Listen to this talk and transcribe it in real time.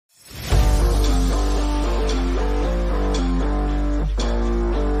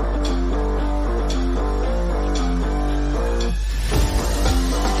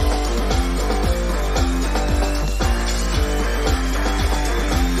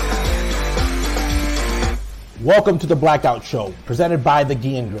Welcome to the Blackout Show, presented by The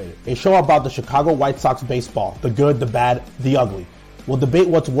Guillen Grid, a show about the Chicago White Sox baseball, the good, the bad, the ugly. We'll debate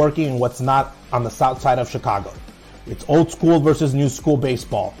what's working and what's not on the south side of Chicago. It's old school versus new school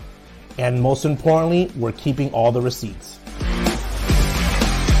baseball. And most importantly, we're keeping all the receipts.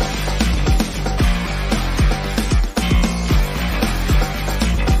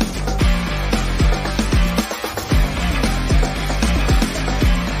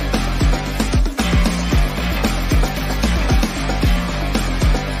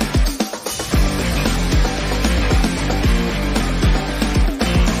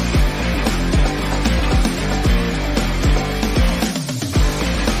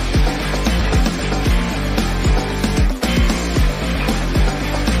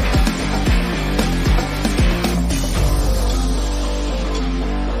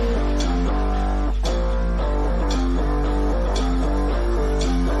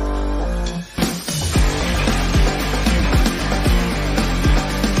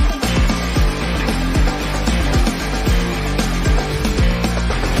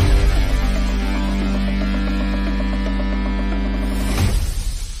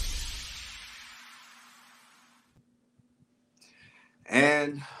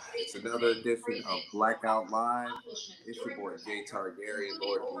 And it's another edition of Blackout Live. It's your boy Jay Targaryen,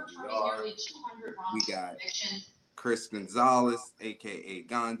 Lord BGR. We got Chris Gonzalez, a.k.a.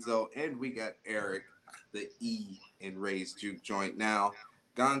 Gonzo, and we got Eric, the E in Ray's Juke joint. Now,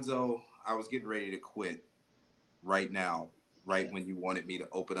 Gonzo, I was getting ready to quit right now, right when you wanted me to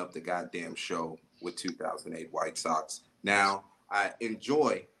open up the goddamn show with 2008 White Sox. Now, I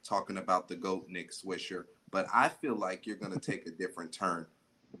enjoy talking about the GOAT Nick Swisher, but I feel like you're going to take a different turn.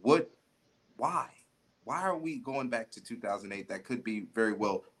 Why? Why are we going back to 2008? That could be very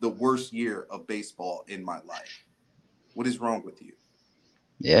well the worst year of baseball in my life. What is wrong with you?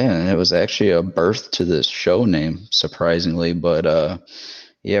 Yeah, and it was actually a birth to this show name, surprisingly. But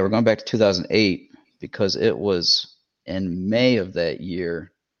we're going back to 2008 because it was in May of that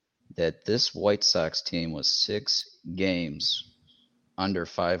year that this White Sox team was 6 games under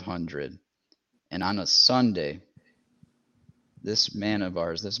 500. And on a Sunday, this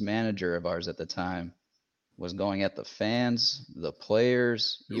manager of ours at the time, was going at the fans, the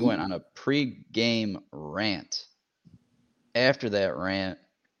players. He went on a pre-game rant. After that rant,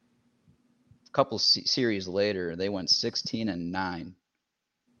 a couple series later, they went 16-9.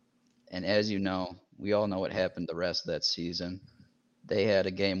 And as you know, we all know what happened the rest of that season. They had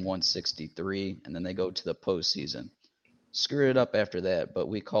a game 163, and then they go to the postseason. Screwed it up after that, but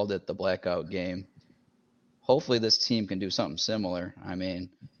we called it the blackout game. Hopefully this team can do something similar. I mean,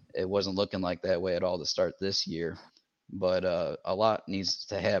 it wasn't looking like that way at all to start this year, but a lot needs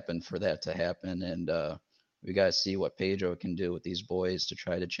to happen for that to happen, and we got to see what Pedro can do with these boys to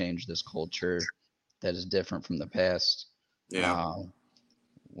try to change this culture that is different from the past. Yeah.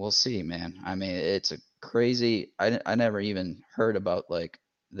 We'll see, man. I mean, it's a crazy – I never even heard about, like,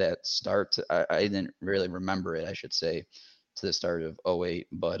 that start. I didn't really remember it, I should say, to the start of 08,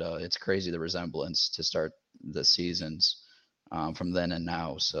 but it's crazy the resemblance to start the seasons from then and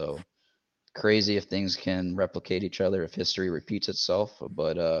now. So crazy if things can replicate each other, if history repeats itself.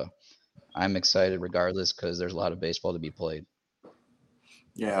 But I'm excited regardless because there's a lot of baseball to be played.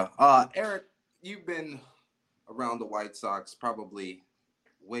 Yeah. Eric, you've been around the White Sox probably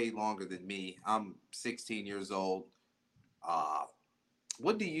way longer than me. I'm 16 years old.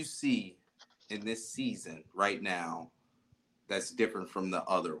 What do you see in this season right now that's different from the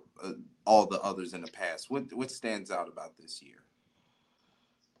other, all the others in the past? What stands out about this year?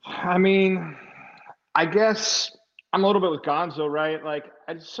 I mean, I guess I'm a little bit with Gonzo, right? Like,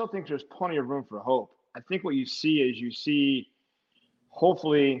 I still think there's plenty of room for hope. I think what you see,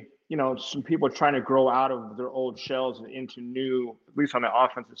 hopefully, you know, some people trying to grow out of their old shells and into new, at least on the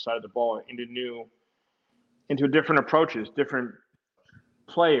offensive side of the ball, into different approaches, different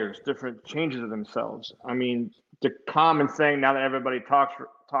players, different changes of themselves. I mean, the common thing now that everybody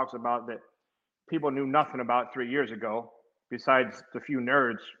talks about that people knew nothing about 3 years ago, besides the few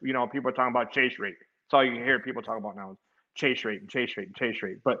nerds, you know, people are talking about chase rate. That's all you hear people talk about now, chase rate.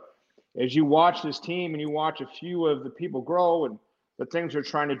 But as you watch this team and you watch a few of the people grow and the things they're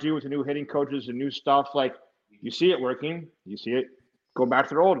trying to do with the new hitting coaches and new stuff, like, you see it working, you see it go back to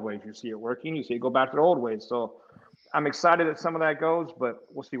their old ways, you see it working, you see it go back to their old ways. So I'm excited that some of that goes, but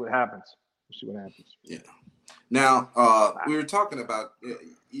we'll see what happens. Yeah. Now, we were talking about,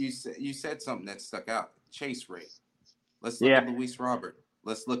 you said something that stuck out, chase rate. Let's look at Luis Robert.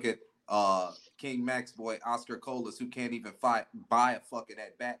 Let's look at King Max boy, Oscar Colas, who can't even buy a fucking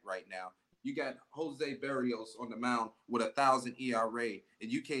at bat right now. You got Jose Berrios on the mound with 1,000 ERA,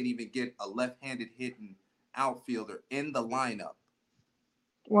 and you can't even get a left-handed hitting outfielder in the lineup?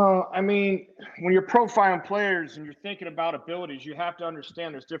 Well, I mean, when you're profiling players and you're thinking about abilities, you have to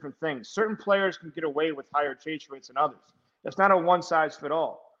understand there's different things. Certain players can get away with higher chase rates than others. It's not a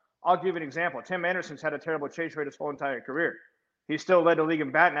one-size-fits-all. I'll give you an example. Tim Anderson's had a terrible chase rate his whole entire career. He still led the league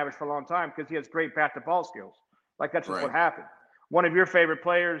in batting average for a long time because he has great bat-to-ball skills. Like, that's just what happened. One of your favorite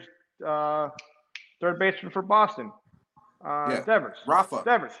players, third baseman for Boston, Devers. Rafa.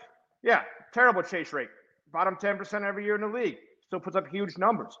 Devers. Yeah, terrible chase rate. Bottom 10% every year in the league. Still puts up huge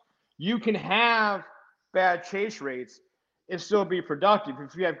numbers. You can have bad chase rates and still be productive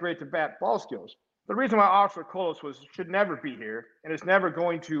if you have great to-bat ball skills. The reason why Oscar Colas should never be here and is never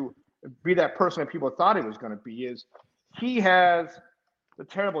going to be that person that people thought he was going to be is he has the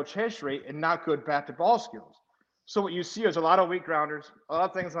terrible chase rate and not good bat-to-ball skills. So what you see is a lot of weak grounders, a lot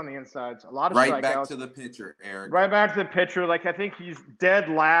of things on the insides, a lot of strikeouts. Right back to the pitcher, Eric. Right back to the pitcher. Like, I think he's dead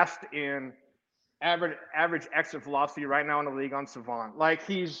last in average exit velocity right now in the league on Savant. Like,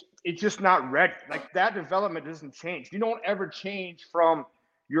 it's just not ready. Like, that development doesn't change. You don't ever change from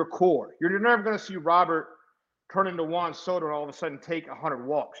your core. You're never going to see Robert turn into Juan Soto and all of a sudden take 100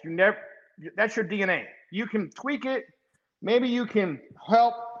 walks. That's your DNA. You can tweak it. Maybe you can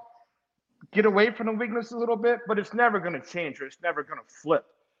help get away from the weakness a little bit, but it's never going to change or it's never going to flip.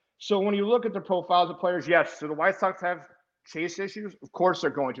 So when you look at the profiles of players, yes, do the White Sox have chase issues? Of course they're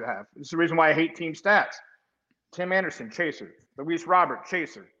going to have. It's the reason why I hate team stats. Tim Anderson, chaser. Luis Robert,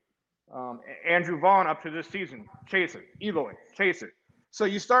 chaser. Andrew Vaughn up to this season, chaser. Eloy, chaser. So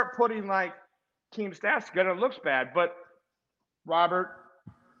you start putting like team stats together, it looks bad, but Robert,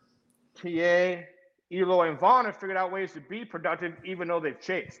 TA, Eloy, and Vaughn have figured out ways to be productive even though they've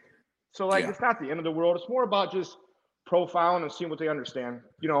chased. So It's not the end of the world. It's more about just profiling and seeing what they understand,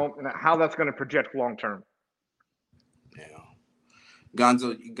 and how that's going to project long term. Yeah.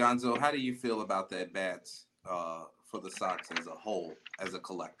 Gonzo, how do you feel about that bats for the Sox as a whole, as a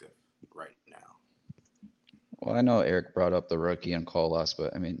collective right now? Well, I know Eric brought up the rookie and Colas,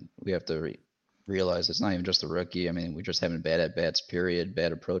 but I mean, we have to realize it's not even just the rookie. I mean, we're just having bad at-bats, period,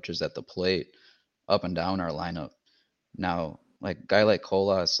 bad approaches at the plate, up and down our lineup. Now, like a guy like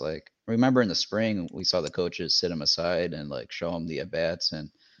Colas, like, remember in the spring, we saw the coaches sit him aside and like show him the at-bats. And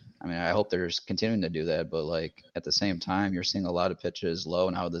I mean, I hope they're continuing to do that, but like at the same time, you're seeing a lot of pitches low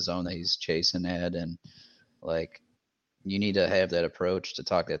and out of the zone that he's chasing at. And like, you need to have that approach to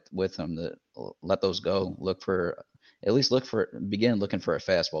talk with him, to let those go, begin looking for a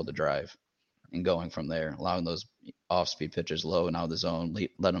fastball to drive and going from there, allowing those off-speed pitches low and out of the zone,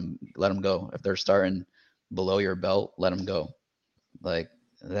 let them go. If they're starting below your belt, let them go. Like,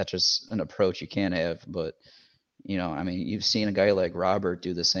 that's just an approach you can't have. But, I mean, you've seen a guy like Robert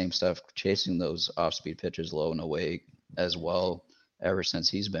do the same stuff, chasing those off-speed pitches low and away as well ever since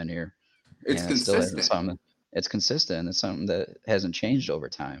he's been here. It's consistent. It's consistent. It's something that hasn't changed over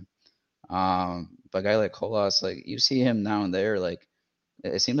time. But a guy like Colas, like, you see him now and there, like,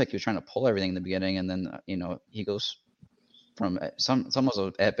 it seemed like he was trying to pull everything in the beginning, and then, he goes from some of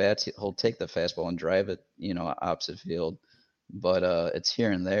those at-bats, he'll take the fastball and drive it, opposite field. But it's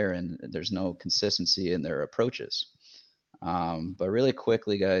here and there, and there's no consistency in their approaches. But really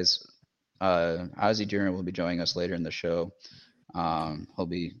quickly, guys, Ozzie Duran will be joining us later in the show.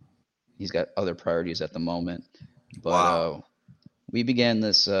 He's got other priorities at the moment. But we began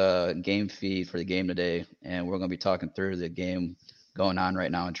this game feed for the game today, and we're going to be talking through the game going on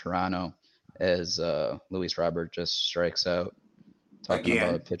right now in Toronto as Luis Robert just strikes out. Talking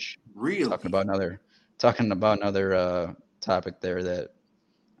about a pitch. Really? Talking about another topic there that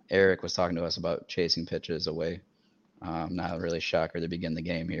Eric was talking to us about, chasing pitches away. Not really a shocker to begin the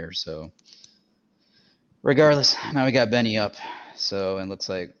game here. So regardless, now we got Benny up. So it looks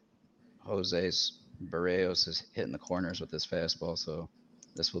like Jose's Barrios is hitting the corners with this fastball. So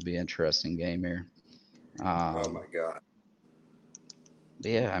this will be an interesting game here. Oh my God.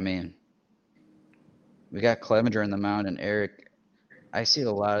 Yeah, I mean, we got Clevenger in the mound, and Eric, I see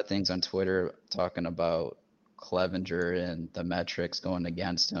a lot of things on Twitter talking about Clevenger and the metrics going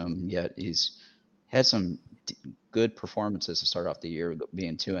against him, yet he's had some good performances to start off the year,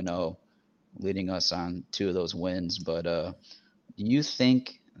 being 2-0, leading us on 2 of those wins. But do you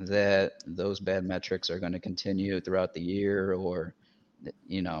think that those bad metrics are going to continue throughout the year, or,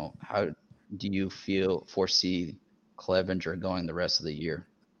 how do you foresee Clevenger going the rest of the year?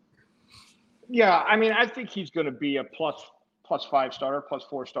 Yeah, I mean, I think he's going to be a plus 5 starter, plus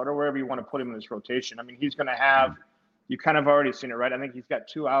 4 starter, wherever you want to put him in this rotation. I mean, he's going to have, you kind of already seen it, right? I think he's got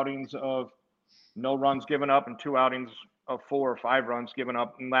 2 outings of no runs given up and 2 outings of 4 or 5 runs given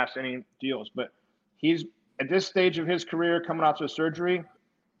up in last inning deals. But he's, at this stage of his career, coming off the surgery,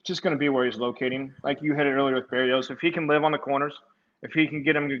 just going to be where he's locating. Like you hit it earlier with Barrios. If he can live on the corners, if he can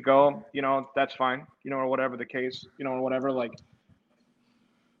get him to go, that's fine, or whatever the case, or whatever. Like,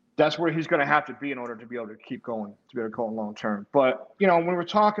 that's where he's going to have to be in order to be able to keep going, to be able to go long term. But, when we're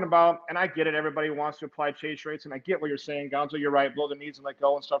talking about, and I get it, everybody wants to apply chase rates, and I get what you're saying, Gonzo, you're right, blow the knees and let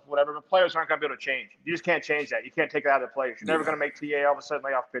go and stuff, whatever, but players aren't going to be able to change. You just can't change that. You can't take it out of the players. You're never going to make TA all of a sudden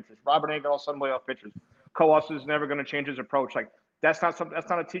lay off pitchers. Robert ain't going to all of a sudden lay off pitchers. Coas is never going to change his approach. Like, that's not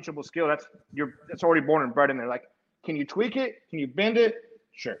a teachable skill. That's already born and bred in there. Like, can you tweak it? Can you bend it?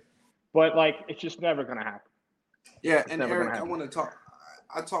 Sure. But, like, it's just never going to happen. Yeah, and Eric,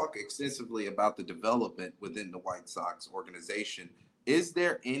 I talk extensively about the development within the White Sox organization. Is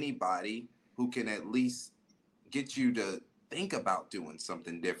there anybody who can at least get you to think about doing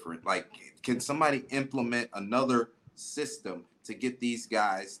something different? Like, can somebody implement another system to get these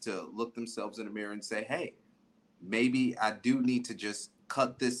guys to look themselves in the mirror and say, hey, maybe I do need to just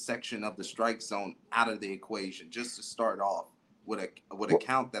cut this section of the strike zone out of the equation just to start off with a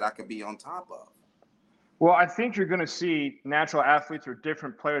count that I could be on top of? Well, I think you're going to see natural athletes or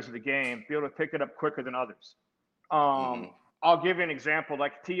different players of the game be able to pick it up quicker than others. I'll give you an example.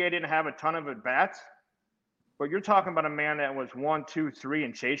 Like, TA didn't have a ton of at-bats, but you're talking about a man that was 1, 2, 3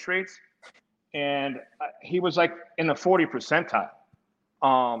 in chase rates, and he was like in the 40 percentile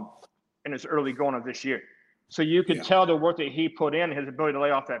in his early going of this year. So you could tell the work that he put in, his ability to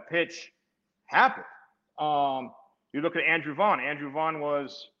lay off that pitch happened. You look at Andrew Vaughn. Andrew Vaughn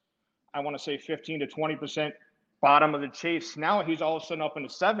was, I want to say, 15 to 20% bottom of the chase. Now he's all of a sudden up in the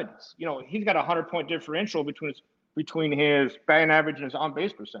 70s. He's got a 100-point differential between his batting average and his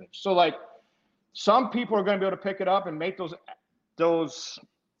on-base percentage. So, like, some people are going to be able to pick it up and make those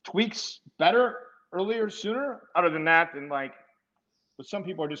tweaks better earlier, sooner. Other than that, but some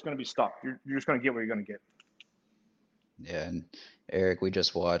people are just going to be stuck. You're just going to get what you're going to get. Yeah, and Eric, we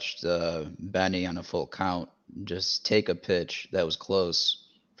just watched Benny on a full count just take a pitch that was close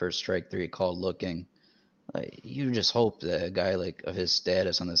for strike 3 called looking. You just hope that a guy like of his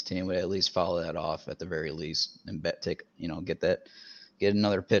status on this team would at least follow that off at the very least and get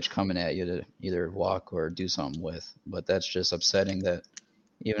another pitch coming at you to either walk or do something with. But that's just upsetting that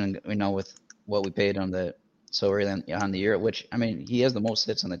even with what we paid him that so early on the year, which he has the most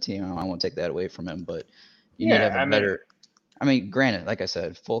hits on the team. I won't take that away from him, but you need to have a better. Granted, like I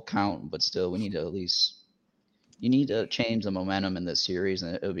said, full count, but still, we need to at least. You need to change the momentum in this series,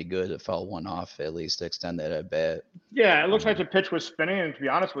 and it would be good to foul one off at least to extend that at bat. Yeah, it looks like the pitch was spinning, and to be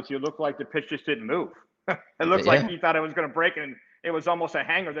honest with you, it looked like the pitch just didn't move. It looked like he thought it was going to break, and it was almost a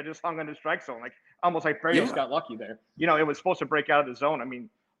hanger that just hung in the strike zone, almost like Barrios got lucky there. It was supposed to break out of the zone.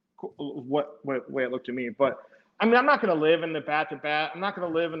 What way it looked to me. But, I'm not going to live in the bat-to-bat. I'm not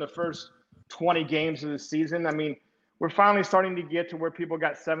going to live in the first 20 games of the season. We're finally starting to get to where people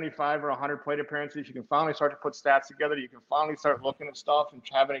got 75 or 100 plate appearances. You can finally start to put stats together. You can finally start looking at stuff and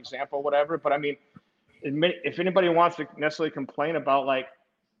have an example, whatever. But if anybody wants to necessarily complain about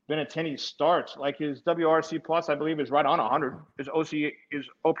Benintendi's starts, his WRC plus, I believe, is right on 100. His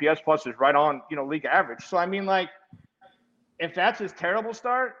OPS plus is right on, league average. So if that's his terrible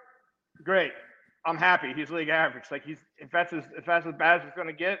start, great. I'm happy. He's league average. If that's as bad as it's going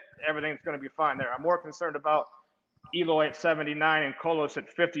to get, everything's going to be fine there. I'm more concerned about Eloy at 79 and Colos at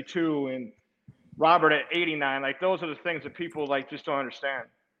 52 and Robert at 89. Those are the things that people just don't understand.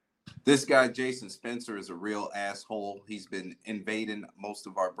 This guy, Jason Spencer, is a real asshole. He's been invading most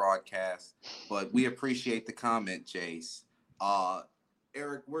of our broadcasts, but we appreciate the comment, Jace.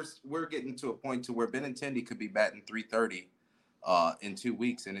 Eric, we're getting to a point to where Benintendi could be batting 330 in 2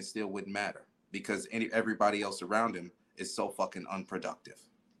 weeks, and it still wouldn't matter because everybody else around him is so fucking unproductive.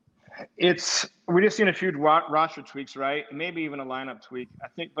 We just seen a few roster tweaks, right? Maybe even a lineup tweak. I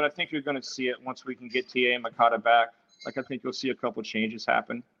think you're going to see it once we can get TA and Makata back. I think you'll see a couple changes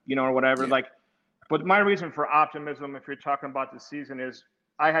happen, or whatever. Yeah. But my reason for optimism, if you're talking about the season, is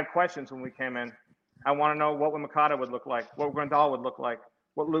I had questions when we came in. I want to know what Makata would look like, what Grandal would look like,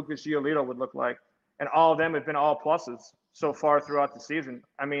 what Lucas Giolito would look like, and all of them have been all pluses so far throughout the season.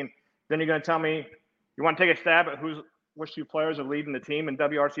 Then you're going to tell me you want to take a stab at which 2 players are leading the team in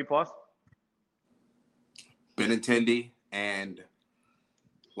WRC plus? Benintendi and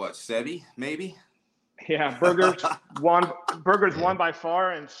Sebi, maybe? Yeah, Burger's one by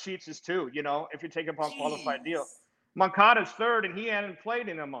far, and Sheets is 2, if you take up on qualified deal. Moncada's 3rd, and he hadn't played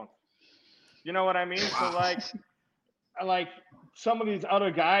in a month. You know what I mean? Wow. So, some of these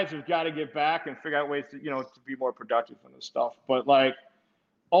other guys have got to get back and figure out ways to, to be more productive in this stuff. But,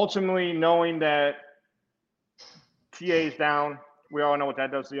 ultimately knowing that TA's down, We all know what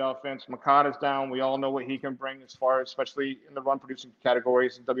that does to the offense. Makata's down. We all know what he can bring as far as, especially in the run producing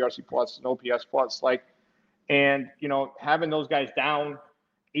categories, WRC plus and OPS plus. And having those guys down,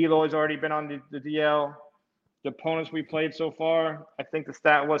 Eloy's already been on the DL. The opponents we played so far, I think the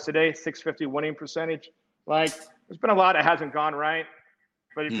stat was today, 650 winning percentage. There's been a lot that hasn't gone right.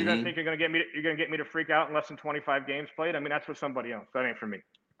 But if you're gonna think you're gonna get me to freak out in less than 25 games played, I mean that's for somebody else. That ain't for me.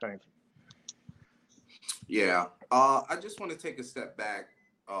 Yeah. I just want to take a step back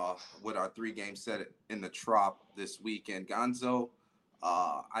with our 3-game set in the Trop this weekend. Gonzo,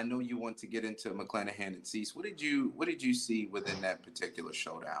 I know you want to get into McClanahan and Cease. What did you see within that particular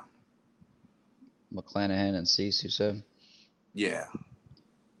showdown? McClanahan and Cease, you said? Yeah.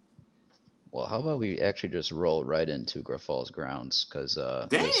 Well, how about we actually just roll right into Grafal's grounds, because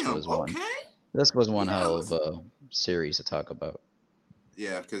this was one hell of a series to talk about.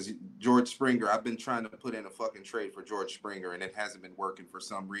 Yeah, because George Springer, I've been trying to put in a fucking trade for George Springer, and it hasn't been working for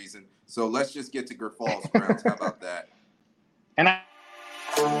some reason. So let's just get to Grafal's grounds. How about that? And I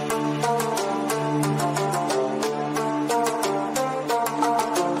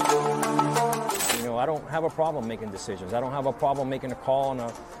don't have a problem making decisions. I don't have a problem making a call on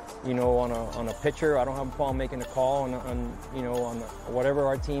a pitcher. I don't have a problem making a call on whatever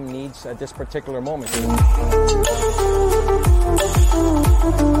our team needs at this particular moment.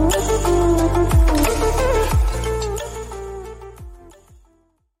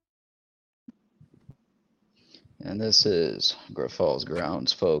 And this is Grafal's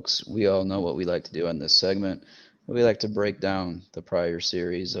grounds, folks. We all know what we like to do on this segment. We like to break down the prior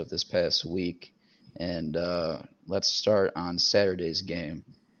series of this past week. And let's start on Saturday's game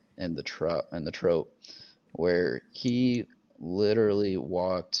in the Trope, where he literally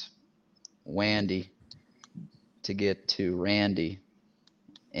walked Wandy to get to Randy,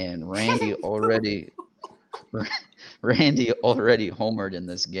 and Randy already homered in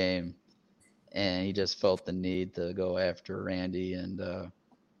this game, and he just felt the need to go after Randy. And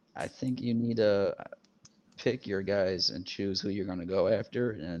I think you need to pick your guys and choose who you're going to go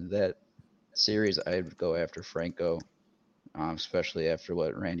after, and that series, I would go after Franco, especially after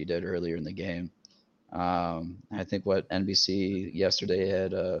what Randy did earlier in the game. I think what NBC yesterday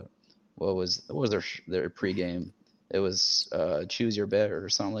had, what was their pregame? It was choose your bet or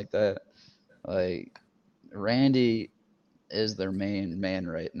something like that. Randy is their main man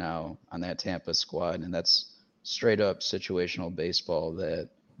right now on that Tampa squad, and that's straight up situational baseball that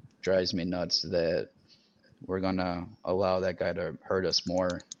drives me nuts, that we're going to allow that guy to hurt us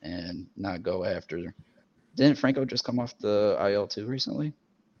more and not go after. Didn't Franco just come off the IL too recently?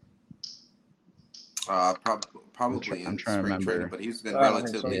 Probably I'm in trying to spring remember. training, but he's been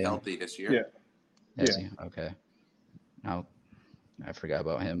relatively Yeah. healthy this year. Yeah. Has he? Okay. Now, I forgot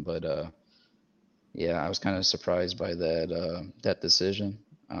about him, but yeah, I was kind of surprised by that decision.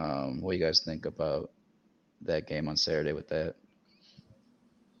 What do you guys think about that game on Saturday with that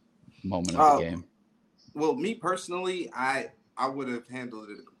moment of the game? Well, me personally, I would have handled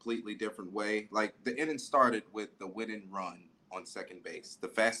it a completely different way. The inning started with the winning run on second base, the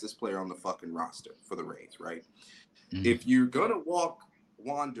fastest player on the fucking roster for the Rays, right? Mm-hmm. If you're gonna walk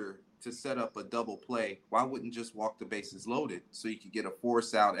Wander to set up a double play, why wouldn't just walk the bases loaded so you could get a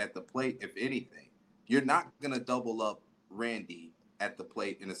force out at the plate? If anything, you're not gonna double up Randy at the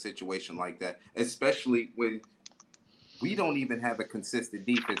plate in a situation like that, especially when we don't even have a consistent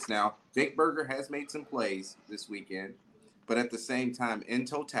defense. Now, Jake Berger has made some plays this weekend, but at the same time, in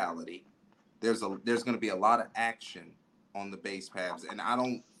totality, there's going to be a lot of action on the base paths, and I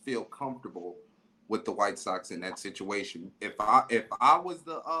don't feel comfortable with the White Sox in that situation. If I was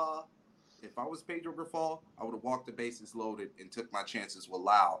Pedro Grifol, I would have walked the bases loaded and took my chances with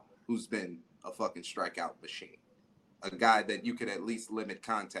Lau, who's been a fucking strikeout machine, a guy that you could at least limit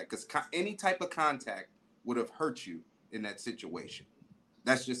contact, because any type of contact would have hurt you in that situation.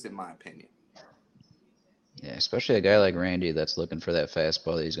 That's just in my opinion. Yeah, especially a guy like Randy that's looking for that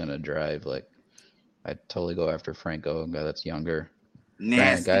fastball that he's going to drive. I'd totally go after Franco, a guy that's younger.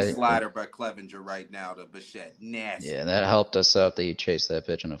 Nasty slider by Clevenger right now to Bichette. Nasty. Yeah, that helped us out that he chased that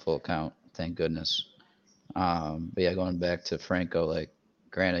pitch in a full count. Thank goodness. But yeah, going back to Franco,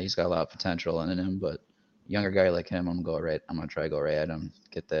 granted, he's got a lot of potential in him, but younger guy like him, I'm going to try to go right at him,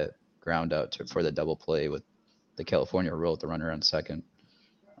 get that ground out for the double play with the California rule with the runner on second.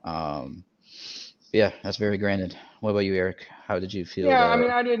 Yeah, that's very granted. What about you, Eric? How did you feel? Yeah, I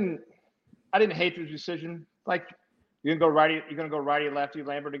mean, I didn't hate the decision. You're gonna go righty lefty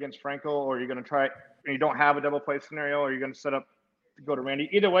Lambert against Franco, or you're gonna try. You don't have a double play scenario, or you're gonna set up to go to Randy.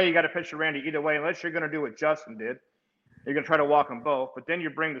 Either way, you got to pitch to Randy. Either way, unless you're gonna do what Justin did, you're gonna try to walk them both. But then you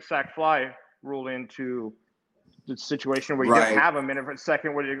bring the sac fly rule in to the situation where you Right. didn't have him in it for a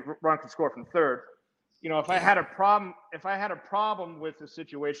second where the run could score from third. You know, if I had a problem with the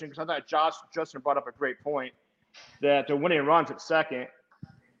situation, because I thought Justin brought up a great point that they're winning runs at second.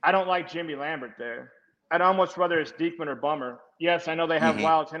 I don't like Jimmy Lambert there. I'd almost rather it's Diekman or Bummer. Yes, I know they have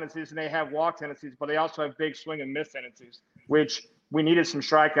wild tendencies and they have walk tendencies, but they also have big swing and miss tendencies, which we needed some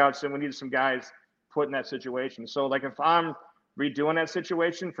strikeouts and we needed some guys put in that situation. So, like, if I'm redoing that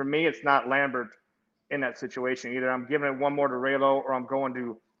situation, for me, it's not Lambert in that situation. Either I'm giving it one more to Raylo or I'm going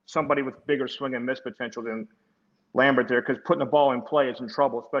to somebody with bigger swing and miss potential than Lambert there, because putting the ball in play is in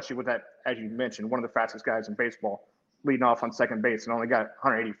trouble, especially with that, as you mentioned, one of the fastest guys in baseball leading off on second base and only got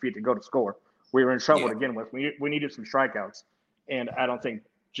 180 feet to go to score. We were in trouble to begin with. We needed some strikeouts, and I don't think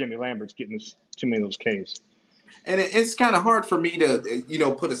Jimmy Lambert's getting too many of those Ks. And it's kind of hard for me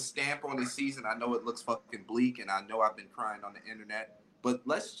to, put a stamp on this season. I know it looks fucking bleak, and I know I've been crying on the internet. But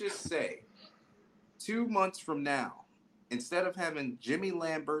let's just say 2 months from now, instead of having Jimmy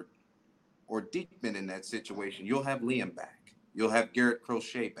Lambert or Diekman in that situation, you'll have Liam back. You'll have Garrett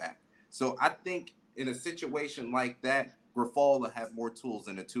Crochet back. So I think in a situation like that, Grifol will have more tools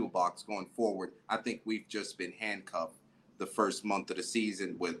in the toolbox going forward. I think we've just been handcuffed the first month of the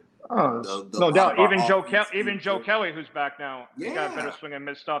season with no doubt. Even Joe Kelly, who's back now, he's got better swing and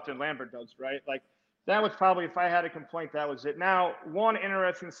miss stuff than Lambert does, right? Like, that was probably, if I had a complaint, that was it. Now, one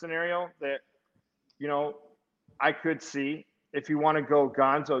interesting scenario that, I could see, if you want to go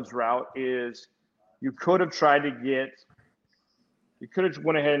Gonzo's route, is you could have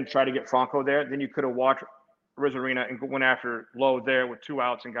went ahead and tried to get Franco there. Then you could have walked Rizarina and went after Lowe there with 2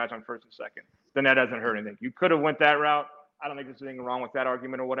 outs and guys on first and second. Then that doesn't hurt anything. You could have went that route. I don't think there's anything wrong with that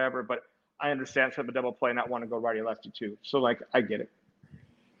argument or whatever, but I understand some of the double play, not want to go righty lefty too. So, like, I get it.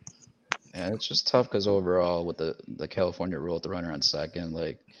 Yeah, it's just tough because overall with the California rule with the runner on second,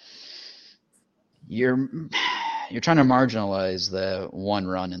 like, you're trying to marginalize the one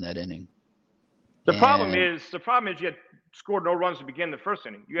run in that inning. The problem is you had scored no runs to begin the first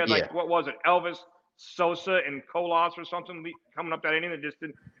inning. You had what was it, Elvis, Sosa, and Colas or something coming up that inning that just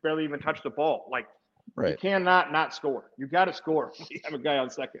didn't barely even touch the ball. Like, you cannot not score. You got to score when you have a guy on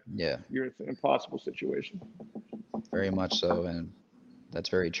second. Yeah, it's an impossible situation. Very much so, and that's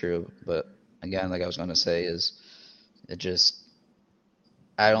very true. But again, like I was going to say, is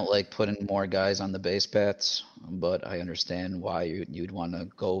I don't like putting more guys on the base paths, but I understand why you'd want to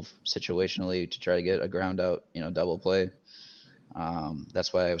go situationally to try to get a ground out, double play.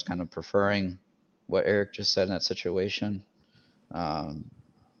 That's why I was kind of preferring what Eric just said in that situation.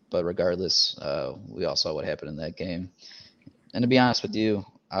 But regardless, we all saw what happened in that game. And to be honest with you,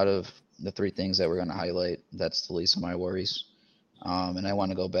 out of the 3 things that we're going to highlight, that's the least of my worries. And I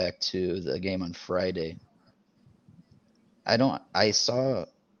want to go back to the game on Friday. I saw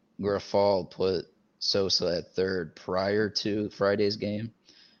Grifol put Sosa at third prior to Friday's game,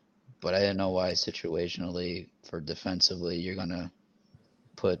 but I didn't know why situationally for defensively you're going to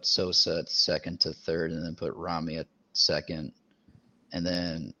put Sosa at second to third and then put Rami at second. And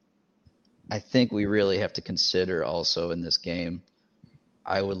then I think we really have to consider also in this game,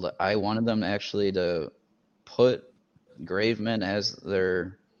 I wanted them actually to put Graveman as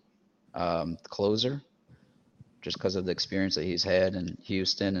their closer, just because of the experience that he's had in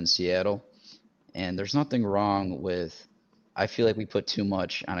Houston and Seattle. And there's nothing wrong with, I feel like we put too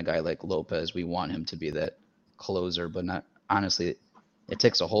much on a guy like Lopez. We want him to be that closer, but not, honestly, it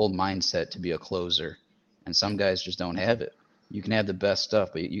takes a whole mindset to be a closer. And some guys just don't have it. You can have the best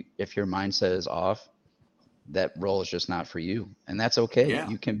stuff, but if your mindset is off, that role is just not for you. And that's okay. Yeah.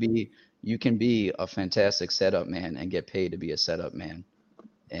 You can be a fantastic setup man and get paid to be a setup man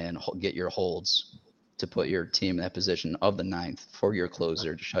and get your holds to put your team in that position of the ninth for your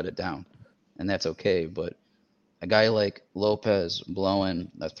closer to shut it down. And that's okay. But a guy like Lopez blowing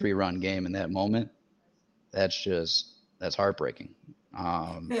a 3-run game in that moment, that's heartbreaking.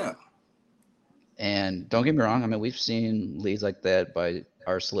 Yeah. And don't get me wrong. I mean, we've seen leads like that by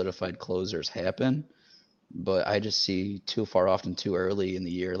our solidified closers happen, but I just see too far off and too early in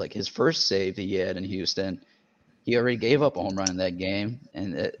the year. Like his first save he had in Houston, he already gave up a home run in that game,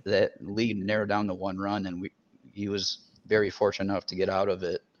 and that lead narrowed down to 1 run, and he was very fortunate enough to get out of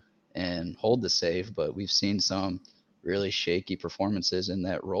it and hold the save. But we've seen some really shaky performances in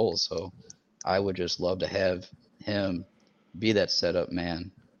that role, so I would just love to have him be that setup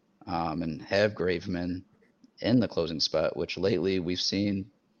man. And have Graveman in the closing spot, which lately we've seen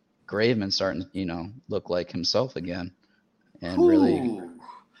Graveman starting to, look like himself again. And really,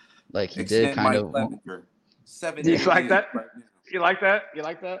 like he did kind of. You like that? You like that? You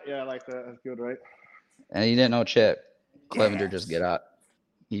like that? Yeah, I like that. That's good, right? And you didn't know Chet Clevenger just got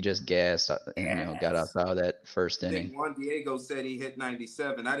he just gassed and got us out of that first inning. Then Juan Diego said he hit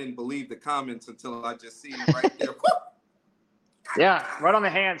 97. I didn't believe the comments until I just seen it right there. Yeah, right on the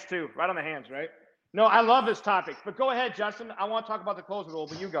hands too. Right on the hands, right? No, I love this topic. But go ahead, Justin. I want to talk about the closer role,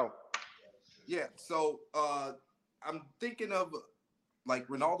 but you go. Yeah, so I'm thinking of like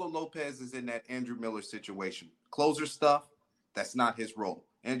Ronaldo Lopez is in that Andrew Miller situation. Closer stuff, that's not his role.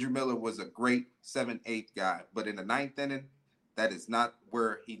 Andrew Miller was a great 7-8 guy, but in the 9th inning, that is not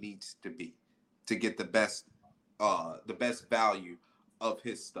where he needs to be to get the best value of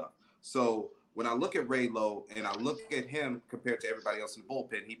his stuff. So when I look at Ray Lowe and I look at him compared to everybody else in the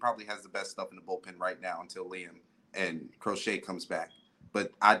bullpen, he probably has the best stuff in the bullpen right now until Liam and Crochet comes back.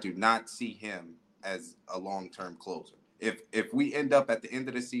 But I do not see him as a long-term closer. If we end up at the end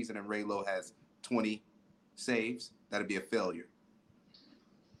of the season and Ray Lowe has 20 saves, that'd be a failure.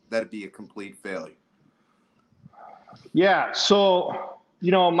 That'd be a complete failure. Yeah, so,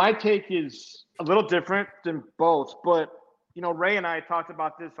 my take is a little different than both, but, Ray and I talked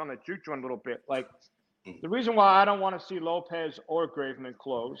about this on the Juke joint a little bit. Like, the reason why I don't want to see Lopez or Graveman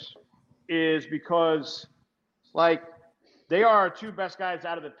close is because, like, they are our two best guys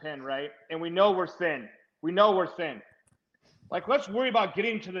out of the pen, right? And we know we're thin. Like, let's worry about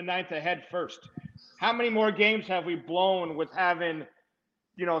getting to the 9th ahead first. How many more games have we blown with having,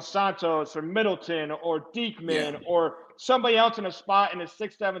 Santos or Middleton or Diekman or somebody else in a spot in the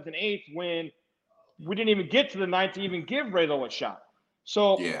 6th, 7th, and 8th when we didn't even get to the 9th to even give Ray Lowe a shot?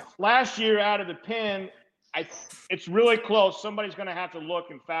 So last year out of the pen, it's really close. Somebody's going to have to look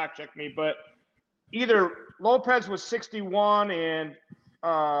and fact check me, but either Lopez was 61 and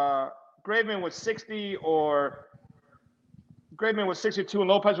Graveman was 60, or Graveman was 62 and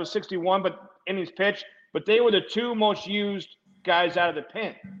Lopez was 61, but innings pitched. But they were the two most used guys out of the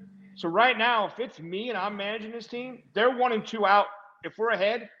pen. So right now, if it's me and I'm managing this team, they're 1 and 2 out. If we're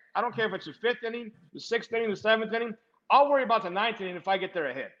ahead, I don't care if it's the 5th inning, the 6th inning, the 7th inning. I'll worry about the 9th inning if I get there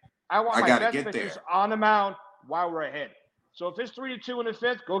ahead. I want my best pitchers on the mound while we're ahead. So if it's 3-2 in the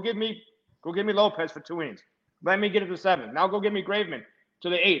 5th, go give me Lopez for 2 innings. Let me get it to 7th. Now go give me Graveman to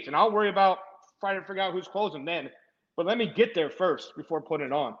the 8th, and I'll worry about trying to figure out who's closing then. But let me get there first before putting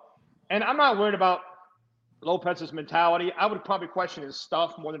it on. And I'm not worried about Lopez's mentality. I would probably question his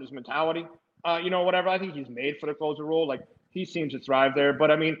stuff more than his mentality. Whatever. I think he's made for the closer role. Like, he seems to thrive there.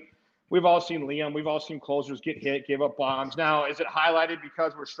 But, I mean, we've all seen Liam. We've all seen closers get hit, give up bombs. Now, is it highlighted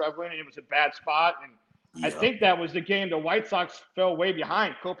because we're struggling and it was a bad spot? And I think that was the game the White Sox fell way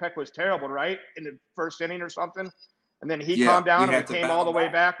behind. Kopech was terrible, right, in the first inning or something. And then he calmed down and came all the way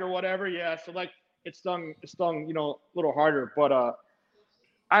back or whatever. Yeah, so, like, it stung, a little harder. But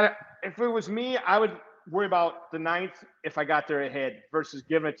if it was me, I would worry about the 9th if I got there ahead versus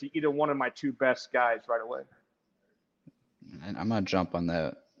giving it to either one of my two best guys right away. And I'm going to jump on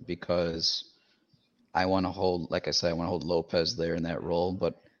that because I want to hold, like I said, I want to hold Lopez there in that role,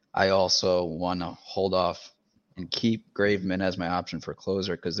 but I also want to hold off and keep Graveman as my option for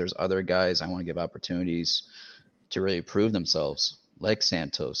closer because there's other guys I want to give opportunities to really prove themselves, like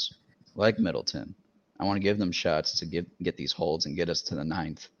Santos, like Middleton. I want to give them shots to get these holds and get us to the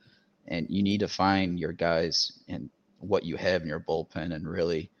 9th. And you need to find your guys and what you have in your bullpen and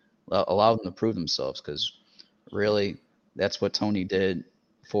really allow them to prove themselves because really that's what Tony did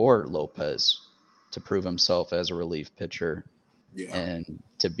for Lopez to prove himself as a relief pitcher and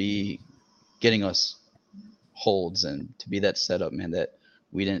to be getting us holds and to be that setup man that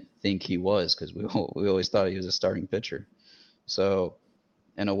we didn't think he was because we always thought he was a starting pitcher. So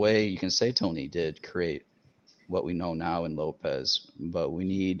in a way, you can say Tony did create what we know now in Lopez, but we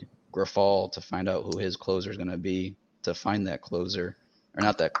need Grifol to find out who his closer is going to be, to find that closer, or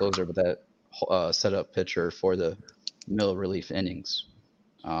not that closer, but that setup pitcher for the middle relief innings.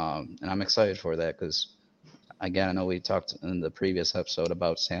 And I'm excited for that because, again, I know we talked in the previous episode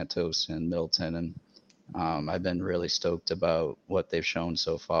about Santos and Middleton, and I've been really stoked about what they've shown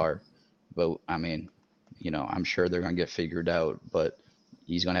so far. But, I mean, I'm sure they're going to get figured out, but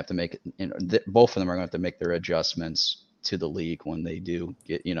he's going to have to make it. Both of them are going to have to make their adjustments to the league when they do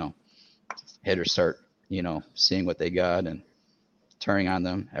get, hitters start, seeing what they got and turning on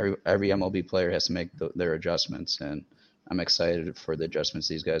them. Every MLB player has to make their adjustments, and I'm excited for the adjustments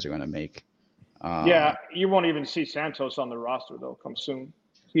these guys are going to make. You won't even see Santos on the roster, though, come soon.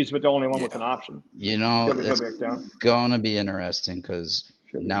 He's the only one with an option. It's going to be interesting because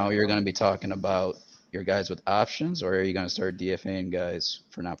now you're going to be talking about your guys with options, or are you going to start DFAing guys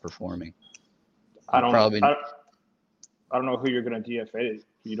for not performing? I don't know who you're going to DFA if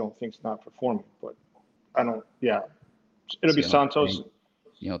you don't think it's not performing, but I don't. Yeah, it'll be Santos.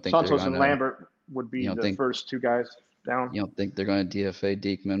 You don't think Santos and Lambert would be the first two guys. down. You don't think they're going to DFA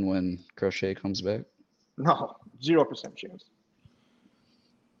Diekman when Crochet comes back? No, 0% chance.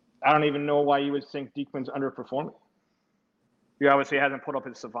 I don't even know why you would think Diekman's underperforming. He obviously hasn't put up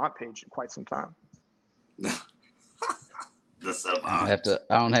his Savant page in quite some time. The Savant.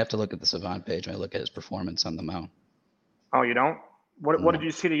 I don't have to look at the Savant page when I look at his performance on the mound. Oh, you don't? What did you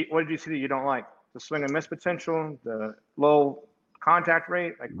see? What did you see that you don't like? The swing and miss potential, the low contact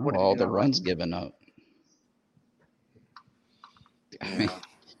rate, like what? All the runs given up.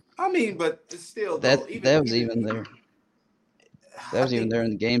 I mean, but still, that was even even there. That was even there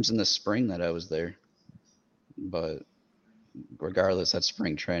in the games in the spring that I was there. But regardless, that's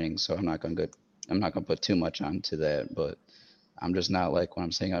spring training, so I'm not gonna put too much onto that. But I'm just not like when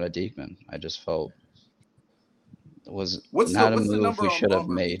I'm saying out of Diekman. I just felt it was not a move we should have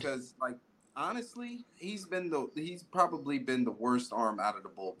made. Because, like, honestly, he's probably been the worst arm out of the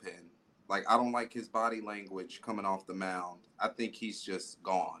bullpen. Like, I don't like his body language coming off the mound. I think he's just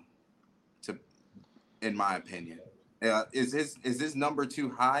gone, in my opinion. Is his number too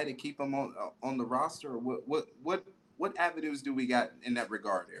high to keep him on the roster? Or what avenues do we got in that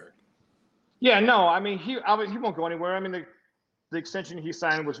regard, Eric? Yeah, no, I mean he won't go anywhere. I mean the extension he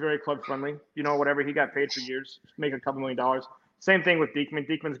signed was very club friendly. You know, whatever he got paid for years, make a couple $1 million. Same thing with Diekman.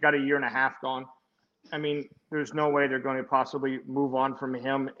 Diekman's got a year and a half gone. I mean, there's no way they're going to possibly move on from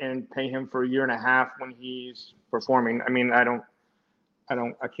him and pay him for a year and a half when he's performing. I mean, I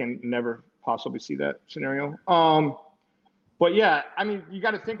can never possibly see that scenario. But yeah, I mean, you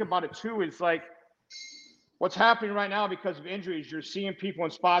got to think about it too. It's like what's happening right now because of injuries. You're seeing people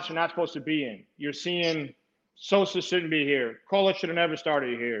in spots you're not supposed to be in. You're seeing Sosa shouldn't be here. Cola should have never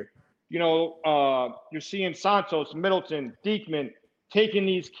started here. You know, you're seeing Santos, Middleton, Diekman taking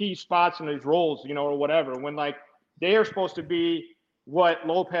these key spots in these roles, you know, or whatever, when like they are supposed to be what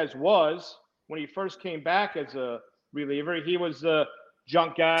Lopez was when he first came back as a reliever. He was the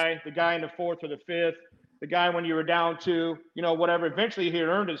junk guy, the guy in the fourth or the fifth, the guy when you were down to, you know, whatever. Eventually he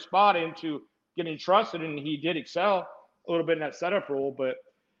earned his spot into getting trusted, and he did excel a little bit in that setup role. But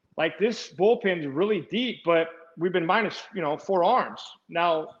like this bullpen's really deep, but we've been minus, you know, 4 arms.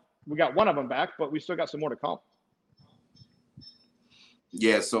 Now we got one of them back, but we still got some more to come.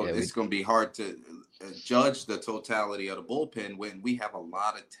 Yeah, so it's going to be hard to judge the totality of the bullpen when we have a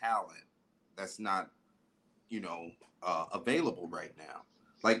lot of talent that's not, you know, available right now.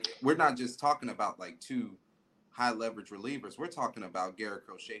 Like, we're not just talking about, like, 2 high-leverage relievers. We're talking about Garrett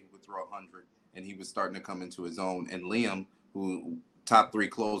Crochet, who would throw 100, and he was starting to come into his own, and Liam, who top 3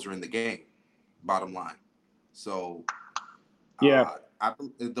 closer in the game, bottom line. So, yeah,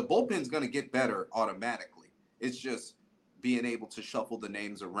 the bullpen's going to get better automatically. It's just being able to shuffle the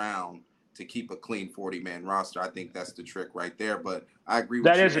names around to keep a clean 40-man roster. I think that's the trick right there. But I agree with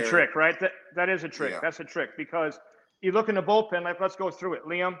you. That is a trick, right? That is a trick. Yeah. That's a trick because you look in the bullpen, like, let's go through it.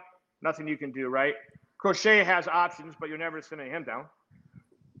 Liam, nothing you can do, right? Crochet has options, but you're never sending him down.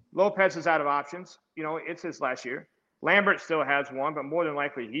 Lopez is out of options. You know, it's his last year. Lambert still has one, but more than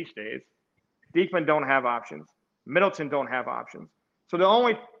likely he stays. Diekman don't have options. Middleton don't have options. So the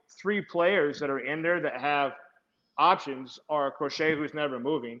only 3 players that are in there that have options are Crochet, who's never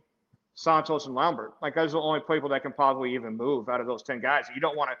moving, Santos, and Lambert. Like, those are the only people that can probably even move out of those 10 guys. You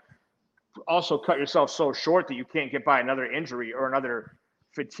don't want to also cut yourself so short that you can't get by another injury or another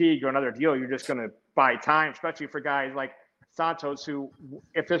fatigue or another deal. You're just going to buy time, especially for guys like Santos, who,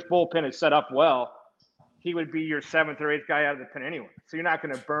 if this bullpen is set up well, he would be your 7th or 8th guy out of the pen anyway. So you're not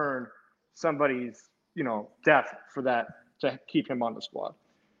going to burn somebody's, you know, depth for that to keep him on the squad.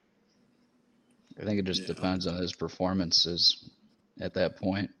 I think it just depends on his performances at that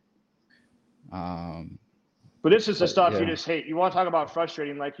point. But this is the stuff you just hate. You want to talk about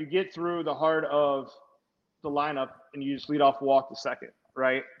frustrating? Like, you get through the heart of the lineup and you just lead off walk the second,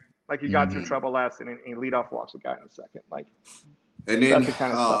 right? Like, you got through trouble last inning and you lead off walks a guy in the second. Like, and then, that's the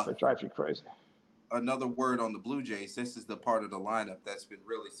kind of stuff that drives you crazy. Another word on the Blue Jays. This is the part of the lineup that's been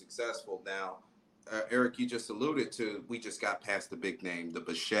really successful. Now, Eric, you just alluded to, we just got past the big name, the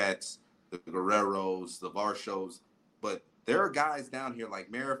Bichettes, the Guerreros, the Varshos, but there are guys down here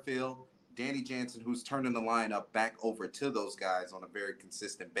like Merrifield, Danny Jansen, who's turning the lineup back over to those guys on a very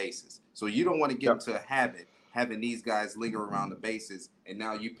consistent basis. So you don't want to get into a habit having these guys linger around the bases, and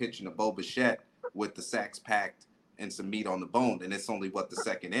now you pitching a Bo Bichette with the sacks packed and some meat on the bone, and it's only the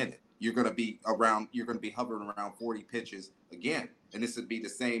second inning. You're going to be hovering around 40 pitches again, and this would be the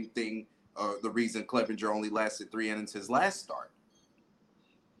same thing. The reason Clevenger only lasted 3 innings his last start.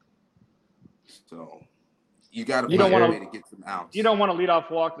 So you got to find a way to get some outs. You don't want to lead off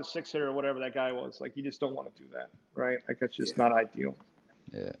walk the 6-hitter or whatever that guy was. Like, you just don't want to do that, right? Like, that's just not ideal.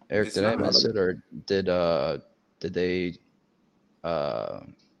 Yeah, Eric, did I miss it, or did did they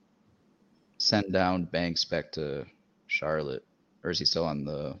send down Banks back to Charlotte, or is he still on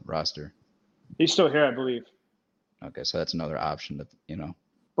the roster? He's still here, I believe. Okay, so that's another option that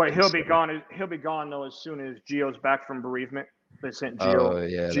But he'll be gone. He'll be gone though as soon as Gio's back from bereavement. They sent Gio. Oh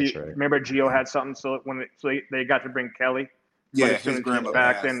yeah, that's right. Remember Gio had something, so they got to bring Kelly. Yeah, but as soon his as grandma he's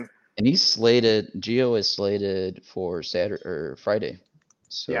back, passed. then And Gio is slated for Saturday or Friday.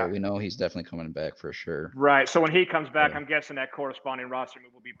 So Yeah. we know he's definitely coming back for sure. right. So when he comes back, Yeah. I'm guessing that corresponding roster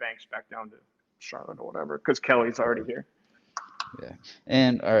move will be Banks back down to Charlotte or whatever, because Kelly's already here. Yeah.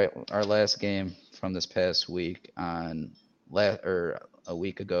 And all right, our last game from this past week on a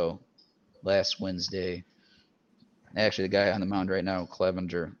week ago, last Wednesday. Actually, the guy on the mound right now,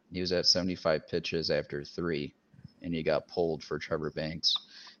 Clevenger, he was at 75 pitches after 3, and he got pulled for Trevor Banks.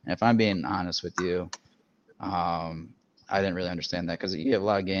 And if I'm being honest with you, I didn't really understand that because you have a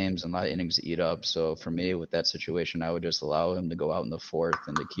lot of games and a lot of innings to eat up. So for me, with that situation, I would just allow him to go out in the 4th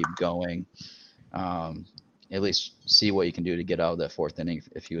and to keep going. At least see what you can do to get out of that 4th inning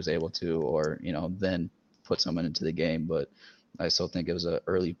if he was able to, or then put someone into the game. But I still think it was an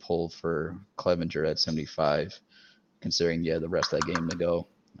early pull for Clevenger at 75, considering the rest of that game to go.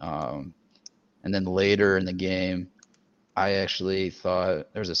 And then later in the game, I actually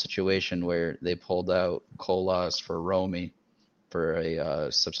thought there was a situation where they pulled out Colas for Romy for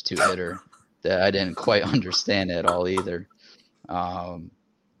a substitute hitter that I didn't quite understand at all either. Because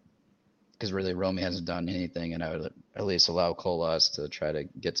really Romy hasn't done anything, and I would at least allow Colas to try to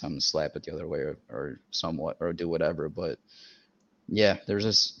get something to slap it the other way or somewhat or do whatever. But yeah, there's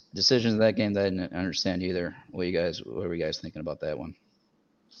just decisions in that game that I didn't understand either. What were you guys thinking about that one?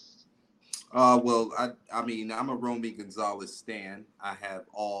 Well, I mean, I'm a Romy Gonzalez stan. I have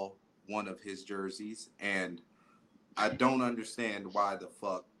all one of his jerseys, and I don't understand why the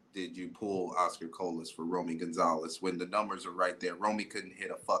fuck did you pull Oscar Colas for Romy Gonzalez when the numbers are right there. Romy couldn't hit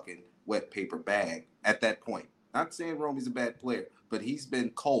a fucking wet paper bag at that point. Not saying Romy's a bad player, but he's been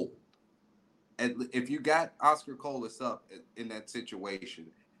cold. And if you got Oscar Colas up in that situation,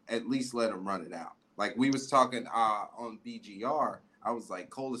 at least let him run it out. Like we was talking on BGR, I was like,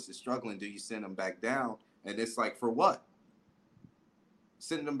 Colas is struggling. Do you send him back down? And it's like, for what?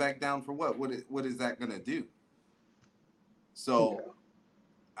 Send him back down for what? What is that going to do? So,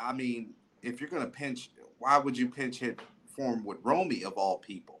 I mean, if you're going to pinch, why would you pinch hit for him with Romy of all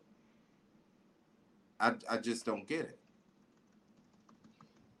people? I just don't get it.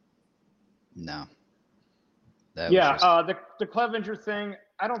 No. The Clevenger thing,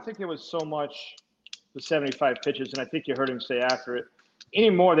 I don't think it was so much the 75 pitches, and I think you heard him say after it,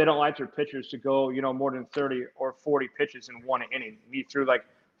 anymore they don't like their pitchers to go, more than 30 or 40 pitches in one inning. He threw like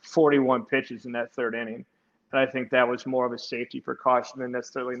 41 pitches in that 3rd inning, and I think that was more of a safety precaution than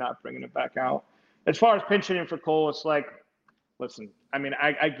necessarily not bringing it back out. As far as pinch hitting for Colas, listen, I mean,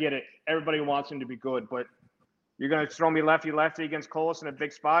 I get it. Everybody wants him to be good, but you're going to throw me lefty against Colas in a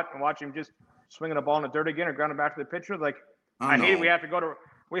big spot and watch him just swinging a ball in the dirt again or grounding back to the pitcher. I hate we have to go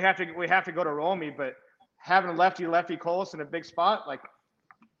to Romy, but having a lefty Colas in a big spot,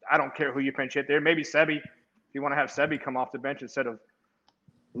 I don't care who you pinch hit there. Maybe Sebi, if you want to have Sebi come off the bench instead of.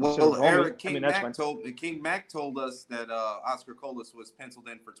 Well, Eric King Mack told us that Oscar Colas was penciled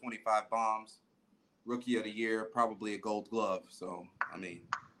in for 25 bombs, Rookie of the Year, probably a Gold Glove. So I mean,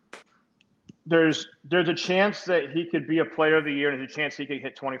 there's a chance that he could be a Player of the Year, and there's a chance he could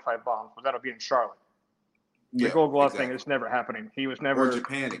hit 25 bombs, but that'll be in Charlotte. The Gold Glove thing is never happening. He was never. Or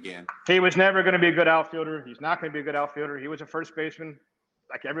Japan again. He was never going to be a good outfielder. He's not going to be a good outfielder. He was a first baseman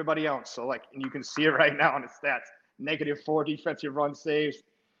like everybody else. So, and you can see it right now in his stats. -4 defensive run saves.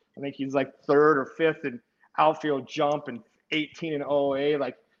 I think he's 3rd or 5th in outfield jump and 18 in OA.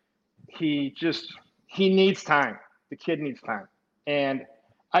 He needs time. The kid needs time. And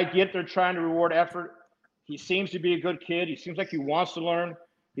I get they're trying to reward effort. He seems to be a good kid. He seems like he wants to learn.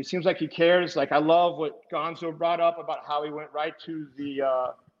 He seems like he cares. I love what Gonzo brought up about how he went right to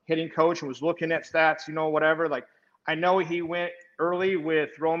the hitting coach and was looking at stats, whatever. I know he went early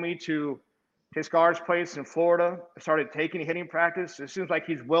with Romy to his guard's place in Florida, started taking hitting practice. It seems like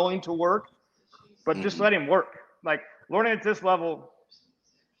he's willing to work, but just let him work. Learning at this level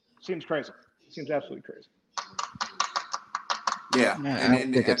seems crazy. Seems absolutely crazy. Yeah. I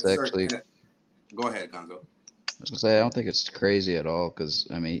don't think it's actually. Go ahead, Gonzo. I was going to say, I don't think it's crazy at all because,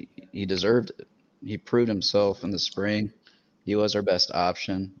 I mean, he deserved it. He proved himself in the spring. He was our best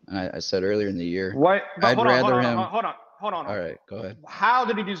option. And I said earlier in the year, Hold on. All right, go ahead.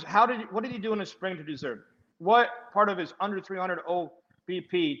 What did he do in the spring to deserve it? What part of his under 300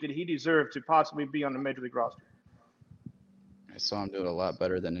 OBP did he deserve to possibly be on the Major League roster? I saw him do it a lot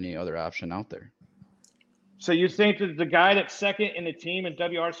better than any other option out there. So you think that the guy that's second in the team in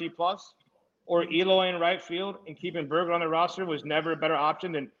WRC plus, or Eloy in right field, and keeping Berger on the roster was never a better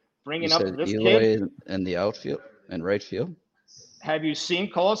option than You bringing up said this Eloy kid? in the outfield and right field? Have you seen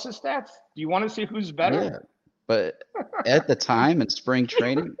Colas' stats? Do you want to see who's better? Yeah. But at the time in spring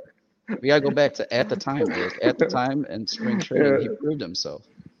training, we got to go back to at the time, Eric. At the time in spring training, he proved himself.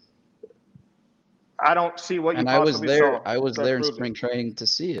 I don't see what you And I was possibly there. saw I was that there in proved spring it. training to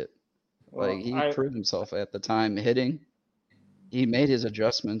see it. Well, Like he proved himself at the time hitting. He made his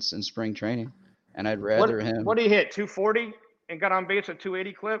adjustments in spring training, and I'd rather him. What did he hit? 240 and got on base at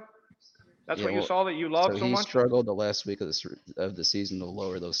 280 clip. That's Yeah, what you well, saw that you love so so he much. struggled the last week of the season to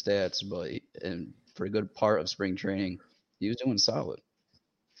lower those stats, but and for a good part of spring training, he was doing solid,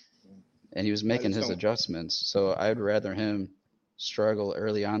 and he was making his adjustments. So I'd rather him struggle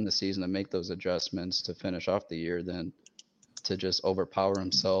early on in the season to make those adjustments to finish off the year than to just overpower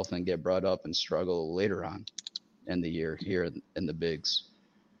himself and get brought up and struggle later on in the year here in the bigs.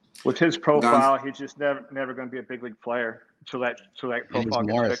 With his profile, he's just never going to be a big league player until that And profile he's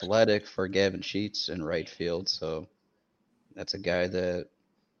more gets fixed. athletic for Gavin Sheets in right field, so that's a guy that,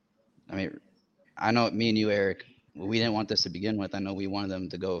 I mean, I know me and you, Eric, we didn't want this to begin with. I know we wanted them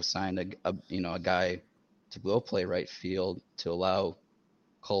to go sign a guy to go play right field to allow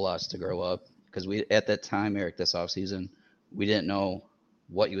Colas to grow up, because we at that time, Eric, this offseason, we didn't know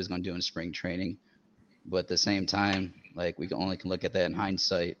what he was going to do in spring training, but at the same time, like we can look at that in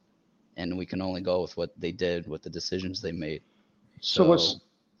hindsight, and we can only go with what they did, with the decisions they made. So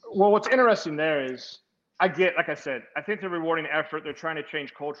what's interesting there is, like I said, I think they're rewarding effort. They're trying to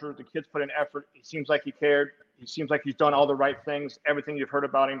change culture. The kid's put in effort. He seems like he cared. He seems like he's done all the right things. Everything you've heard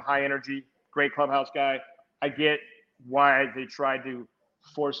about him, high energy, great clubhouse guy. I get why they tried to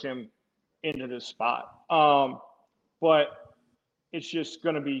force him into this spot. But it's just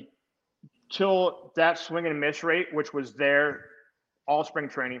going to be till that swing and miss rate, which was there all spring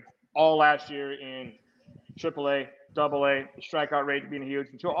training, all last year in AAA, AA, the strikeout rate being huge.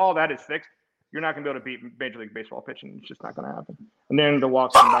 Until all that is fixed, you're not going to be able to beat Major League Baseball pitching. It's just not going to happen. And then the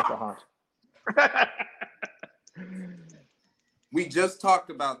walks come back to haunt. We just talked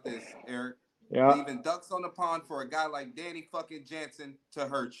about this, Eric. Yeah. Leaving ducks on the pond for a guy like Danny fucking Jansen to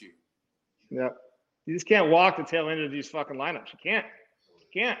hurt you. Yeah. You just can't walk the tail end of these fucking lineups. You can't.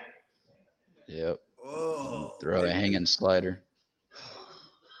 You can't. Yep. Oh, throw a hanging slider.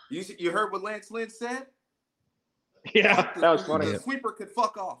 You heard what Lance Lynn said? Yeah, that was funny. The sweeper could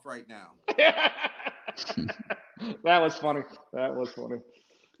fuck off right now. That was funny. That was funny.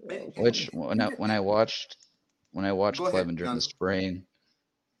 Which when I watched Clevenger in the spring,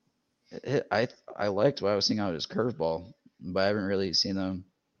 I liked what I was seeing out of his curveball, but I haven't really seen him,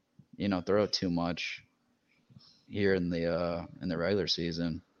 throw it too much here in the regular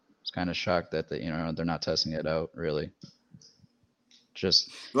season. I was kind of shocked that they're not testing it out really.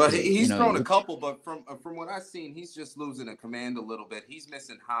 Well, he's thrown a couple, but from what I've seen, he's just losing a command a little bit. He's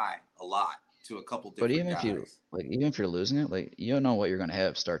missing high a lot to a couple different guys. Even if you're losing it, like you don't know what you're gonna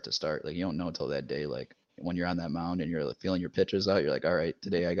have start to start. Like you don't know until that day. Like when you're on that mound and you're like, feeling your pitches out, you're like, all right,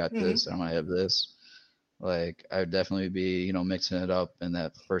 today I got this. I'm gonna have this. Like I would definitely be mixing it up in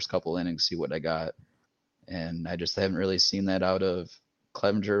that first couple innings, see what I got. And I just haven't really seen that out of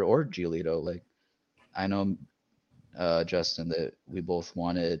Clevenger or Giolito. Like I know. Justin, that we both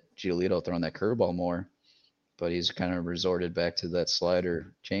wanted Giolito throwing that curveball more, but he's kind of resorted back to that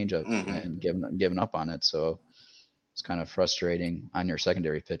slider changeup and giving up on it. So it's kind of frustrating on your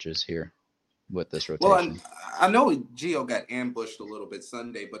secondary pitches here with this rotation. Well, I know Gio got ambushed a little bit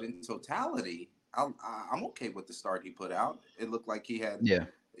Sunday, but in totality, I'm okay with the start he put out. It looked like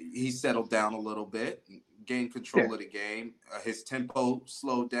he settled down a little bit, gained control of the game. His tempo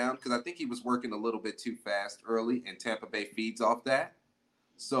slowed down because I think he was working a little bit too fast early, and Tampa Bay feeds off that.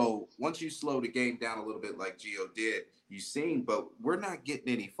 So once you slow the game down a little bit like Gio did, you've seen, but we're not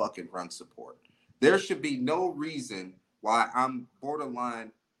getting any fucking run support. There should be no reason why I'm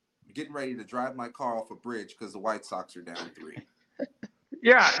borderline getting ready to drive my car off a bridge because the White Sox are down 3.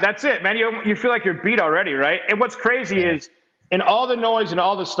 Yeah, that's it, man. You feel like you're beat already, right? And what's crazy is in all the noise and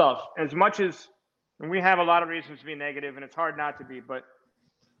all the stuff, as much as and we have a lot of reasons to be negative, and it's hard not to be, but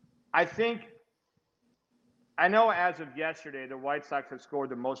I know as of yesterday, the White Sox have scored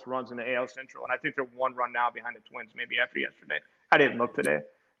the most runs in the AL Central, and I think they're 1 run now behind the Twins, maybe after yesterday. I didn't look today.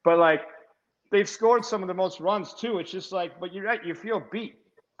 But, they've scored some of the most runs, too. It's just but you're right, you feel beat.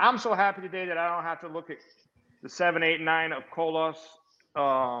 I'm so happy today that I don't have to look at the 7, 8, 9 of Colas,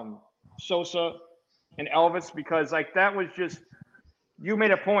 Sosa, and Elvis, because, that was just – you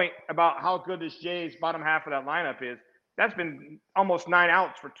made a point about how good this Jays bottom half of that lineup is. That's been almost 9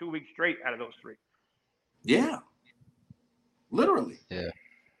 outs for 2 weeks straight out of those 3. Yeah. Literally. Yeah.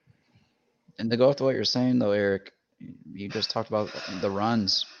 And to go off to what you're saying, though, Eric, you just talked about the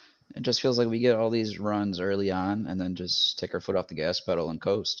runs. It just feels like we get all these runs early on and then just take our foot off the gas pedal and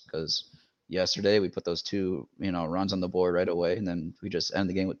coast. Because yesterday we put those two, runs on the board right away, and then we just end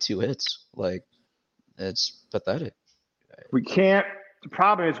the game with 2 hits. Like, it's pathetic. We can't. The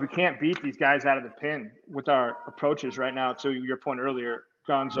problem is we can't beat these guys out of the pin with our approaches right now. To your point earlier,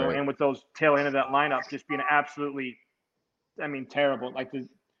 Gonzo, Right. and with those tail end of that lineup just being absolutely, terrible. Like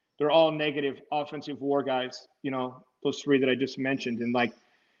they're all negative offensive WAR guys. Those 3 that I just mentioned, and like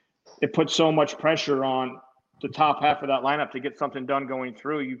it puts so much pressure on the top half of that lineup to get something done going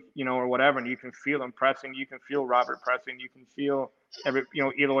through. Or whatever, and you can feel them pressing. You can feel Robert pressing. You can feel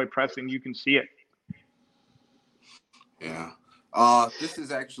Eloy pressing. You can see it. Yeah. This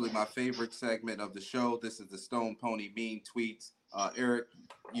is actually my favorite segment of the show. This is the Stone Pony Mean Tweets. Eric,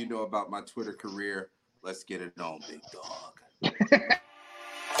 you know about my Twitter career. Let's get it on, big dog.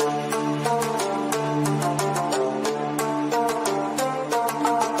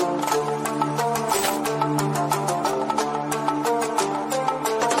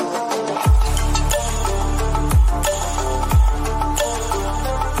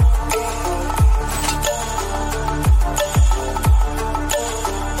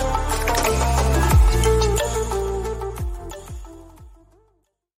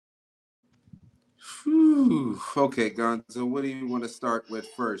 Okay, Gonzo, what do you want to start with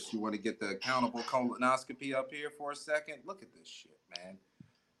first? You want to get the accountable colonoscopy up here for a second? Look at this shit, man.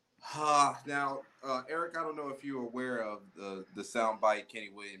 Now, Eric, I don't know if you're aware of the soundbite Kenny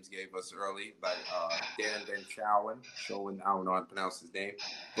Williams gave us early by Dan Van Schowen. I don't know how to pronounce his name.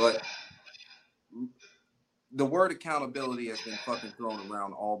 But the word accountability has been fucking thrown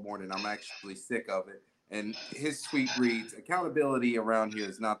around all morning. I'm actually sick of it. And his tweet reads, accountability around here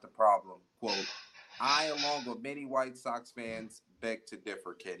is not the problem. Quote, I, along with many White Sox fans, beg to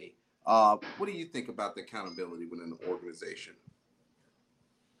differ, Kenny. What do you think about the accountability within the organization?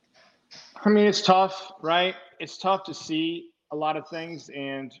 I mean, it's tough, right? It's tough to see a lot of things.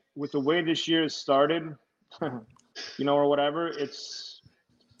 And with the way this year has started, or whatever,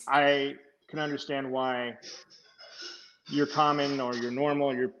 I can understand why your common or your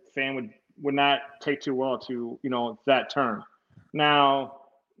normal, your fan would not take too well to, that term. Now,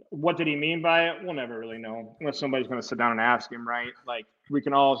 what did he mean by it? We'll never really know unless somebody's going to sit down and ask him, right? Like, we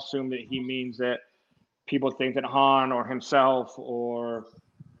can all assume that he means that people think that Han or himself or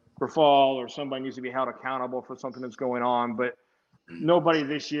Grafal or somebody needs to be held accountable for something that's going on. But nobody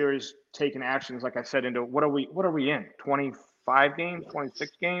this year is taking actions, like I said, into what are we in? 25 games,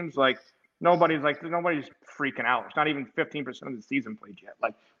 26 games? Like, nobody's freaking out. It's not even 15% of the season played yet.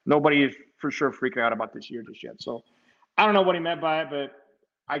 Like, nobody is for sure freaking out about this year just yet. So I don't know what he meant by it, but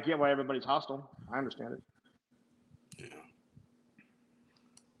I get why everybody's hostile. I understand it. Yeah.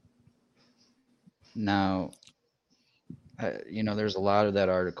 Now, there's a lot of that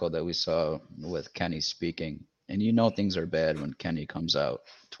article that we saw with Kenny speaking, and things are bad when Kenny comes out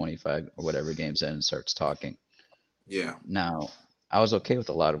 25 or whatever games in and starts talking. Yeah. Now, I was okay with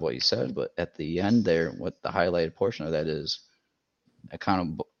a lot of what you said, but at the end there, what the highlighted portion of that is,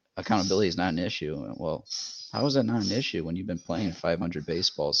 accountability is not an issue. Well, how is that not an issue when you've been playing 500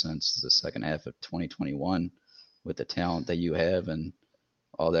 baseball since the second half of 2021 with the talent that you have and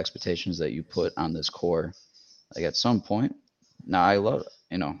all the expectations that you put on this core? Like, at some point, now I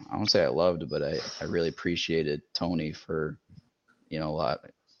won't say I loved, but I really appreciated Tony for,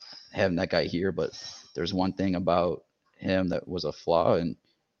 having that guy here. But there's one thing about him that was a flaw, and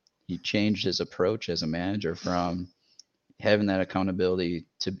he changed his approach as a manager from having that accountability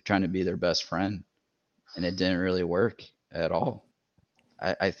to trying to be their best friend. And it didn't really work at all.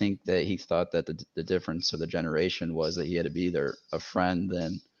 I think that he thought that the difference of the generation was that he had to be a friend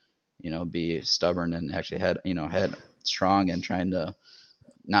than, be stubborn and actually had strong and trying to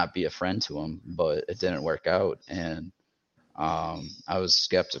not be a friend to him, but it didn't work out. And I was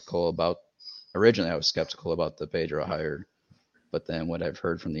skeptical about the Pedro hire, but then what I've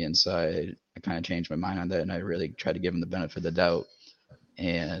heard from the inside, I kind of changed my mind on that, and I really tried to give him the benefit of the doubt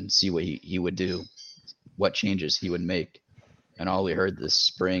and see what he would do, what changes he would make. And all we heard this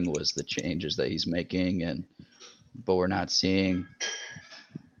spring was the changes that he's making, but we're not seeing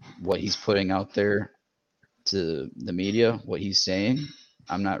what he's putting out there to the media, what he's saying.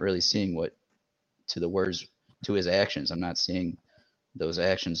 I'm not really seeing to his actions. I'm not seeing those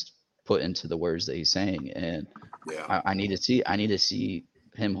actions put into the words that he's saying. And yeah. I need to see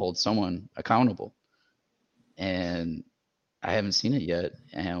him hold someone accountable. And I haven't seen it yet.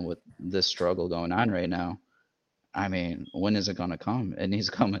 And with this struggle going on right now, I mean, when is it going to come? It needs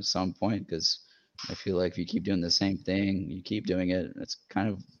to come at some point, because I feel like if you keep doing the same thing, you keep doing it, it's kind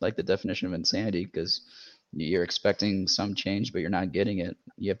of like the definition of insanity because you're expecting some change, but you're not getting it.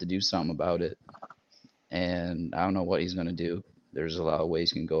 You have to do something about it. And I don't know what he's going to do. There's a lot of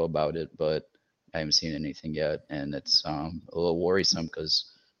ways you can go about it, but I haven't seen anything yet. And it's a little worrisome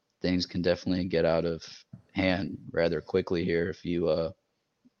because things can definitely get out of hand rather quickly here if you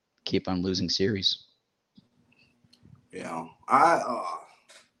keep on losing series. Yeah,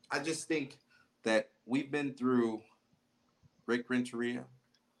 I just think that we've been through Rick Renteria,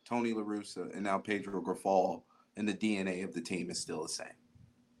 Tony La Russa, and now Pedro Grifol, and the DNA of the team is still the same.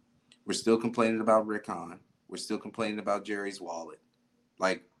 We're still complaining about Rick Hahn. We're still complaining about Jerry's wallet.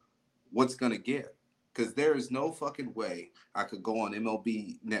 Like, what's going to give? Because there is no fucking way I could go on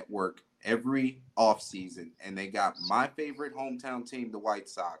MLB Network every offseason and they got my favorite hometown team, the White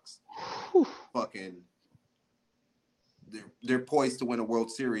Sox, fucking, they're poised to win a World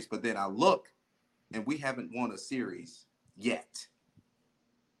Series, but then I look and we haven't won a series yet.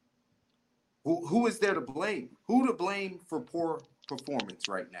 Who is there to blame? Who to blame for poor performance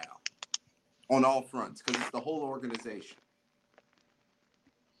right now on all fronts? Because it's the whole organization.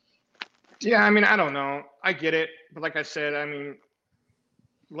 Yeah, I mean, I don't know. I get it. But like I said, I mean,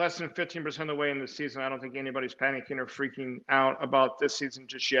 less than 15% of the way in the season, I don't think anybody's panicking or freaking out about this season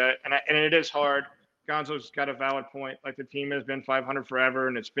just yet. And it is hard. Gonzo's got a valid point. Like, the team has been 500 forever,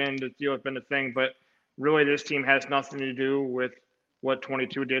 and it's been the thing. But really, this team has nothing to do with what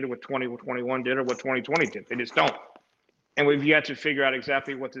 22 did, or what 21 did, or what 2020 did. They just don't. And we've yet to figure out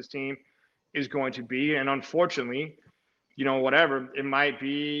exactly what this team is going to be. And unfortunately, whatever, it might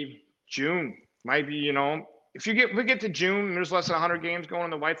be June, might be, if we get to June and there's less than 100 games going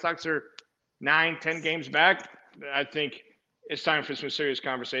and the White Sox are 9-10 games back, I think it's time for some serious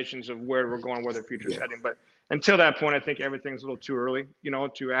conversations of where we're going, where the future's heading. But until that point, I think everything's a little too early,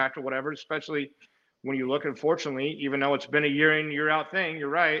 to act or whatever, especially when you look, unfortunately, even though it's been a year in, year out thing, you're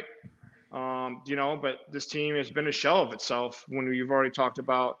right. But this team has been a shell of itself when you've already talked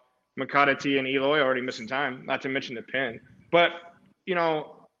about McCarty and Eloy already missing time, not to mention the pin. But,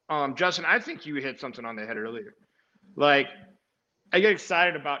 Justin, I think you hit something on the head earlier. Like, I get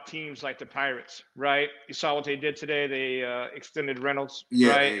excited about teams like the Pirates, right? You saw what they did today. They extended Reynolds,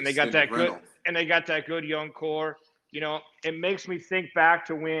 right? And they got that good young core. It makes me think back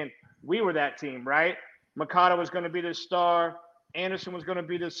to when we were that team, right? Makata was going to be the star. Anderson was going to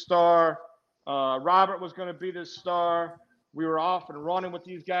be the star. Robert was going to be the star. We were off and running with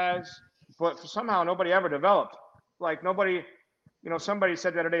these guys, but somehow nobody ever developed. Like, nobody, somebody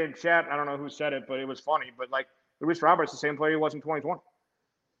said the other day in chat, I don't know who said it, but it was funny, but like, Luis Roberts, the same player he was in 2020.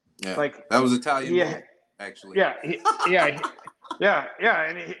 Yeah, like that was Italian, actually. Yeah, and if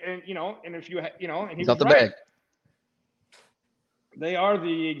you, and he was off the right. bag. They are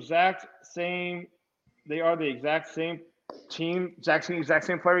the exact same team, exact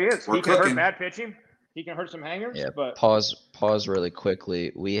same player he is. He can hurt bad pitching. He can hurt some hangers. Yeah, but pause really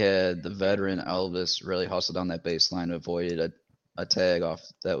quickly. We had the veteran Elvis really hustle down that baseline, avoided a tag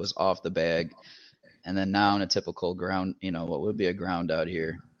that was off the bag. And then now in a typical ground, what would be a ground out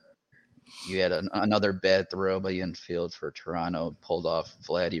here, you had another bad throw by the infield for Toronto, pulled off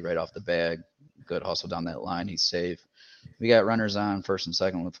Vladdy right off the bag. Good hustle down that line. He's safe. We got runners on first and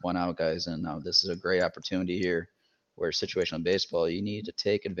second with one out, guys. And now this is a great opportunity here where situational baseball, you need to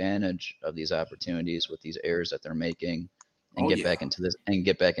take advantage of these opportunities with these errors that they're making and get back into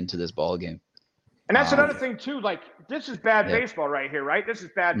this ball game. And that's another thing too. Like, this is bad baseball right here, right? This is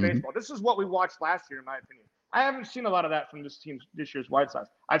bad baseball. This is what we watched last year, in my opinion. I haven't seen a lot of that from this year's White Sox.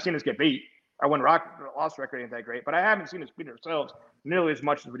 I've seen us get beat. Our loss record ain't that great, but I haven't seen us beat ourselves nearly as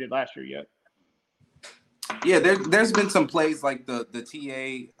much as we did last year yet. Yeah, there's been some plays like the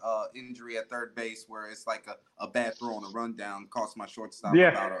TA injury at third base where it's like a bad throw on a rundown cost my shortstop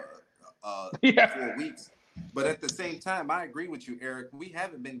about 4 weeks. But at the same time, I agree with you, Eric. We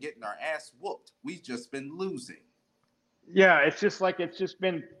haven't been getting our ass whooped. We've just been losing. Yeah, it's just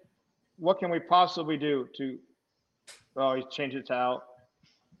been, what can we possibly do to – he changed it to out.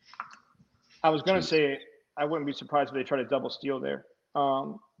 I was going to say I wouldn't be surprised if they try to double steal there.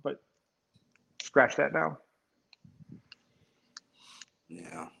 But scratch that now.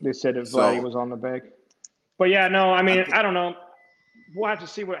 Yeah. They said if Vladdy was on the bag. But, yeah, no, I mean, I don't know. We'll have to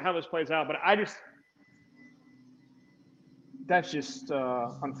see how this plays out. But that's just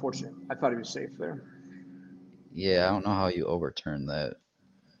unfortunate. I thought he was safe there. Yeah, I don't know how you overturn that,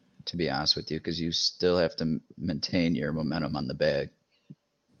 to be honest with you, because you still have to maintain your momentum on the bag.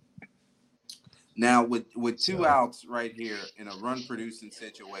 Now, with two outs right here in a run-producing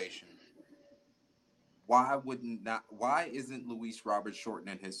situation, why isn't Luis Robert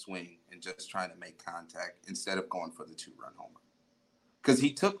shortening his swing and just trying to make contact instead of going for the 2-run homer? Because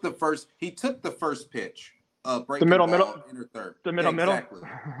he took the first pitch, breaking ball, inner third. The middle. Exactly.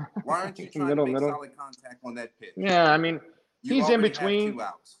 Why aren't you trying to make solid contact on that pitch? Yeah, I mean, he's in between. Have 2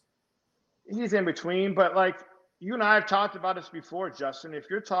 outs. He's in between, but like you and I have talked about this before, Justin. If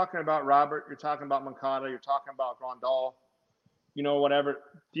you're talking about Robert, you're talking about Moncada, you're talking about Grandal, whatever.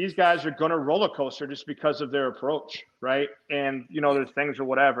 These guys are going to roller coaster just because of their approach, right? And, there's things or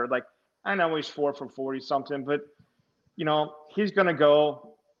whatever. Like, I know he's 4 for 40 something, but, he's going to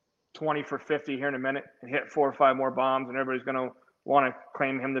go 20 for 50 here in a minute and hit 4 or 5 more bombs, and everybody's going to want to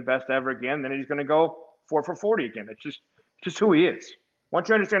claim him the best ever again. Then he's going to go 4 for 40 again. It's just who he is. Once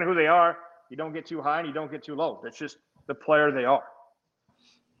you understand who they are, you don't get too high and you don't get too low. That's just the player they are.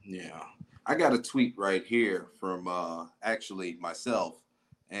 Yeah. I got a tweet right here from actually myself,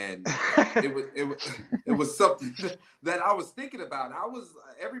 and it was something that I was thinking about.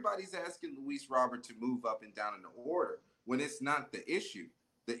 Everybody's asking Luis Robert to move up and down in the order when it's not the issue.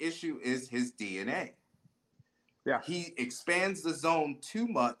 The issue is his DNA. Yeah, he expands the zone too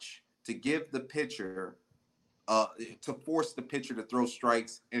much to give the pitcher to force the pitcher to throw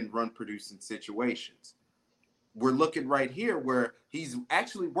strikes in run-producing situations. We're looking right here where he's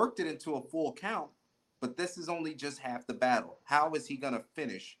actually worked it into a full count, but this is only just half the battle. How is he going to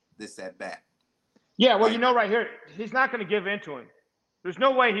finish this at bat? Yeah, well, right here, he's not going to give in to him. There's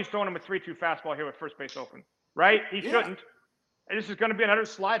no way he's throwing him a 3-2 fastball here with first base open, right? He shouldn't. And this is going to be another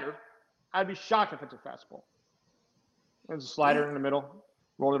slider. I'd be shocked if it's a fastball. There's a slider in the middle,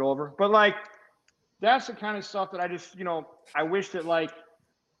 roll it over. But, like, that's the kind of stuff that I just, I wish that, like,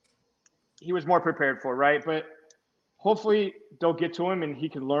 he was more prepared for, right? But hopefully they'll get to him and he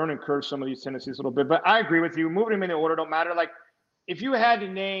can learn and curb some of these tendencies a little bit. But I agree with you. Moving him in the order don't matter. Like, if you had to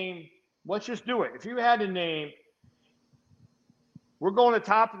name, let's just do it. If you had to name, we're going to the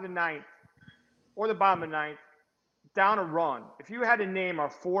top of the 9th or the bottom of the 9th, down a run. If you had to name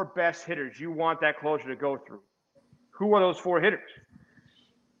our 4 best hitters you want that closer to go through, who are those 4 hitters?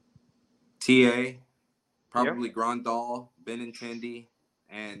 TA, probably Grandal, Benintendi,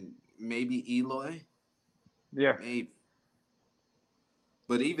 and maybe Eloy. Yeah. Maybe.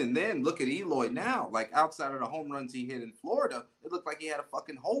 But even then, look at Eloy now. Like, outside of the home runs he hit in Florida, it looked like he had a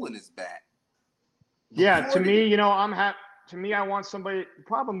fucking hole in his bat. Yeah, to me, to me, I want somebody. The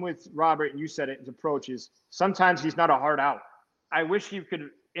problem with Robert, and you said it, his approach is sometimes he's not a hard out. I wish he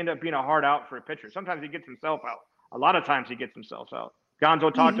could end up being a hard out for a pitcher. Sometimes he gets himself out. A lot of times he gets himself out.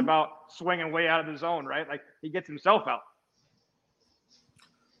 Gonzo talked about swinging way out of the zone, right? Like, he gets himself out.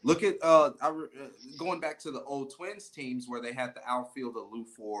 Look at going back to the old Twins teams where they had the outfield of Lou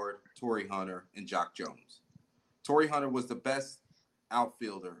Ford, Torrey Hunter, and Jock Jones. Torrey Hunter was the best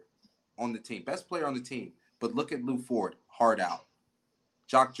outfielder on the team, best player on the team. But look at Lou Ford, hard out.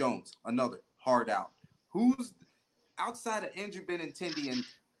 Jock Jones, another hard out. Who's outside of Andrew Benintendi and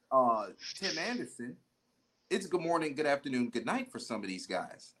Tim Anderson? It's good morning, good afternoon, good night for some of these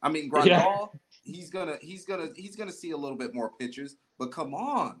guys. I mean, Grandal, he's gonna see a little bit more pitches, but come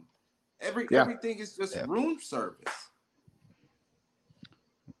on, everything is just room service.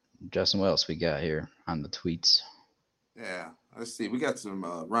 Justin, what else we got here on the tweets? Yeah, let's see. We got some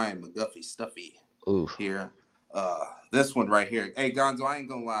Ryan McGuffey stuffy Oof. here. This one right here. Hey, Gonzo, I ain't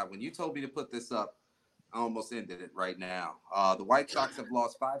gonna lie. When you told me to put this up, I almost ended it right now. The White Sox have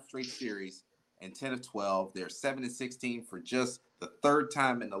lost 5 straight series and 10 of 12. They're 7-16 for just the 3rd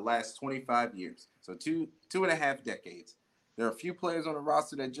time in the last 25 years. So two and a half decades. There are a few players on the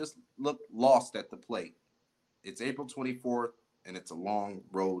roster that just look lost at the plate. It's April 24th, and it's a long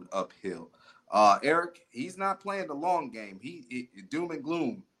road uphill. Eric, he's not playing the long game. Doom and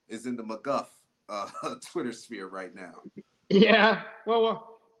gloom is in the McGuff Twitter sphere right now. Yeah,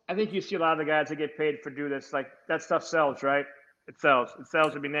 well, I think you see a lot of the guys that get paid for do this. Like, that stuff sells, right? It sells. It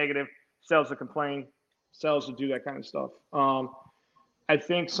sells to be negative. Sells to complain. Sells to do that kind of stuff. I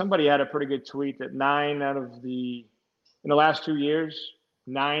think somebody had a pretty good tweet that 9 out of in the last 2 years,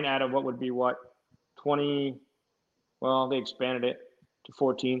 9 out of what would be 20, well, they expanded it to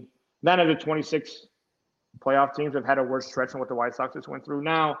 14. 9 of the 26 playoff teams have had a worse stretch than what the White Sox just went through.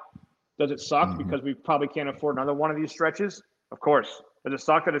 Now, does it suck because we probably can't afford another one of these stretches? Of course. Does it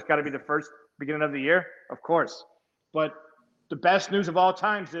suck that it's got to be the first beginning of the year? Of course. But the best news of all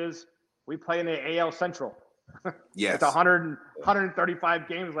times is we play in the AL Central. Yes. It's 135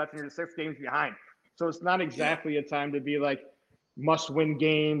 games left and you're 6 games behind. So it's not exactly a time to be like must-win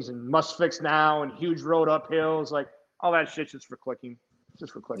games and must-fix now and huge road uphills. Like, all that shit's just for clicking. It's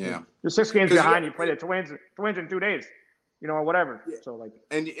just for clicking. Yeah. You're 6 games behind. You play the Twins in 2 days. or whatever. Yeah. So like,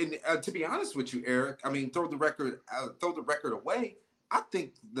 and to be honest with you, Eric, I mean, throw the record away. I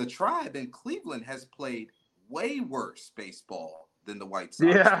think the Tribe in Cleveland has played way worse baseball than the White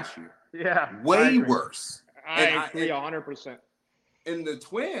Sox this year. Yeah, way worse. I agree 100%. And the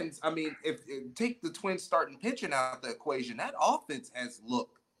Twins, I mean, if take the Twins starting pitching out of the equation, that offense has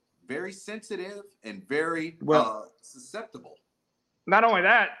looked very sensitive and very susceptible. Not only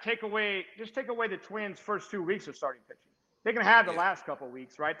that, take away the Twins' first 2 weeks of starting pitching. They can have the last couple of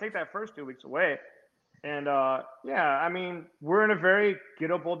weeks, right? Take that first 2 weeks away. And, I mean, we're in a very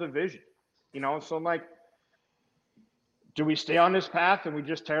gettable division, So, like, do we stay on this path and we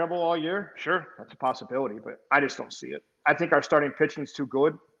just terrible all year? Sure, that's a possibility, but I just don't see it. I think our starting pitching is too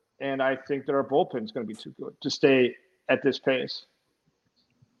good, and I think that our bullpen is going to be too good to stay at this pace.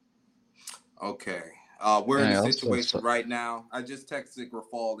 Okay. We're in a situation right now. I just texted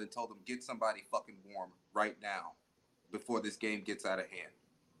Grafald and told him, get somebody fucking warm right now before this game gets out of hand.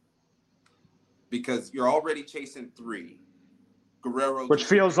 Because you're already chasing 3. Guerrero. Which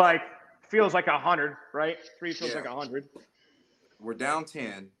feels like 100, right? 3 feels like 100. We're down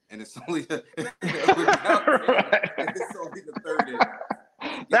 10, and it's only the it's only the third inning.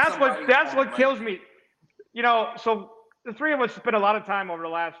 That's what kills me. So the three of us spent a lot of time over the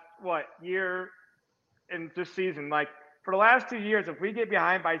last year in this season. Like for the last 2 years, if we get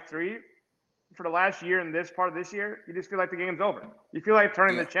behind by 3 for the last year in this part of this year, you just feel like the game's over. You feel like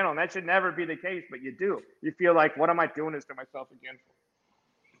turning the channel, and that should never be the case, but you do. You feel like, what am I doing this to myself again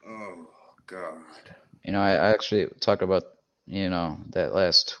for? Oh God. I actually talked about that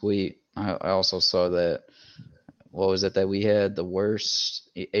last tweet. I also saw that. What was it that we had the worst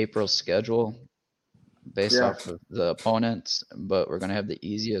April schedule based off of the opponents, but we're gonna have the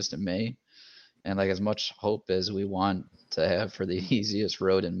easiest in May. And like as much hope as we want to have for the easiest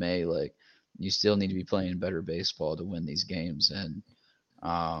road in May, like you still need to be playing better baseball to win these games. And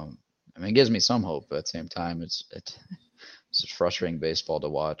I mean, it gives me some hope, but at the same time, it's just frustrating baseball to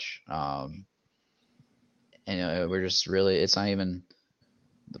watch. And we're just really, it's not even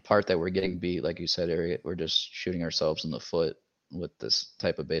the part that we're getting beat, like you said, Eric. We're just shooting ourselves in the foot with this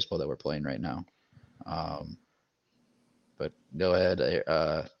type of baseball that we're playing right now. But go ahead,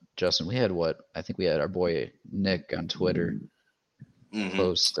 Justin. We had I think we had our boy Nick on Twitter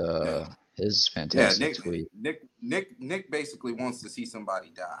post his fantastic tweet. Nick basically wants to see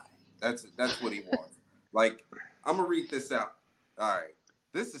somebody die. That's what he wants. Like, I'm gonna read this out. All right.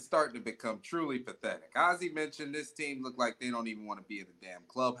 This is starting to become truly pathetic. Ozzie mentioned this team look like they don't even want to be in the damn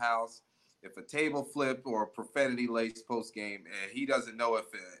clubhouse. If a table flip or a profanity-laced post-game, he doesn't know if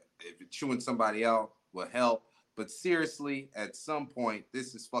chewing somebody out will help. But seriously, at some point,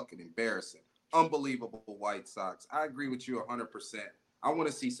 this is fucking embarrassing. Unbelievable White Sox. I agree with you 100%. I want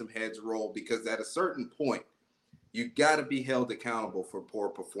to see some heads roll because at a certain point, you got to be held accountable for poor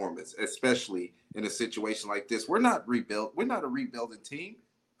performance, especially in a situation like this. We're not rebuilt. We're not a rebuilding team.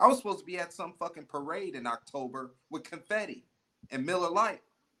 I was supposed to be at some fucking parade in October with confetti and Miller Lite.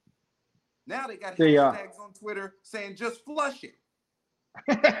 Now they got hashtags on Twitter saying just flush it.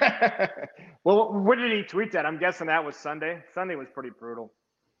 Well, where did he tweet that? I'm guessing that was Sunday. Sunday was pretty brutal.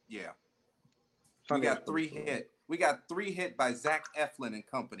 Yeah. Sunday we got 3 hit. We got 3 hit by Zach Eflin and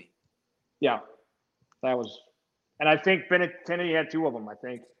company. Yeah. That was... And I think Benintendi had 2 of them, I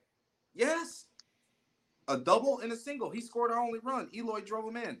think. Yes. A double and a single. He scored our only run. Eloy drove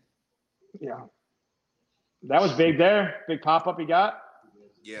him in. Yeah. That was big there. Big pop-up he got.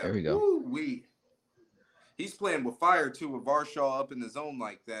 Yeah. There we go. Woo-wee. He's playing with fire, too, with Varshaw up in the zone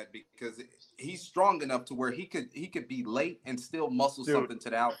like that because he's strong enough to where he could be late and still muscle something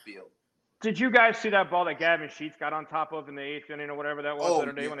to the outfield. Did you guys see that ball that Gavin Sheets got on top of in the 8th inning or whatever that was the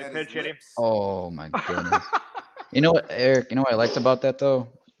other day when they pitch hit him? Oh, my goodness. You know what, Eric? You know what I liked about that though?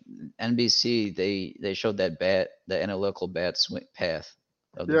 NBC they showed that analytical bat swing path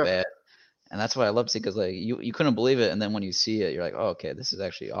of the bat, and that's what I love to see because like you couldn't believe it, and then when you see it, you're like, oh, okay, this is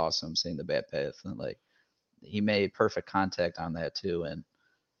actually awesome seeing the bat path, and like he made perfect contact on that too, and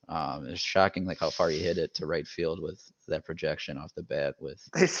it's shocking like how far he hit it to right field with that projection off the bat. With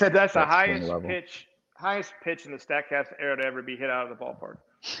they said that's the highest pitch in the Statcast era to ever be hit out of the ballpark.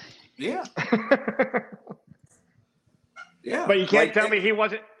 Yeah. Yeah, but you can't tell me he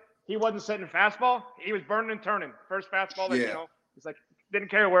wasn't setting fastball. He was burning and turning. First fastball that he's like didn't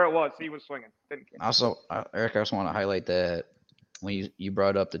care where it was. He was swinging. Didn't care. Also, Eric, I also want to highlight that when you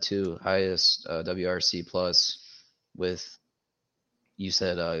brought up the 2 highest WRC plus with you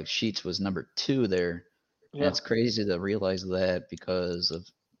said Sheets was number 2 there. Yeah. And it's crazy to realize that because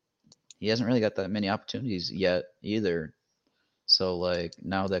he hasn't really got that many opportunities yet either. So like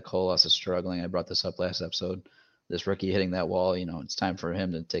now that Colas is struggling, I brought this up last episode. this rookie hitting that wall, it's time for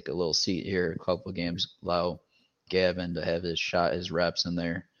him to take a little seat here, a couple of games, allow Gavin to have his shot, his reps in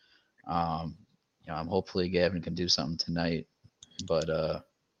there. I'm hopefully Gavin can do something tonight, but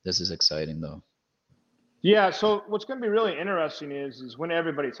this is exciting though. Yeah, so what's going to be really interesting is when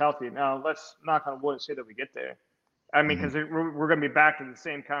everybody's healthy. Now, let's knock on wood and say that we get there. I mean, because we're going to be back to the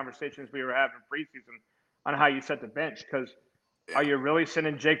same conversations we were having preseason on how you set the bench. Because are you really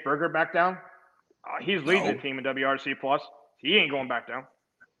sending Jake Berger back down? He's leading the team in WRC+. He ain't going back down,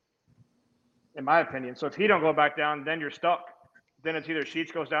 in my opinion. So if he don't go back down, then you're stuck. Then it's either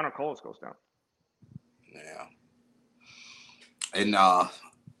Sheets goes down or Colas goes down. Yeah. And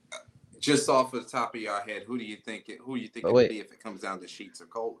just off the top of your head, who do you think it would be if it comes down to Sheets or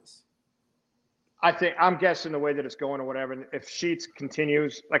Colas? I'm guessing the way that it's going or whatever. If Sheets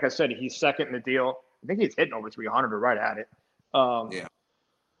continues, like I said, he's second in the deal. I think he's hitting over 300 or right at it. Yeah.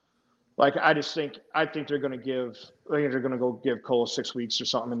 Like I think they're going to go give Colas 6 weeks or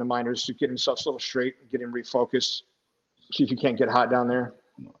something in the minors to get himself a little straight, get him refocused, see if he can't get hot down there.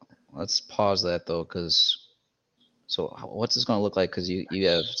 Let's pause that though, because what's this going to look like? Because you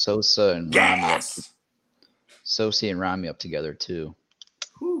have Sosa and Rami up together too.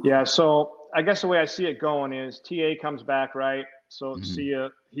 Yeah, so I guess the way I see it going is TA comes back, right? So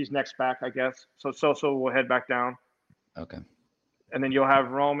he's next back, I guess. So Sosa will head back down. Okay. And then you'll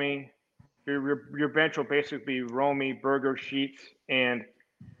have Romy. Your bench will basically be Romy, Berger, Sheets, and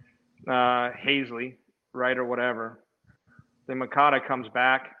Hazley, right, or whatever. Then Makata comes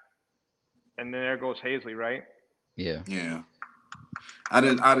back, and then there goes Hazley, right? Yeah. Yeah. How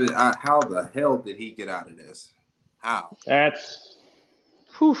the hell did he get out of this? How? This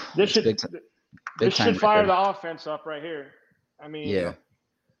should fire the offense up right here. I mean, yeah.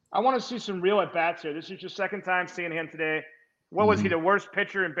 I want to see some real at-bats here. This is your second time seeing him today. What was he, the worst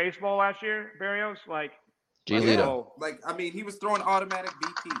pitcher in baseball last year, Barrios? Giolito. He was throwing automatic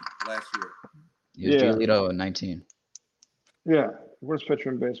BP last year. He was Giolito in 19. Yeah, worst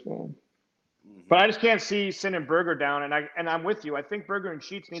pitcher in baseball. But I just can't see sending Berger down, and I'm with you. I think Berger and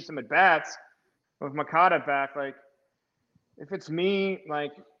Sheets need some at-bats with Makata back. Like, if it's me, I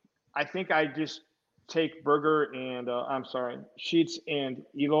think I just take Berger and Sheets and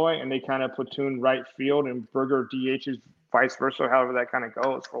Eloy, and they kind of platoon right field, and Berger DHs vice versa, however that kind of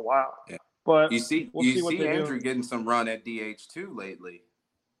goes for a while. Yeah. But we'll see what Andrew getting some run at DH too lately.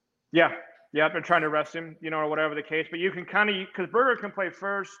 Yeah, they're trying to rest him, or whatever the case. But you can kind of, because Berger can play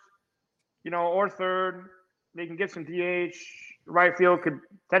first, or third. They can get some DH. Right field could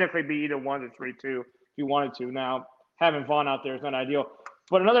technically be either 1 to 3, 2 if you wanted to. Now, having Vaughn out there is not ideal.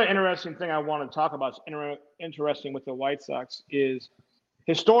 But another interesting thing I want to talk about, interesting with the White Sox, is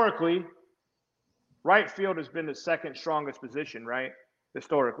historically, right field has been the second strongest position, right?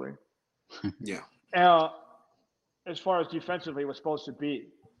 Historically. Yeah. As far as defensively was supposed to be.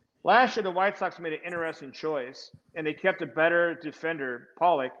 Last year, the White Sox made an interesting choice, and they kept a better defender,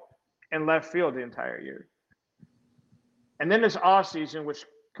 Pollock, in left field the entire year. And then this offseason, which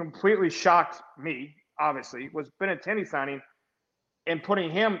completely shocked me, obviously, was Benintendi signing and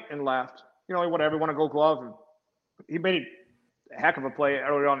putting him in left. Whatever, want to go glove. And he made a heck of a play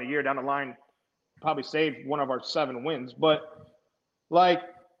earlier on in the year down the line. Probably saved one of our 7 wins. But,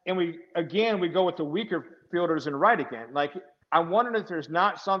 and we go with the weaker fielders in right again. I'm wondering if there's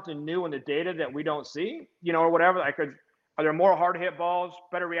not something new in the data that we don't see, or whatever. Are there more hard hit balls,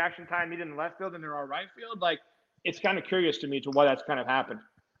 better reaction time needed in left field than there are right field? It's kind of curious to me to why that's kind of happened.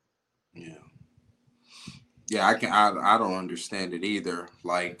 Yeah. Yeah, I don't understand it either.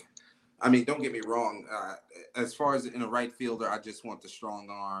 Don't get me wrong. As far as in a right fielder, I just want the strong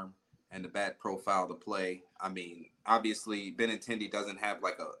arm and the bat profile to play. Obviously, Benintendi doesn't have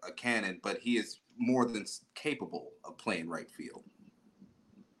a cannon, but he is more than capable of playing right field.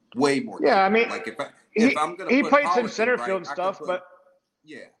 Way more. Yeah, capable. If I'm gonna he put played some Pollock center right, field and stuff, but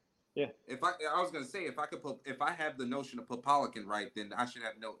yeah. If I have the notion to put Pollock in right, then I should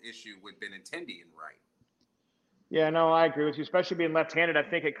have no issue with Benintendi in right. Yeah, no, I agree with you. Especially being left-handed, I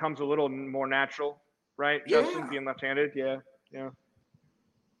think it comes a little more natural, right? Yeah. Justin being left-handed, yeah.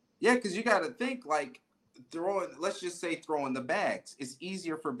 Yeah, because you got to think throwing the bags. It's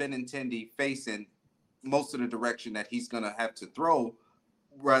easier for Benintendi facing most of the direction that he's going to have to throw,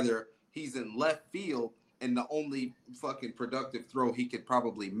 rather he's in left field, and the only fucking productive throw he could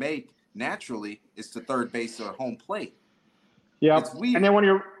probably make naturally is to third base or home plate. Yeah, it's weird. And then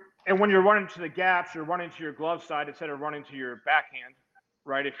when you're running to the gaps, you're running to your glove side instead of running to your backhand,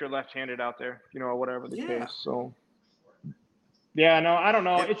 right? If you're left-handed out there, or whatever the case. So, yeah, no, I don't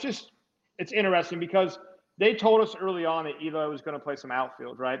know. It's interesting because they told us early on that Eloy was going to play some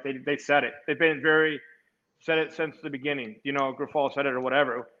outfield, right? They said it. They've been very Said it since the beginning. Grifol said it or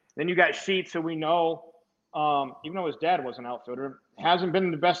whatever. Then you got Sheets, who we know, even though his dad was an outfielder, hasn't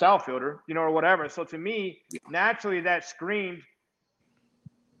been the best outfielder, or whatever. So to me, naturally that screamed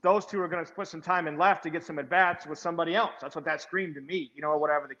those two are going to put some time in left to get some at-bats with somebody else. That's what that screamed to me, or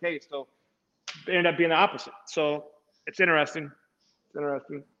whatever the case. So it ended up being the opposite. So it's interesting.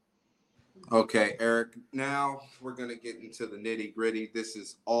 Okay, Eric, now we're going to get into the nitty-gritty. This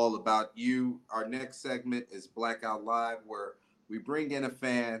is all about you. Our next segment is Blackout Live, where we bring in a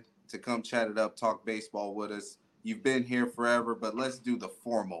fan to come chat it up, talk baseball with us. You've been here forever, but let's do the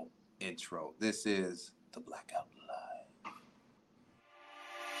formal intro. This is the Blackout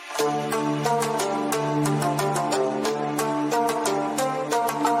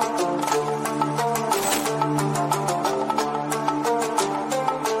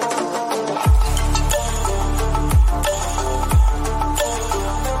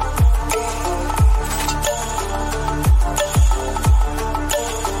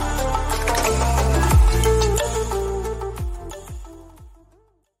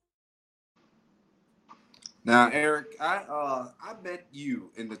Now, Eric, I met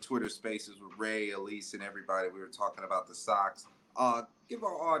you in the Twitter Spaces with Ray, Elise, and everybody. We were talking about the Sox. Give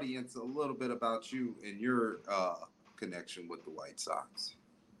our audience a little bit about you and your connection with the White Sox.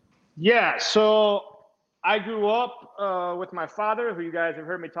 Yeah, so I grew up with my father, who you guys have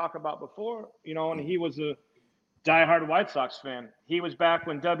heard me talk about before, and he was a diehard White Sox fan. He was back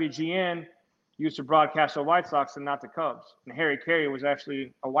when WGN used to broadcast the White Sox and not the Cubs. And Harry Carey was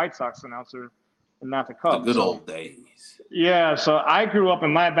actually a White Sox announcer and not the Cubs. The good old days. Yeah, so I grew up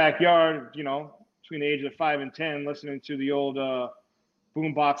in my backyard, between the ages of 5 and 10, listening to the old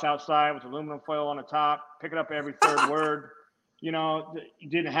boom box outside with aluminum foil on the top, picking up every third word. You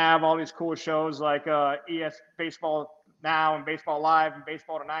didn't have all these cool shows like ES Baseball Now and Baseball Live and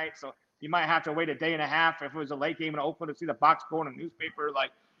Baseball Tonight. So you might have to wait a day and a half if it was a late game in Oakland to see the box score in a newspaper. Like,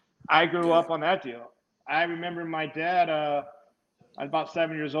 I grew up on that deal. I remember my dad, I was about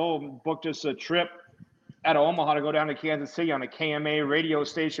 7 years old, booked us a trip out of Omaha to go down to Kansas City on a KMA radio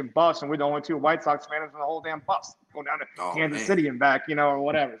station bus, and we're the only two White Sox fans on the whole damn bus going down to Kansas City and back, or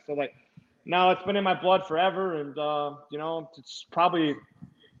whatever. So, now it's been in my blood forever, and, it's probably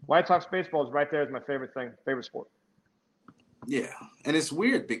White Sox baseball is right there as my favorite sport. Yeah, and it's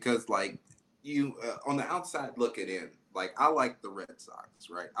weird because, you on the outside looking in, I like the Red Sox,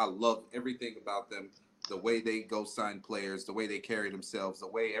 right? I love everything about them. The way they go sign players, the way they carry themselves, the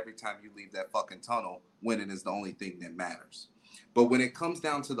way every time you leave that fucking tunnel, winning is the only thing that matters. But when it comes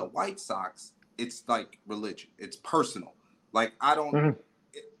down to the White Sox, it's like religion. It's personal.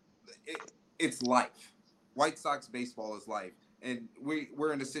 It's life. White Sox baseball is life. And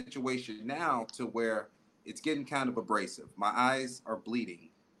we're in a situation now to where it's getting kind of abrasive. My eyes are bleeding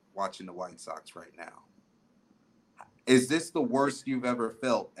watching the White Sox right now. Is this the worst you've ever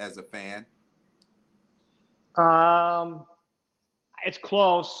felt as a fan? It's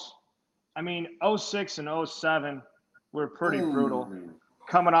close. I mean, 06 and 07 were pretty brutal.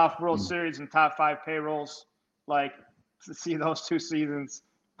 Coming off World Series and top 5 payrolls, to see those 2 seasons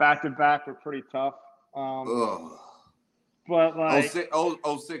back to back were pretty tough. But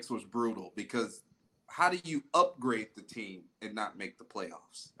 06 was brutal because how do you upgrade the team and not make the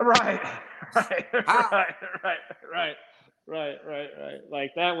playoffs? Right.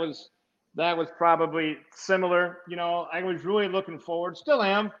 That was probably similar. I was really looking forward, still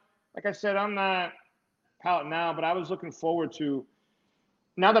am. Like I said, I'm not pouting now, but I was looking forward to,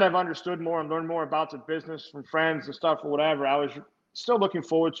 now that I've understood more and learned more about the business from friends and stuff or whatever, I was still looking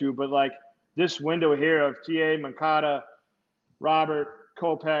forward to, but this window here of TA, Mancada, Robert,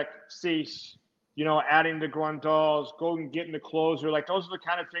 Kopech, Cease, adding the Grandals, going and getting the closer, those are the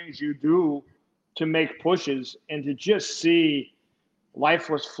kind of things you do to make pushes, and to just see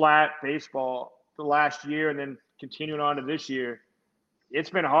lifeless flat baseball the last year and then continuing on to this year, it's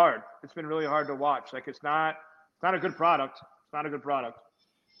been hard. It's been really hard to watch. It's not a good product. It's not a good product.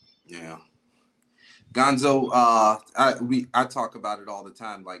 Yeah. Gonzo, I talk about it all the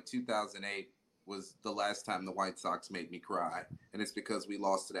time. 2008 was the last time the White Sox made me cry, and it's because we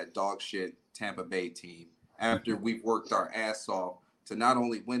lost to that dog shit Tampa Bay team after we've worked our ass off to not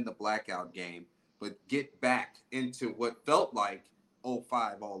only win the blackout game, but get back into what felt like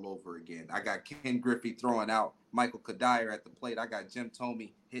 05 all over again. I got Ken Griffey throwing out Michael Kadire at the plate. I got Jim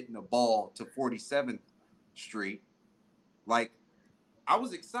Thome hitting a ball to 47th Street. I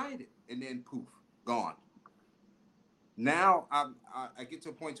was excited, and then poof, gone. Now I get to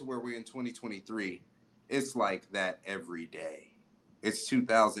a point to where we're in 2023. It's like that every day. It's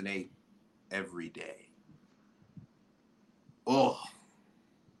 2008 every day. Oh.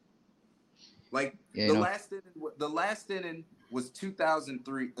 Yeah, the last inning was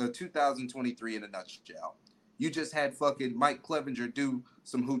 2023 in a nutshell. You just had fucking Mike Clevenger do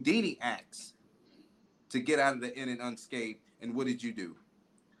some Houdini acts to get out of the inning unscathed. And what did you do?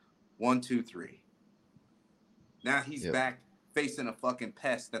 1, 2, 3. Now he's back facing a fucking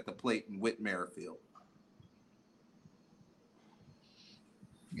pest at the plate in Whit Merrifield.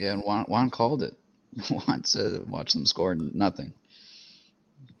 Yeah, and Juan called it. Juan said, watch them score nothing.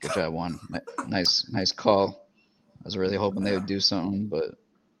 Good job, Juan. Nice call. I was really hoping they would do something, but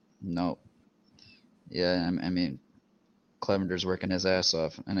no. Yeah, I mean, Clevenger's working his ass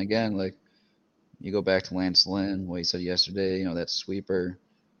off. And again, like, you go back to Lance Lynn, what he said yesterday, you know, that sweeper,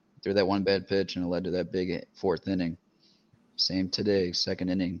 threw that one bad pitch, and it led to that big fourth inning. Same today, second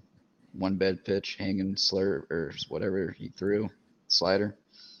inning. One bad pitch, hanging slur, or whatever he threw, slider.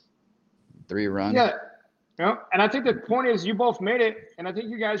 3-run. Yeah. You know, and I think the point is you both made it, and I think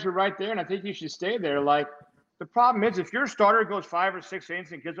you guys are right there, and I think you should stay there. Like, the problem is if your starter goes 5 or 6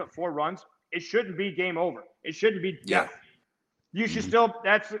 innings and gives up 4 runs, it shouldn't be game over. It shouldn't be death. You should still –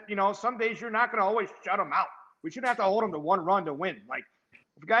 that's – you know, some days you're not going to always shut them out. We shouldn't have to hold them to 1 run to win. Like,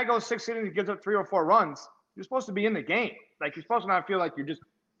 if a guy goes 6 innings and gives up 3 or 4 runs, you're supposed to be in the game. Like, you're supposed to not feel like you're just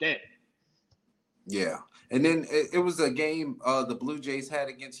dead. Yeah. And then it was a game the Blue Jays had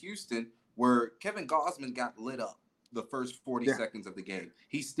against Houston where Kevin Gausman got lit up the first 40 seconds of the game.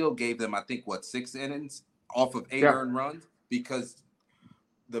 He still gave them, I think, 6 innings off of 8 earned runs because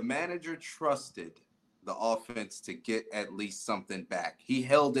the manager trusted the offense to get at least something back. He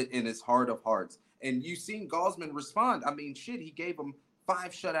held it in his heart of hearts. And you seen Gausman respond. I mean, shit, he gave them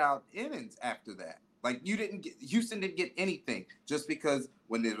 5 shutout innings after that. Like, Houston didn't get anything just because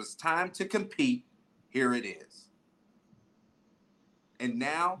when it was time to compete, here it is. And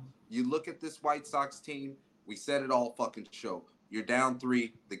now you look at this White Sox team, we said it all fucking show. You're down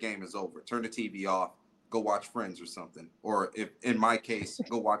 3, the game is over. Turn the TV off, go watch Friends or something. Or if in my case,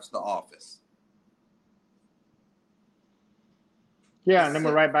 go watch The Office. Yeah, and then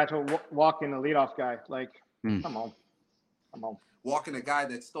we're right back to walking the leadoff guy. Like, come on. Walking a guy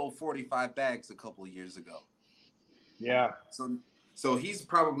that stole 45 bags a couple of years ago. Yeah. So he's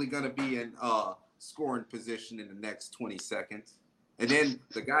probably going to be in scoring position in the next 20 seconds. And then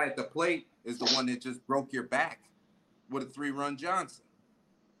the guy at the plate is the one that just broke your back with a 3-run Johnson.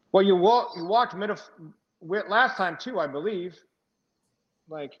 Well, you walked last time too, I believe.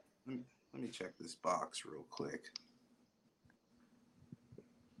 Like, let me check this box real quick.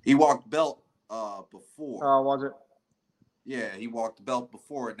 He walked Belt before. Oh, was it? Yeah, he walked Belt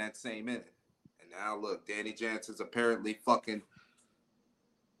before in that same inning. And now look, Danny Jansen's apparently fucking.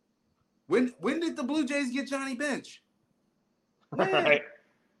 When did the Blue Jays get Johnny Bench? Right.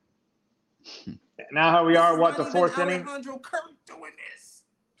 Now how we are, the 4th inning? Alejandro Kirk doing this.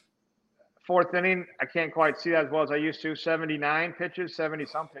 4th inning, I can't quite see that as well as I used to. 79 pitches,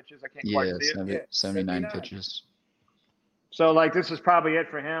 70-some pitches. I can't quite see it. 79 pitches. So, like, this is probably it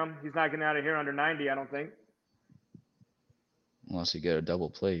for him. He's not getting out of here under 90, I don't think. Unless you get a double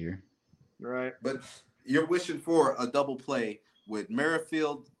play here. Right. But you're wishing for a double play with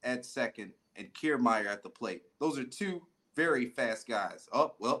Merrifield at second and Kiermaier at the plate. Those are 2 very fast guys.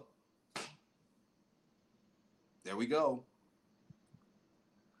 Oh, well. There we go.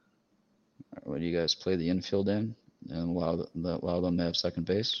 What do you guys play the infield in and allow them to have second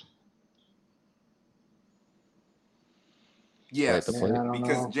base? Yes,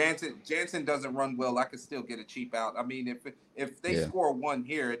 because Jansen doesn't run well. I could still get a cheap out. I mean, if they score 1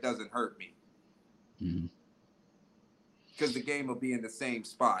 here, it doesn't hurt me. Because the game will be in the same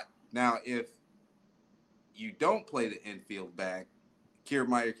spot. Now, if you don't play the infield back,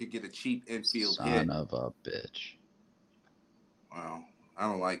 Kiermaier could get a cheap infield hit. Son of a bitch. Wow, I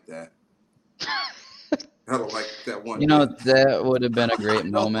don't like that. I don't like that one. You know, that would have been a great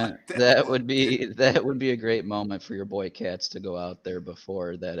moment. That would be a great moment for your boy Katz to go out there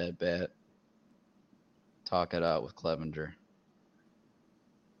before that at bat. Talk it out with Clevenger.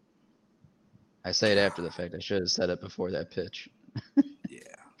 I say it after the fact. I should have said it before that pitch. Yeah.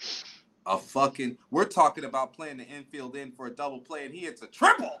 We're talking about playing the infield in for a double play, and he hits a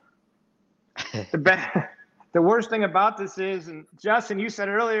triple. The worst thing about this is, and Justin, you said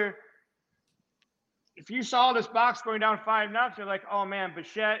earlier, if you saw this box going down 5-0, you're like, oh man,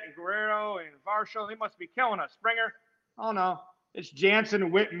 Bichette and Guerrero and Varsho, they must be killing us. Springer, oh no, it's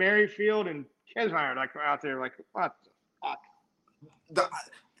Jansen, Whit, Merrifield, and Kiermaier like out there. Like, what the fuck?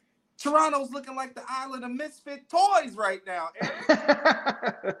 Toronto's looking like the island of misfit toys right now.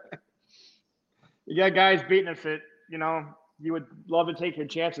 You got guys beating us that you would love to take your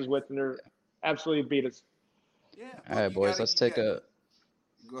chances with, and they're absolutely beat us. Yeah. All right, boys, let's take a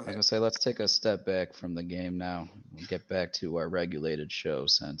Go I was ahead. gonna say, let's take a step back from the game now and get back to our regulated show,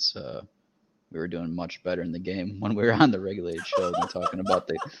 since we were doing much better in the game when we were on the regulated show than talking about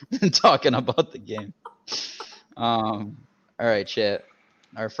the talking about the game. All right, chat.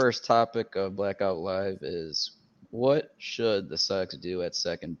 Our first topic of Blackout Live is, what should the Sox do at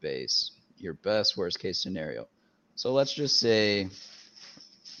second base? Your best worst case scenario. So let's just say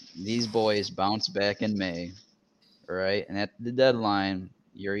these boys bounce back in May, right? And at the deadline,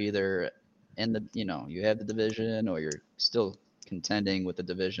 you're either in the, you have the division, or you're still contending with the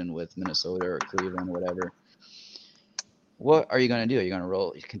division with Minnesota or Cleveland or whatever. What are you going to do? Are you going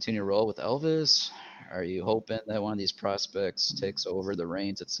to continue to roll with Elvis? Are you hoping that one of these prospects takes over the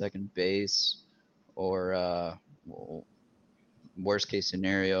reins at second base? Or worst case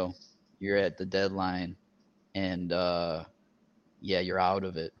scenario, you're at the deadline and you're out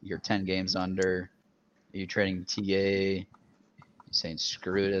of it. You're 10 games under. Are you trading TA? You saying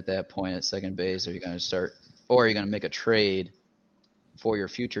screw it at that point at second base? Are you going to make a trade for your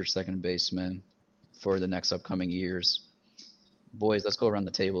future second baseman for the next upcoming years? Boys, let's go around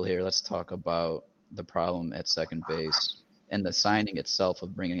the table here. Let's talk about the problem at second base and the signing itself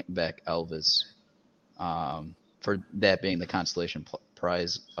of bringing back Elvis, for that being the consolation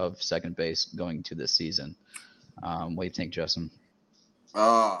prize of second base going to this season. What do you think, Justin?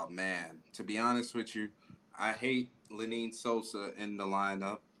 Oh, man. To be honest with you, I hate Lenine Sosa in the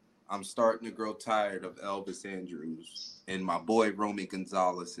lineup. I'm starting to grow tired of Elvis Andrews. And my boy Romy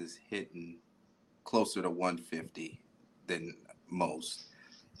Gonzalez is hitting closer to 150 than most.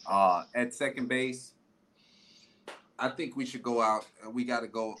 At second base, I think we should go out. We got to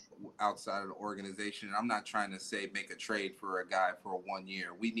go outside of the organization. I'm not trying to say make a trade for a guy for 1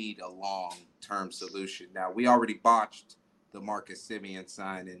 year. We need a long-term solution. Now, we already botched the Marcus Semien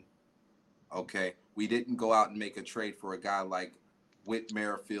signing. Okay, we didn't go out and make a trade for a guy like Whit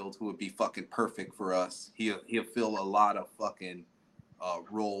Merrifield, who would be fucking perfect for us. He'll fill a lot of fucking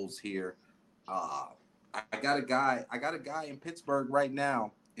roles here. I got a guy in Pittsburgh right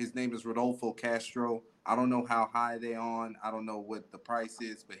now. His name is Rodolfo Castro. I don't know how high they on. I don't know what the price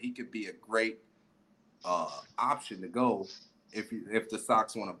is, but he could be a great option to go if the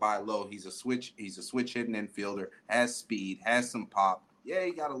Sox want to buy low. He's a switch hitting infielder, has speed, has some pop. Yeah,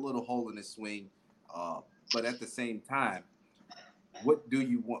 he got a little hole in his swing, but at the same time, what do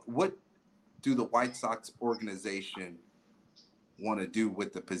you want? What do the White Sox organization want to do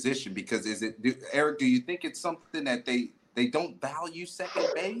with the position? Because Eric, do you think it's something that they don't value second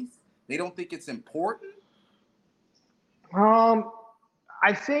base? They don't think it's important?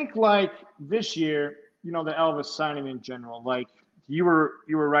 I think like this year, the Elvis signing in general, like you were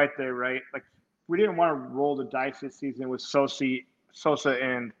right there, right? Like we didn't want to roll the dice this season with Sosa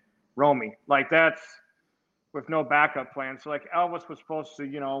and Romy. Like that's with no backup plan. So like Elvis was supposed to,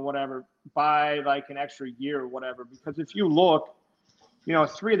 whatever, buy like an extra year or whatever. Because if you look,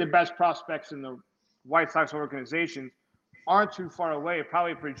 three of the best prospects in the White Sox organization aren't too far away,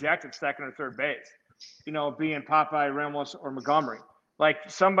 probably projected second or third base, being Popeye, Ramos, or Montgomery. Like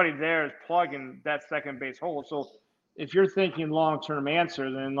somebody there is plugging that second base hole. So if you're thinking long-term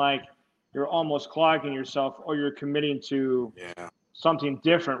answer, then like you're almost clogging yourself, or you're committing to something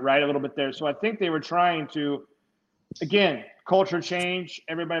different, right? A little bit there. So I think they were trying to, again, culture change.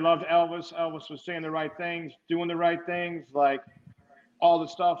 Everybody loved Elvis. Elvis was saying the right things, doing the right things, like all the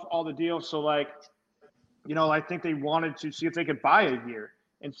stuff, all the deals. So like, I think they wanted to see if they could buy a year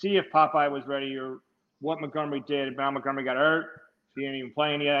and see if Popeye was ready, or what Montgomery did. But Montgomery got hurt. He ain't even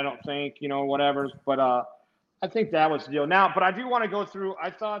playing yet, I don't think, whatever. But I think that was the deal. Now, but I do want to go through,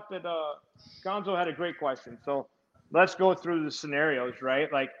 I thought that Gonzo had a great question. So let's go through the scenarios,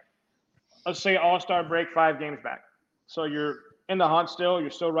 right? Like, let's say All-Star break, 5 games back. So you're in the hunt still,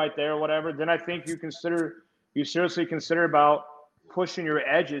 you're still right there, whatever. Then I think you seriously consider about pushing your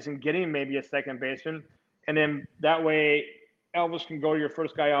edges and getting maybe a second baseman. And then that way Elvis can go to your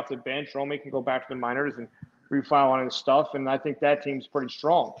first guy off the bench. Romy can go back to the minors and refile on his stuff. And I think that team's pretty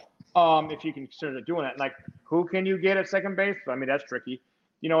strong. If you can consider doing that. Like, who can you get at second base? I mean, that's tricky.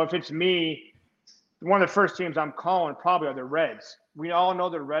 If it's me, one of the first teams I'm calling probably are the Reds. We all know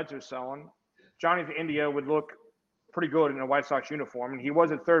the Reds are selling. Johnny India would look pretty good in a White Sox uniform. And he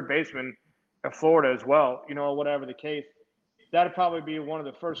was a third baseman at Florida as well, whatever the case. That'd probably be one of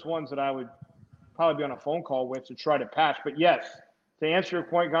the first ones that I would probably be on a phone call with to try to patch. But yes, to answer your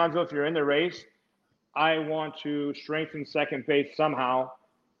point, Gonzo, if you're in the race, I want to strengthen second base somehow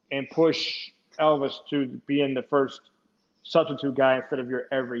and push Elvis to be in the first substitute guy instead of your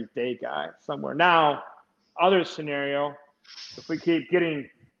everyday guy somewhere. Now, other scenario, if we keep getting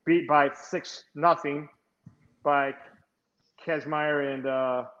beat by 6-0 by Kazmaier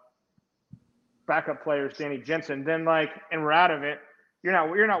and backup players, Danny Jensen, then and we're out of it.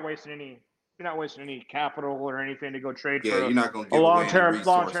 You're not wasting any capital or anything to go trade for you're not going to a give away any long-term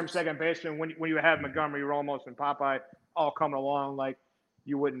resources. second baseman when you have Montgomery, Ramos, and Popeye all coming along.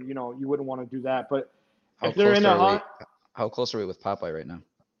 You wouldn't want to do that. But if they're in the hunt, how close are we with Popeye right now?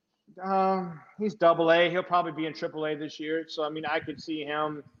 He's AA. He'll probably be in AAA this year. So I could see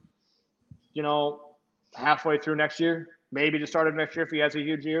him, halfway through next year, maybe the start of next year if he has a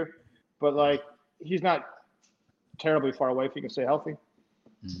huge year. But he's not terribly far away if he can stay healthy.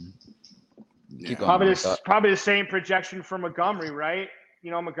 Mm-hmm. Probably the same projection for Montgomery, right?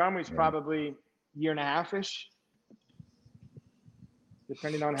 Montgomery's probably year and a half-ish,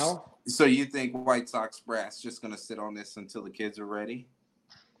 depending on health. So you think White Sox brass just going to sit on this until the kids are ready?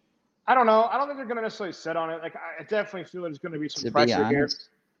 I don't know. I don't think they're going to necessarily sit on it. I definitely feel there's going to be some pressure here.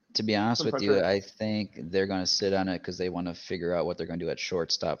 To be honest with you, I think they're going to sit on it because they want to figure out what they're going to do at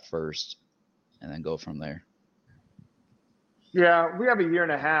shortstop first and then go from there. Yeah, we have a year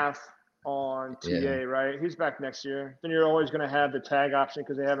and a half on TA, right? He's back next year. Then you're always going to have the tag option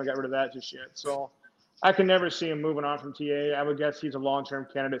because they haven't got rid of that just yet. So I can never see him moving on from TA. I would guess he's a long-term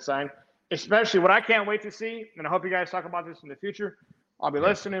candidate sign, especially what I can't wait to see, and I hope you guys talk about this in the future. I'll be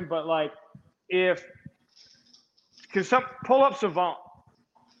listening, but pull up Savant.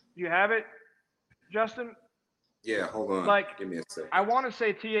 Do you have it, Justin? Yeah, hold on. Give me a second. I want to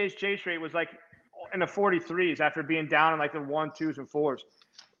say TA's chase rate was in the 43s after being down in the 1s, 2s, and 4s.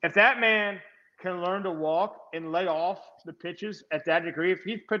 If that man can learn to walk and lay off the pitches at that degree, if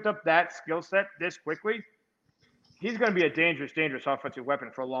he's picked up that skill set this quickly, he's going to be a dangerous, dangerous offensive weapon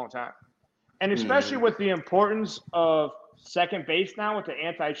for a long time. And especially with the importance of second base now with the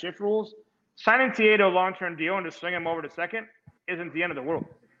anti-shift rules, signing TA to a long-term deal and just swing him over to second isn't the end of the world.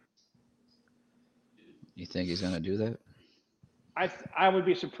 You think he's going to do that? I would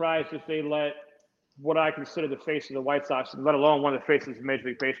be surprised if they let what I consider the face of the White Sox, let alone one of the faces of Major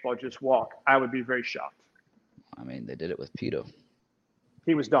League Baseball, just walk. I would be very shocked. They did it with Pito.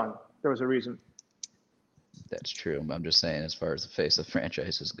 He was done. There was a reason. That's true. I'm just saying as far as the face of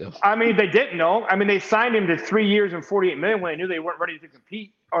franchises go. They didn't know. They signed him to 3 years and $48 million when they knew they weren't ready to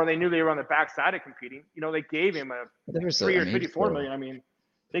compete, or they knew they were on the backside of competing. They gave him a 3 years, $54 million.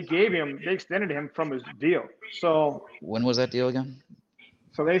 They extended him from his deal. So when was that deal again?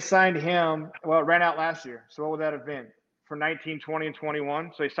 So they signed him. Well, it ran out last year. So what would that have been? For 19, 20, and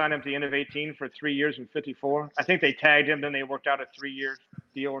 21. So they signed him to the end of 18 for 3 years and 54. I think they tagged him. Then they worked out a 3-year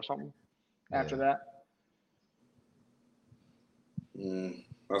deal or something after that.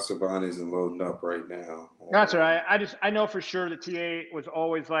 Savant isn't loading up right now. That's all right. I know for sure that TA was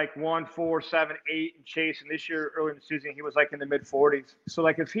always 1, 4, 7, 8 and chase. And this year, early in the season, he was in the mid-40s. So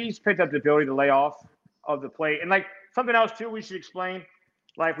if he's picked up the ability to lay off of the plate, and something else too, we should explain.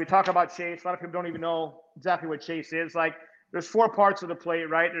 We talk about chase. A lot of people don't even know exactly what chase is. There's 4 parts of the plate,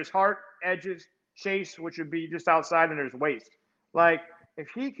 right? There's heart, edges, chase, which would be just outside, and there's waist. If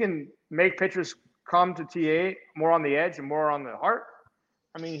he can make pitchers come to TA more on the edge and more on the heart,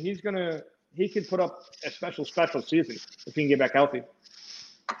 he could put up a special season if he can get back healthy.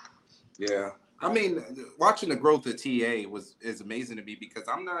 Yeah. Watching the growth of TA is amazing to me because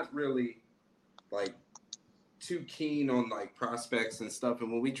I'm not really too keen on prospects and stuff.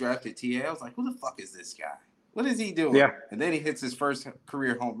 And when we drafted TA, I was like, who the fuck is this guy? What is he doing? Yeah. And then he hits his first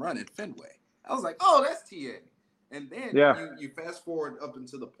career home run in Fenway. I was like, oh, that's TA. And then you fast forward up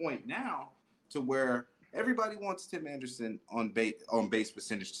until the point now to where everybody wants Tim Anderson on base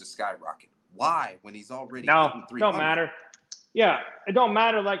percentage to skyrocket. Why? When he's already hitting 300? Don't matter. Yeah, it don't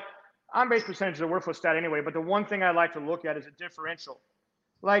matter. On base percentage is a worthless stat anyway. But the one thing I like to look at is a differential.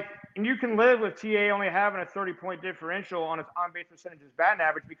 And you can live with TA only having a 30-point differential on his on-base percentage, his batting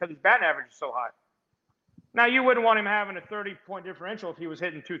average, because his batting average is so high. Now, you wouldn't want him having a 30-point differential if he was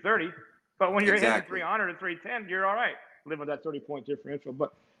hitting 230. But when you're hitting 300 or 310, you're all right. Live with that 30-point differential.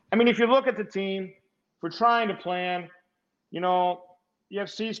 But, if you look at the team, we're trying to plan, you have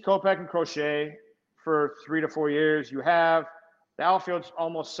Cease, Kopech, and Crochet for 3 to 4 years. You have the outfield's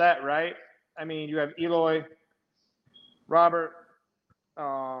almost set, right? You have Eloy, Robert,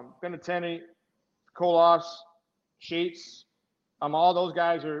 Benintendi, Kolas, Sheets. All those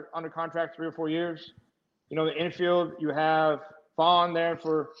guys are under contract 3 or 4 years. The infield, you have Vaughn there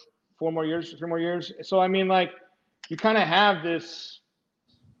for 3 more years. So, you kind of have this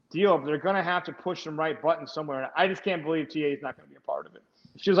deal, but they're going to have to push some right buttons somewhere. I just can't believe TA is not going to be a part of it.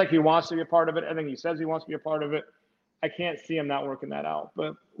 It feels like he wants to be a part of it. I think he says he wants to be a part of it. I can't see him not working that out,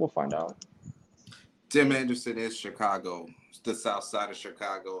 but we'll find out. Tim Anderson is Chicago. the south side of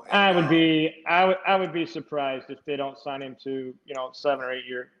Chicago. And, I would be surprised if they don't sign him to 7 or 8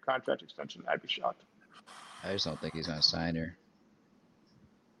 year contract extension. I'd be shocked. I just don't think he's going to sign here.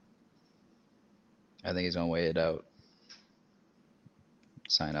 I think he's going to wait it out.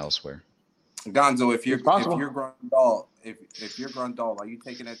 Sign elsewhere. Gonzo, if you're Grandal, if you're Grandal, are you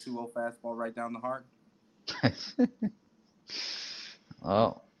taking that 2-0 fastball right down the heart?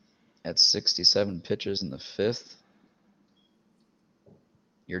 Well, at 67 pitches in the 5th,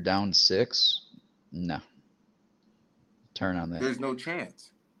 you're down 6. No. Turn on that. There's no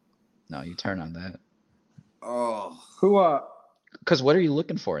chance. No, you turn on that. Oh. Because what are you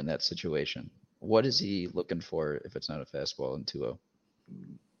looking for in that situation? What is he looking for if it's not a fastball in 2-0?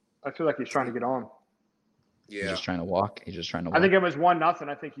 I feel like he's trying to get on. Yeah. He's just trying to walk. He's just trying to walk. I think it was 1-0.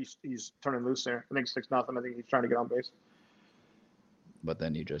 I think he's turning loose there. I think 6-0. I think he's trying to get on base. But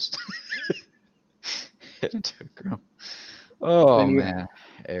then you just hit into a ground. Oh, man.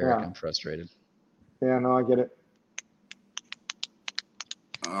 Eric, yeah. I'm frustrated. Yeah, no, I get it.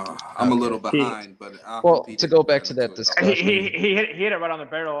 I'm a little behind, but to go back to that discussion. He hit it right on the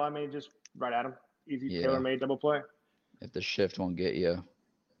barrel. I mean, just right at him. Easy, tailor-made double play. If the shift won't get you,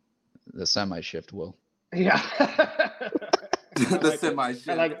 the semi-shift will. Yeah. The semi-shift.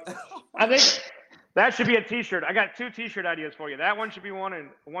 I think that should be a T-shirt. I got 2 T-shirt ideas for you. That one should be one, and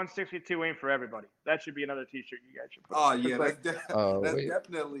 162 ain't for everybody. That should be another T-shirt you guys should put. Oh yeah, that's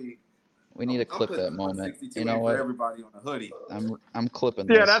definitely. We need to clip that moment. You know what? For everybody on a hoodie. I'm clipping.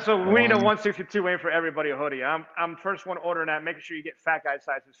 Yeah, that's what we need. A 162 ain't for everybody a hoodie. I'm first one ordering that. Making sure you get fat guy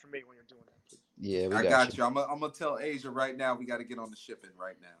sizes for me when you're doing that. Yeah, I got you. I'm gonna tell Asia right now. We got to get on the shipping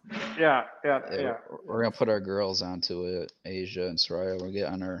right now. Yeah. We're gonna put our girls onto it. Asia and Soraya. We'll get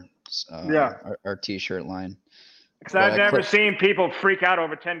on our T-shirt line. Because I've never seen people freak out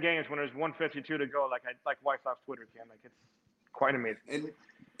over 10 games when there's 152 to go, like White Sox Twitter can. Like, it's quite amazing. And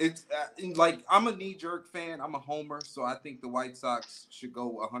it's like I'm a knee-jerk fan. I'm a homer, so I think the White Sox should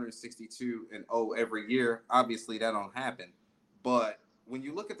go 162-0 every year. Obviously, that don't happen, but when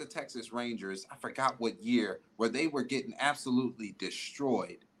you look at the Texas Rangers, I forgot what year, where they were getting absolutely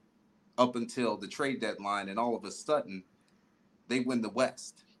destroyed up until the trade deadline, and all of a sudden, they win the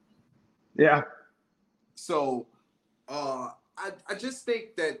West. Yeah. So I just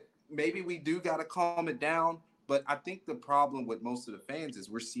think that maybe we do got to calm it down, but I think the problem with most of the fans is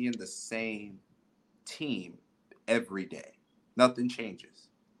we're seeing the same team every day. Nothing changes.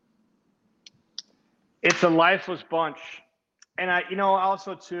 It's a lifeless bunch. And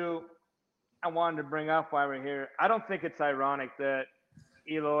also too, I wanted to bring up while we're here. I don't think it's ironic that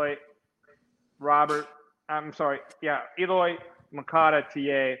Eloy, Makata,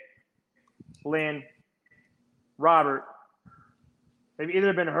 TA, Lynn, Robert, they've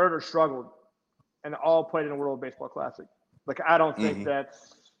either been hurt or struggled, and all played in a World Baseball Classic. Like, I don't think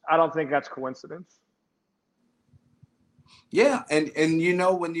that's coincidence. Yeah, and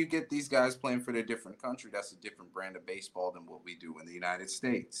when you get these guys playing for their different country, that's a different brand of baseball than what we do in the United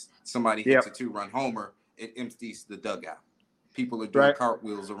States. Somebody hits a 2-run homer, it empties the dugout. People are doing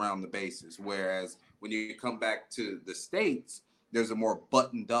cartwheels around the bases, whereas when you come back to the States, there's a more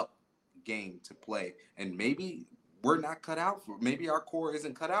buttoned up game to play, and maybe we're not cut out for. Maybe our core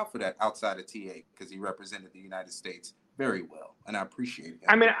isn't cut out for that outside of TA, because he represented the United States very well, and I appreciate it.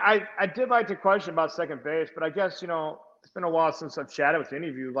 I mean, I did like to question about second base, but I guess it's been a while since I've chatted with any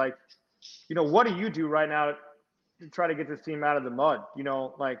of you. Like, what do you do right now to try to get this team out of the mud?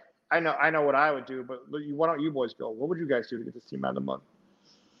 Like, I know what I would do, but why don't you boys go? What would you guys do to get this team out of the mud?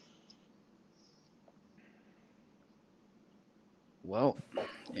 Well,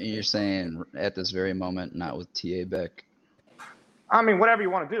 you're saying at this very moment, not with TA back. I mean, whatever you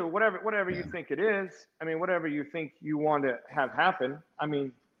want to do, whatever you think it is. I mean, whatever you think you want to have happen. I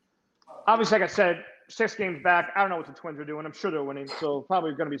mean, obviously, like I said, 6 games back. I don't know what the Twins are doing. I'm sure they're winning, so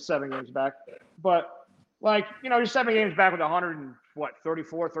probably going to be 7 games back. But, you're 7 games back with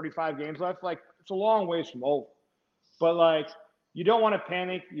 34, 35 games left. Like, it's a long ways from over. But, you don't want to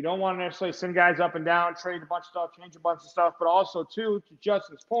panic. You don't want to necessarily send guys up and down, trade a bunch of stuff, change a bunch of stuff. But also, too, to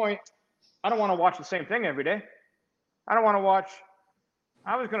Justin's point, I don't want to watch the same thing every day. I don't want to watch –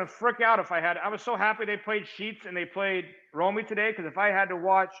 I was going to frick out if I was so happy they played Sheets and they played Romy today, because if I had to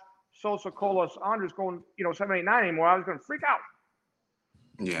watch – Sosa, Colas, Andres going, 7, 8, 9 anymore, I was going to freak out.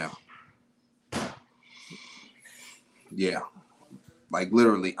 Yeah. Like,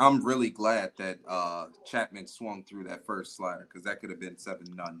 literally, I'm really glad that Chapman swung through that first slider, because that could have been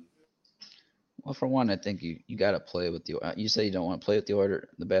 7-0. Well, for one, I think you got to play with you say you don't want to play with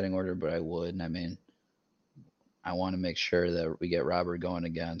the batting order, but I would. And I mean, I want to make sure that we get Robert going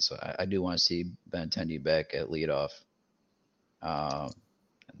again. So I do want to see Benintendi back at leadoff. And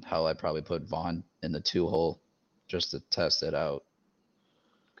how I probably put Vaughn in the 2-hole just to test it out.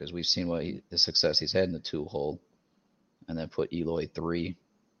 Because we've seen the success he's had in the 2-hole. And then put Eloy 3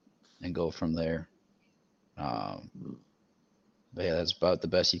 and go from there. But yeah, that's about the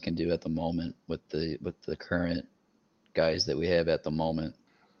best you can do at the moment with the current guys that we have at the moment.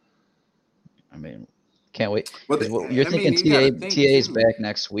 I mean, can't wait. Well, You're thinking TA's too. back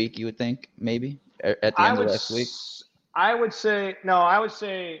next week, you would think, maybe? At the end of last week? I would say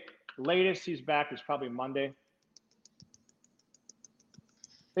latest he's back is probably Monday.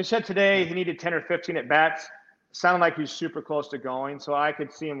 They said today he needed 10 or 15 at bats. Sounded like he's super close to going, so I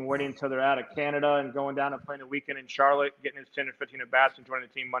could see him waiting until they're out of Canada and going down and playing a weekend in Charlotte, getting his 10 or 15 at bats and joining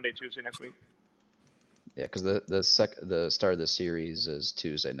the team Monday, Tuesday next week. Yeah, because the start of the series is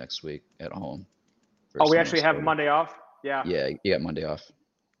Tuesday next week at home. Oh, we actually have Monday off? Yeah. Yeah, you got Monday off.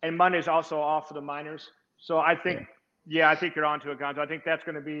 And Monday's also off for the minors. So I think, I think you're onto it, Gonzo. I think that's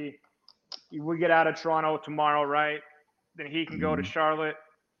going to be, we get out of Toronto tomorrow, right? Then he can go to Charlotte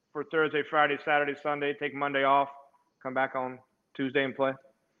for Thursday, Friday, Saturday, Sunday, take Monday off, come back on Tuesday and play.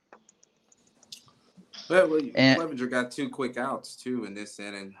 Well, Clevenger got 2 quick outs too in this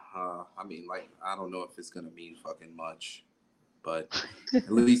inning. I mean, like, I don't know if it's gonna mean fucking much, but at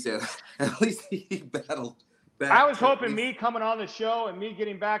least he battled back. I was hoping me coming on the show and me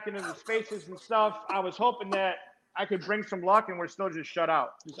getting back into the spaces and stuff, I was hoping that I could bring some luck and we're still just shut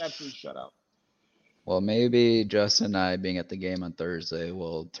out, just absolutely shut out. Well, maybe Justin and I being at the game on Thursday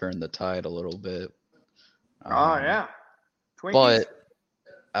will turn the tide a little bit. Yeah. Twinkies?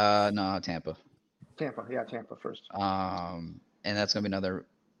 But no, Tampa. Tampa first. And that's gonna be another.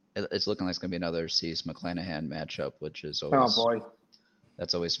 It's looking like it's gonna be another Cease McClanahan matchup, which is always. Oh boy.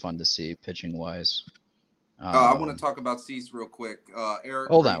 That's always fun to see pitching wise. I want to talk about Cease real quick.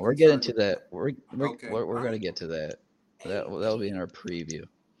 Eric, hold on, we're getting to that. We're okay. gonna get to that. That'll be in our preview.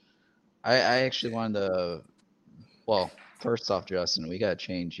 I actually wanted to. Well, first off, Justin, we gotta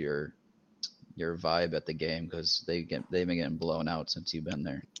change your vibe at the game because they've been getting blown out since you've been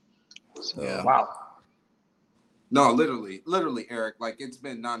there. So yeah. Wow. No, literally, Eric. Like, it's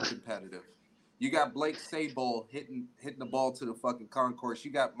been non-competitive. You got Blake Sabol hitting the ball to the fucking concourse.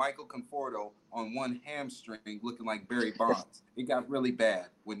 You got Michael Conforto on one hamstring looking like Barry Bonds. It got really bad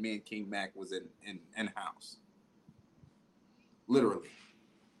when me and King Mac was in house. Literally.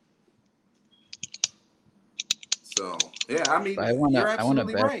 So yeah, I mean, I want to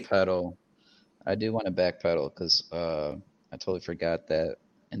right. backpedal. I do want to backpedal because I totally forgot that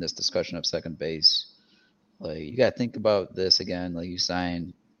in this discussion of second base. Like, you got to think about this again. Like, you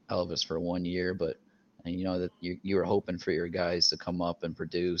signed Elvis for 1 year, but you know that you were hoping for your guys to come up and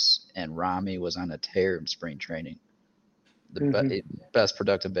produce, and Rami was on a tear in spring training. The best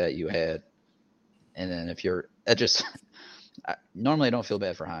productive bat you had. And then if you're – normally I don't feel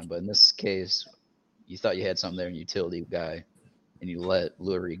bad for Han, but in this case, you thought you had something there in utility guy, and you let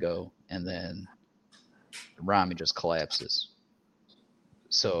Lurie go, and then Rami just collapses.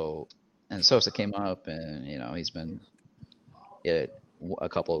 So – and Sosa came up, and, you know, he's been a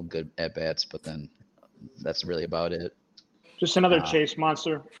couple of good at-bats, but then that's really about it. Just another chase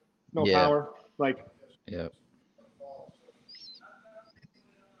monster. No power. Yep.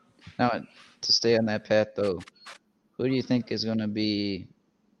 Now, to stay on that path, though, who do you think is going to be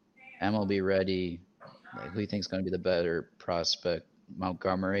MLB ready? Like, who do you think is going to be the better prospect,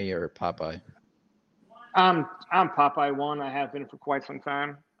 Montgomery or Popeye? I'm Popeye 1. I have been for quite some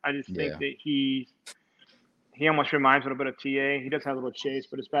time. I just think that he almost reminds me a little bit of TA. He does have a little chase,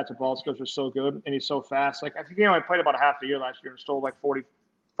 but his bat to ball skills are so good, and he's so fast. Like, I think, I played about a half a year last year and stole like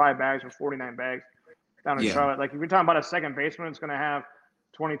 45 bags or 49 bags down in Charlotte. Like, if you're talking about a second baseman that's going to have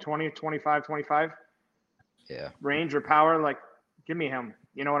 20, 25 range or power, like, give me him.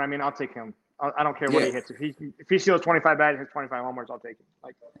 You know what I mean? I'll take him. I don't care what he hits. If he steals 25 bags and hits 25 homers, I'll take him.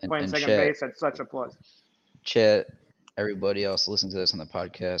 Like, playing second base, that's such a plus. Chet, everybody else listen to this on the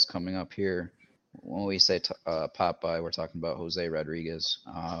podcast coming up here. When we say Popeye, we're talking about Jose Rodriguez.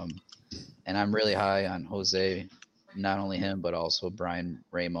 And I'm really high on Jose, not only him, but also Brian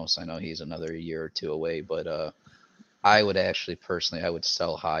Ramos. I know he's another year or two away, but I would actually personally, I would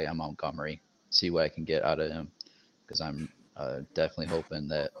sell high on Montgomery, see what I can get out of him, because I'm definitely hoping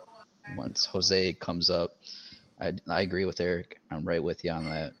that once Jose comes up, I agree with Eric. I'm right with you on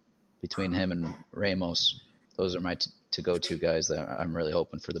that. Between him and Ramos, those are my to-go-to guys that I'm really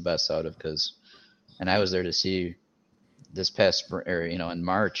hoping for the best out of. And I was there to see this past, in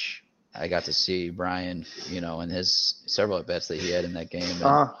March, I got to see Brian, and his several at-bats that he had in that game. And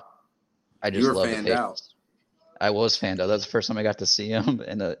I just love the patience. I was fanned out. That's the first time I got to see him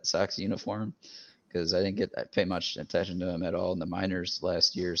in a Sox uniform. because I pay much attention to him at all in the minors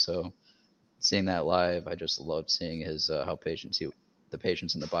last year. So seeing that live, I just loved seeing his the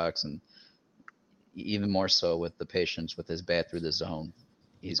patience in the box, and even more so with the patience with his bat through the zone.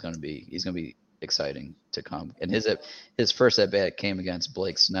 He's gonna be exciting to come. And his first at bat came against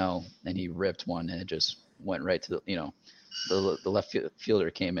Blake Snell, and he ripped one, and it just went right to the left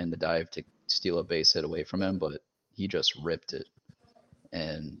fielder came in to dive to steal a base hit away from him, but he just ripped it.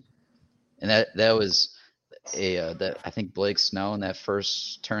 And that was that I think Blake Snell in that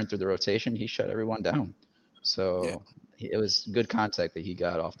first turn through the rotation, he shut everyone down. So it was good contact that he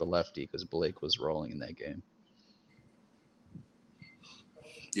got off the lefty because Blake was rolling in that game.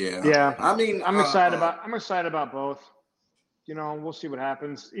 Yeah. I mean, I'm excited about both. We'll see what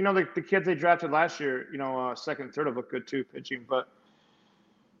happens. The kids they drafted last year, second and third have looked good too, pitching. But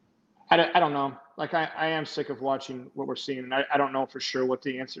I don't know. Like I am sick of watching what we're seeing, and I don't know for sure what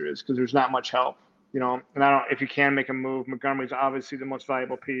the answer is because there's not much help. And I don't. If you can make a move, Montgomery's obviously the most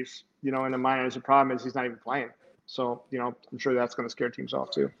valuable piece. In the minors, the problem is he's not even playing. So I'm sure that's going to scare teams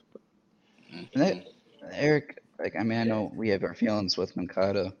off too. And Eric, I know we have our feelings with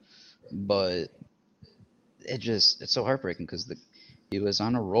Moncada, but it's so heartbreaking because he was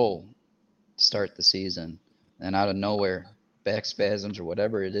on a roll to start the season, and out of nowhere, back spasms or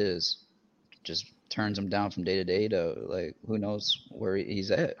whatever it is, just turns him down from day to day to like who knows where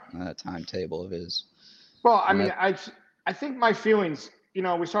he's at on that timetable of his. Well, I think my feelings.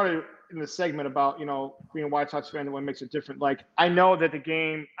 We started in the segment about being a White Sox fan and what makes it different. Like I know that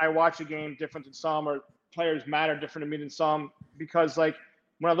I watch the game different than some, or players matter different to me than some because like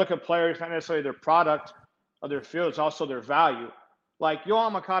when I look at players, not necessarily their product of their field, it's also their value. Like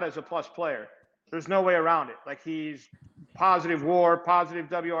Yohan Moncada is a plus player. There's no way around it. Like he's positive WAR, positive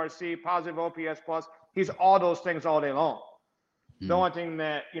WRC, positive OPS plus. He's all those things all day long. The only thing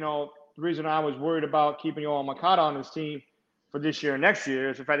that, the reason I was worried about keeping Yohan Moncada on his team for this year and next year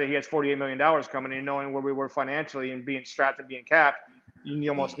is the fact that he has $48 million coming in, knowing where we were financially and being strapped and being capped. You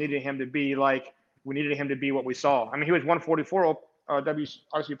almost needed him to be like, we needed him to be what we saw. I mean, he was 144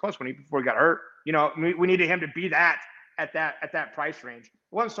 WRC plus before he got hurt. We needed him to be that at that price range. It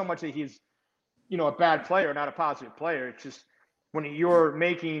wasn't so much that he's, a bad player, not a positive player. It's just when you're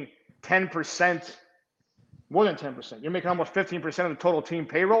making 10%, more than 10%, you're making almost 15% of the total team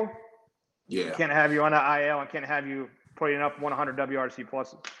payroll. Yeah. I can't have you on the IL. I can't have you putting up 100 WRC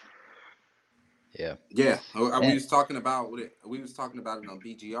pluses. Yeah. Yeah. We was talking about it on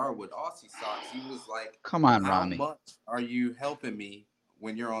BGR with Aussie Sox. He was like, come on, how Rami. much are you helping me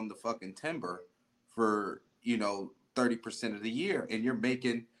when you're on the fucking timber for, 30% of the year and you're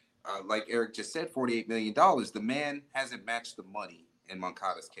making, like Eric just said, $48 million. The man hasn't matched the money in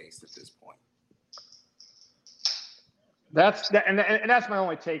Moncada's case at this point. That's my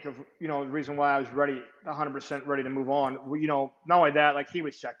only take of, the reason why I was 100% ready to move on. Not only that, like he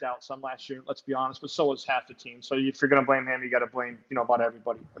was checked out some last year, let's be honest, but so was half the team. So if you're going to blame him, you got to blame, about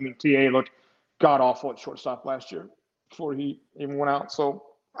everybody. I mean, TA looked god awful at shortstop last year before he even went out. So,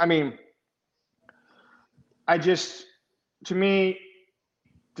 I mean, to me,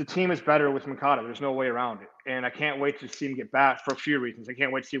 the team is better with Moncada. There's no way around it. And I can't wait to see him get back for a few reasons. I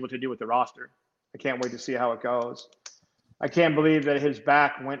can't wait to see what to do with the roster. I can't wait to see how it goes. I can't believe that his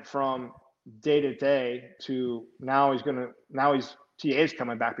back went from day to day to now TA's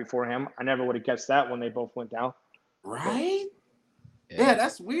coming back before him. I never would have guessed that when they both went down. Right? Yeah,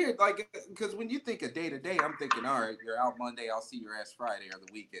 that's weird. Like, because when you think of day to day, I'm thinking, all right, you're out Monday, I'll see your ass Friday or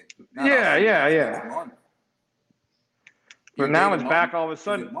the weekend. Yeah. But now it's back all of a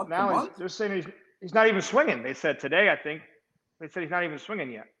sudden. Now they're saying he's not even swinging. They said today, I think. They said he's not even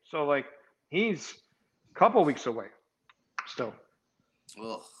swinging yet. So, like, he's a couple weeks away still.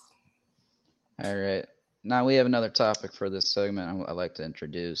 Ugh. All right. Now we have another topic for this segment I'd like to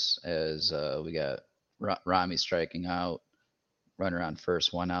introduce as we got Rami striking out, runner on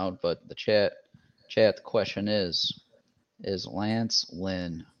first, one out. But the chat, the question is Lance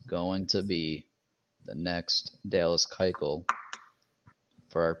Lynn going to be the next Dallas Keuchel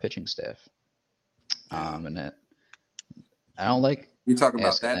for our pitching staff? And that I don't like. You talking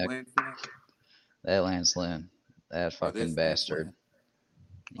about that Lance Lynn? That Lance Lynn, that fucking bastard.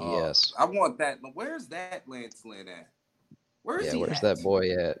 Yes. I want that. Where's that Lance Lynn at? Where's that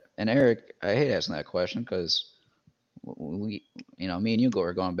boy at? And Eric, I hate asking that question because we, me and you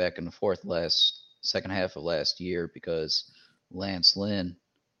were going back and forth second half of last year because Lance Lynn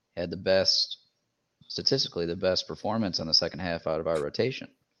had statistically the best performance on the second half out of our rotation.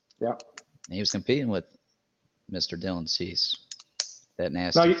 Yeah. And he was competing with Mr. Dylan Cease, that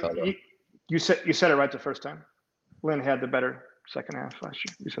nasty fellow. You said it right the first time. Lynn had the better second half last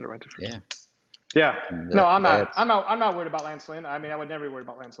year. You said it right the first time. Yeah. No, I'm not. That's- I'm not worried about Lance Lynn. I mean, I would never be worried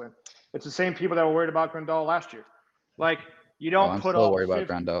about Lance Lynn. It's the same people that were worried about Grandal last year. Like, you Well, don't I'm put still up worried about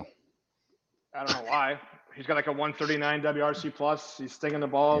 50. Grandal. I don't know why. He's got like a 139 WRC plus. He's stinging the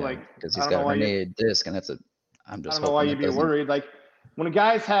ball. Yeah, Like, because I he's don't got know a why you. herniated disc, and I'm I just don't know why hoping you'd it be doesn't. worried. Like, when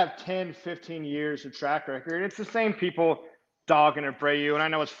guys have 10, 15 years of track record, it's the same people dogging Abreu. And I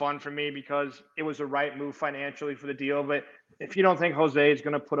know it's fun for me because it was the right move financially for the deal. But if you don't think Jose is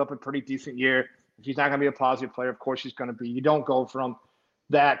going to put up a pretty decent year, if he's not going to be a positive player, of course he's going to be. You don't go from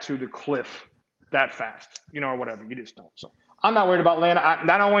that to the cliff that fast, or whatever. You just don't. So I'm not worried about Lynn.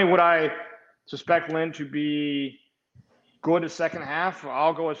 Not only would I suspect Lynn to be good the second half,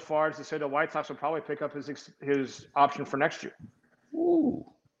 I'll go as far as to say the White Sox will probably pick up his option for next year. Ooh.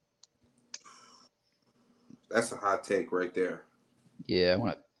 That's a hot take right there. Yeah,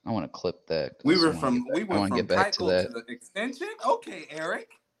 I want to clip that. We I went from Keuchel to the extension. Okay, Eric.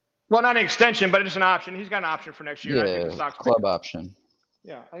 Well, not an extension, but it's an option. He's got an option for next year. Yeah, I think the Sox club option.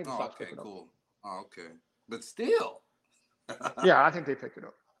 Yeah, I think the Sox pick it up. Cool. Oh, okay, but still. Yeah, I think they pick it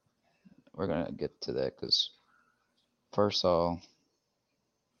up. We're gonna get to that because first of all,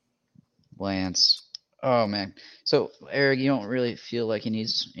 Lance. Oh man. So Eric, you don't really feel like he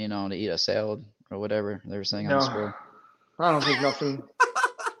needs, to eat a salad or whatever they were saying on the score? I don't think nothing.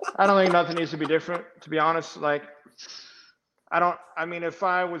 I don't think nothing needs to be different. To be honest, like I mean, if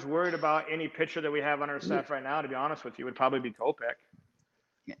I was worried about any pitcher that we have on our staff right now, to be honest with you, it would probably be Kopech.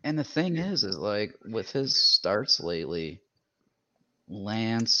 And the thing is like with his starts lately,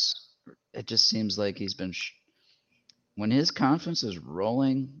 Lance, it just seems like he's been when his confidence is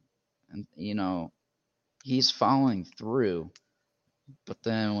rolling, and he's following through. But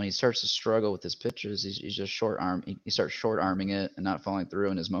then when he starts to struggle with his pitches, he's just he starts short arming it and not following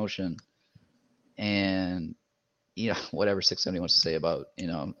through in his motion. And whatever 670 wants to say about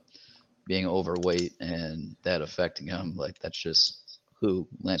being overweight and that affecting him, like that's just who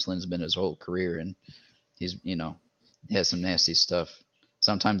Lance Lynn's been his whole career, and he's he has some nasty stuff.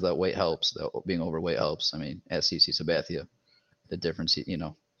 Sometimes that weight helps, being overweight helps. I mean, as CC Sabathia, the difference,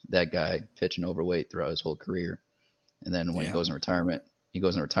 that guy pitching overweight throughout his whole career, and then when he goes in retirement, he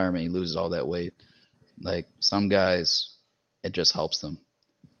loses all that weight. Like some guys, it just helps them.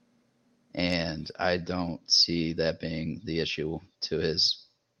 And I don't see that being the issue to his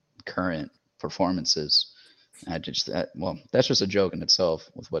current performances. That's just a joke in itself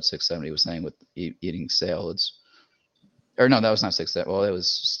with what 670 was saying with eating salads. Or no, that was not 670. Well, it was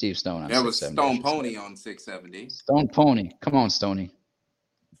Steve Stone on 670. That was Stone Pony on 670. Stone Pony. Come on, Stoney.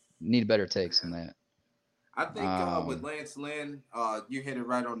 Need better takes than that. I think with Lance Lynn, you hit it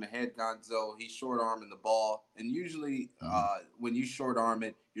right on the head, Gonzo. He's short-arming the ball. And usually when you short-arm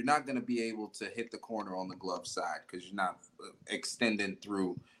it, you're not going to be able to hit the corner on the glove side because you're not extending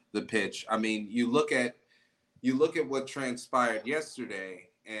through the pitch. I mean, you look at what transpired yesterday,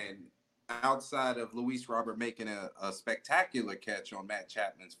 and outside of Luis Robert making a spectacular catch on Matt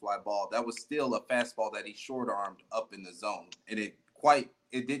Chapman's fly ball, that was still a fastball that he short-armed up in the zone. And it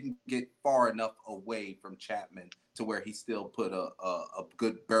didn't get far enough away from Chapman to where he still put a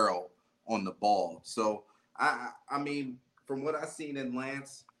good barrel on the ball. So I mean, from what I've seen in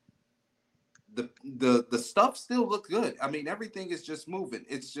Lance, the stuff still looks good. I mean, everything is just moving.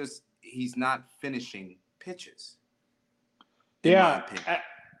 It's just he's not finishing pitches. Yeah,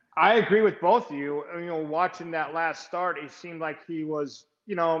 I agree with both of you. Watching that last start, it seemed like he was,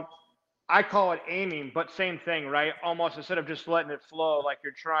 I call it aiming, but same thing, right? Almost instead of just letting it flow, like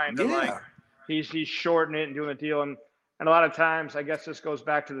you're trying to he's shortening it and doing a deal. And a lot of times, I guess this goes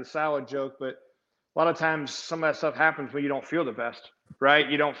back to the salad joke, but a lot of times some of that stuff happens when you don't feel the best, right?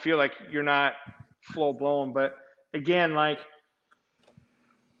 You don't feel like you're not full blown. But again, like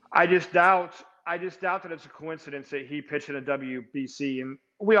I just doubt that it's a coincidence that he pitched in a WBC. And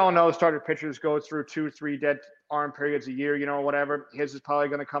we all know starter pitchers go through 2-3 dead arm periods a year, whatever. His is probably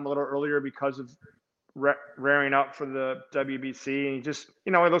going to come a little earlier because of rearing up for the WBC. And he just,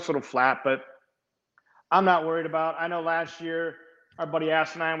 it looks a little flat, but I'm not worried about. I know last year our buddy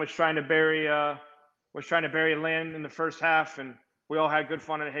Asinine was trying to bury Lynn in the first half, and we all had good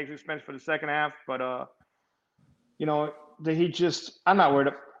fun at Higgs' expense for the second half. But I'm not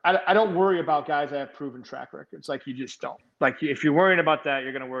worried. I don't worry about guys that have proven track records. Like you just don't. Like if you're worrying about that,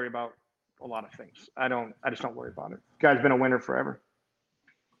 you're going to worry about a lot of things. I just don't worry about it. Guy's been a winner forever.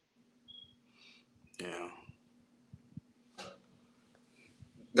 Yeah.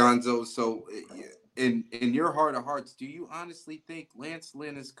 Gonzo, so in your heart of hearts, do you honestly think Lance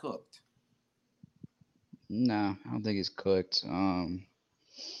Lynn is cooked? No, I don't think he's cooked. It's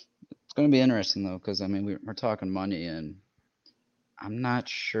going to be interesting though, because I mean we're talking money, and I'm not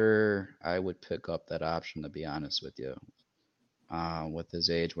sure I would pick up that option, to be honest with you. With his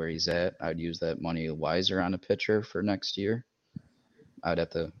age where he's at, I'd use that money wiser on a pitcher for next year. I'd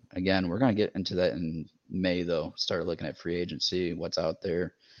have to, again, we're going to get into that in May, though. Start looking at free agency, what's out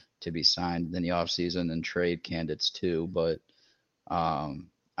there to be signed in the offseason, and trade candidates too. But I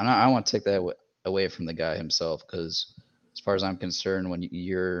want to take that away from the guy himself, because as far as I'm concerned, when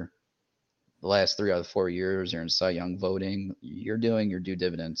you're the last 3 out of 4 years you're in Cy Young voting, you're doing your due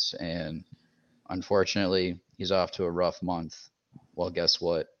dividends. And unfortunately, he's off to a rough month. Well, guess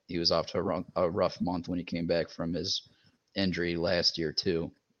what? He was off to a rough month when he came back from his injury last year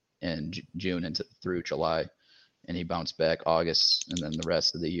too, in June and through July, and he bounced back August and then the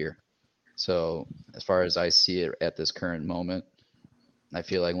rest of the year. So as far as I see it at this current moment, I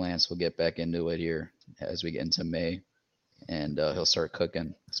feel like Lance will get back into it here as we get into May, and he'll start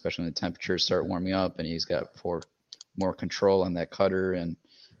cooking, especially when the temperatures start warming up and he's got more control on that cutter and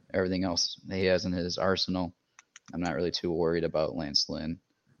everything else that he has in his arsenal. I'm not really too worried about Lance Lynn.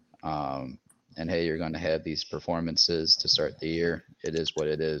 And hey, you're going to have these performances to start the year. It is what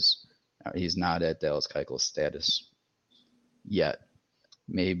it is. He's not at Dallas Keuchel status yet.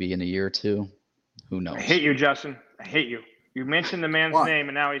 Maybe in a year or two. Who knows? I hate you, Justin. I hate you. You mentioned the man's Why? name,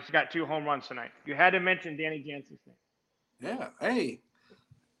 and now he's got 2 home runs tonight. You had to mention Danny Jansen's name. Yeah. Hey.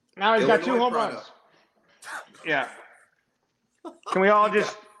 Now he's got 2 Illinois home product. runs. Yeah. Can we all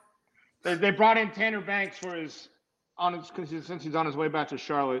just? They brought in Tanner Banks for since he's on his way back to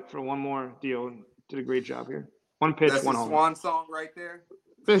Charlotte for one more deal, and did a great job here. 1 pitch, That's 1 the home. swan song right there.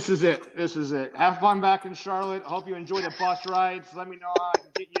 This is it. This is it. Have fun back in Charlotte. Hope you enjoy the bus rides. Let me know how I can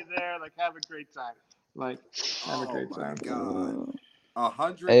get you there. Like, have a great time. Like, have a great time. God.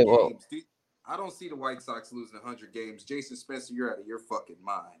 100 Hey, well- games. Dude, I don't see the White Sox losing 100 games. Jason Spencer, you're out of your fucking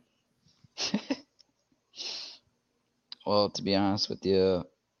mind. Well, to be honest with you,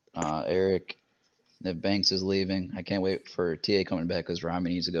 Eric, if Banks is leaving, I can't wait for TA coming back, because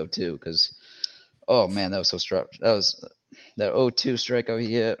Rami needs to go too. Because, oh man, that was so struck. That was that 0-2 strikeout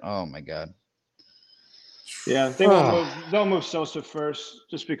he hit. Oh my god. Yeah, they won't move. They'll move Sosa first,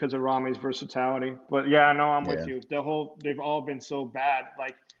 just because of Rami's versatility. But yeah, no, I'm with you. They've all been so bad.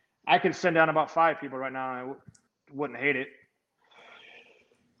 Like, I could send down about 5 people right now, and I wouldn't hate it.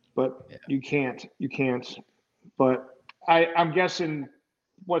 But you can't. You can't. But I'm guessing,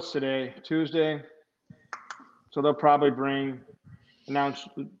 what's today? Tuesday. So they'll probably announce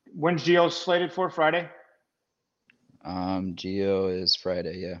when's Gio slated for? Friday? Gio is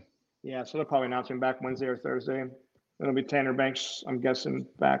Friday, yeah. Yeah, so they'll probably announce him back Wednesday or Thursday. It'll be Tanner Banks, I'm guessing,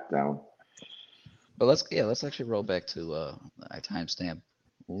 back down. But let's actually roll back to I timestamp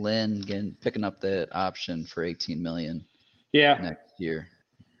Lynn picking up that option for $18 million next year.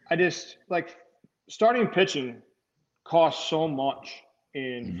 I just starting pitching costs so much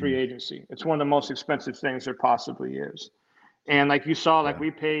in free agency. It's one of the most expensive things there possibly is. And like you saw,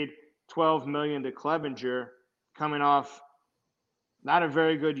 we paid $12 million to Clevenger coming off not a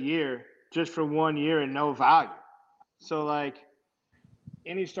very good year, just for 1 year and no value. So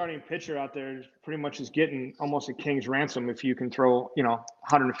any starting pitcher out there pretty much is getting almost a king's ransom if you can throw,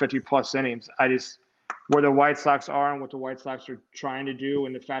 150 plus innings. Where the White Sox are and what the White Sox are trying to do,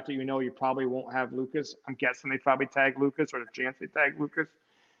 and the fact that you probably won't have Lucas. I'm guessing they probably tag Lucas, or the chance they tag Lucas.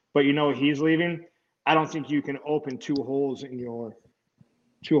 But he's leaving. I don't think you can open 2 holes in your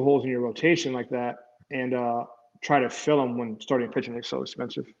rotation like that and try to fill them when starting pitching is so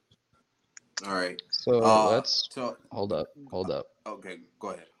expensive. All right. So let's hold up. Okay, go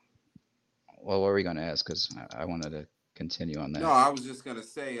ahead. Well, what were we going to ask? Because I wanted to continue on that. No, I was just going to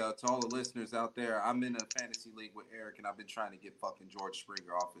say to all the listeners out there, I'm in a fantasy league with Eric, and I've been trying to get fucking George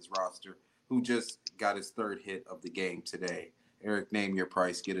Springer off his roster, who just got his 3rd hit of the game today. Eric, name your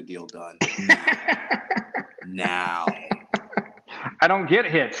price. Get a deal done. Now. I don't get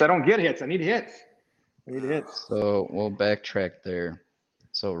hits. I need hits. So we'll backtrack there.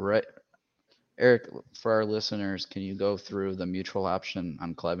 So, Eric, for our listeners, can you go through the mutual option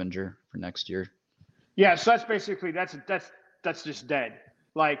on Clevenger for next year? Yeah, so that's basically that's just dead.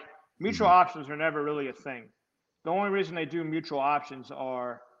 Mutual options are never really a thing. The only reason they do mutual options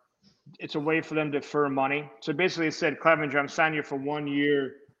it's a way for them to defer money. So basically it said, Clevenger, I'm signing you for 1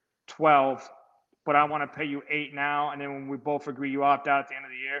 year, 12, but I want to pay you 8 now, and then when we both agree you opt out at the end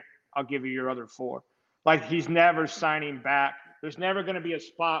of the year, I'll give you your other 4. He's never signing back. There's never going to be a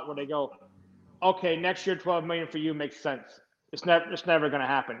spot where they go, okay, next year $12 million for you makes sense. It's never going to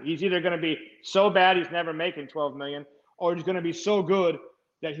happen. He's either going to be so bad he's never making $12 million, or he's going to be so good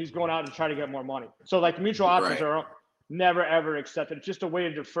that he's going out to try to get more money. So mutual options are never ever accepted. It's just a way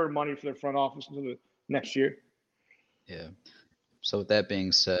to defer money for the front office until the next year. Yeah. So with that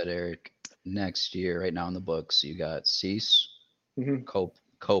being said, Eric, next year, right now in the books, you got Cease,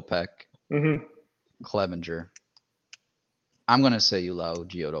 Kopech, Clevenger. I'm gonna say you allow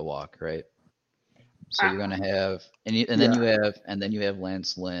Gio to walk, right? So you're gonna have, then you have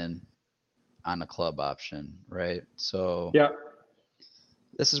Lance Lynn on a club option, right? So yeah.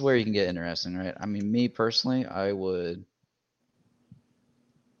 this is where you can get interesting, right? I mean, me personally, I would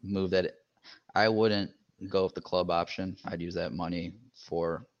move that. I wouldn't go with the club option. I'd use that money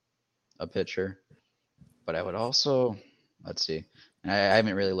for a pitcher. But I would also, let's see, I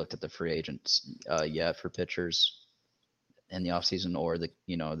haven't really looked at the free agents yet for pitchers in the offseason or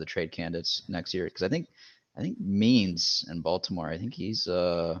the trade candidates next year, because I think Means in Baltimore, I think he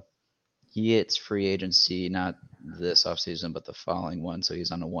hits free agency not this offseason but the following one, so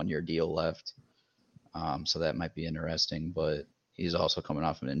he's on a 1-year deal left. So that might be interesting, but he's also coming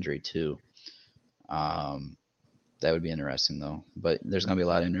off an injury too. That would be interesting though. But there's gonna be a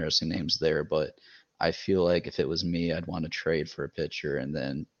lot of interesting names there. But I feel like if it was me, I'd want to trade for a pitcher and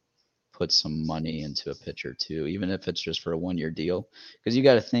then put some money into a pitcher too, even if it's just for a 1-year deal. Because you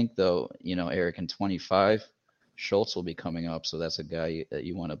got to think though, Eric, in 25, Schultz will be coming up, so that's a guy that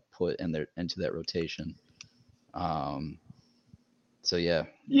you want to put into that rotation. So yeah.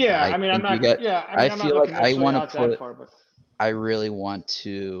 Yeah, I mean, I'm not. I feel like I want to put. I really want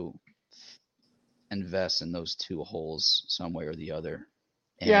to invest in those two holes some way or the other.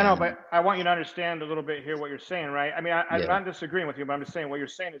 Yeah, no, but I want you to understand a little bit here what you're saying, right? I mean, I'm not disagreeing with you, but I'm just saying what you're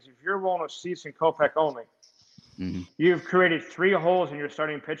saying is if you're rolling with Cease and Kopech only, you've created 3 holes in your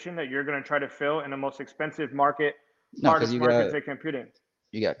starting pitching that you're going to try to fill in the most expensive market, hardest market to compete in.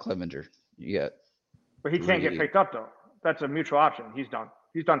 You got Clevenger. But he can't get picked up, though. That's a mutual option. He's done.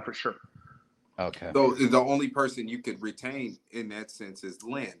 He's done for sure. Okay. So the only person you could retain in that sense is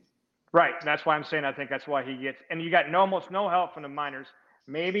Lynn. Right. That's why I'm saying I think that's why he gets – and you got almost no help from the minors.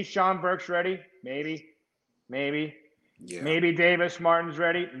 Maybe Sean Burke's ready. Maybe. Yeah. Maybe Davis Martin's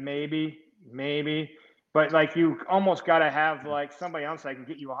ready. Maybe. But, like, you almost got to have, like, somebody else that can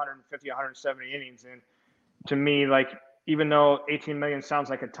get you 150, 170 innings. And to me, like, even though $18 million sounds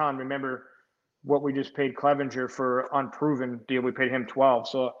like a ton, remember what we just paid Clevenger for unproven deal. We paid him 12.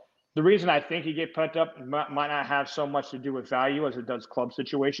 So the reason I think he get put up might not have so much to do with value as it does club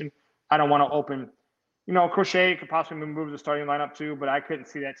situation. I don't want to open – Crochet could possibly move the starting lineup too, but I couldn't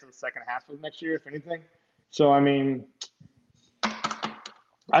see that till the second half of next year, if anything. So, I mean,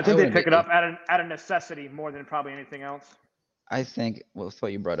 I think they pick it up out of necessity more than probably anything else. I think with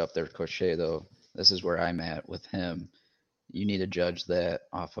what you brought up there, Crochet, though, this is where I'm at with him. You need to judge that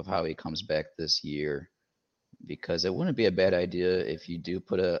off of how he comes back this year, because it wouldn't be a bad idea if you do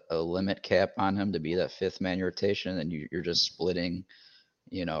put a limit cap on him to be that 5th-man rotation, and you're just splitting,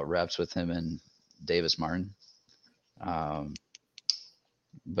 reps with him and Davis Martin.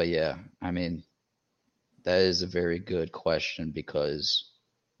 But yeah, I mean, that is a very good question, because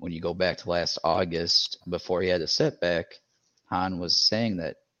when you go back to last August, before he had a setback, Hahn was saying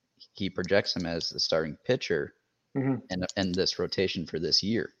that he projects him as the starting pitcher in this rotation for this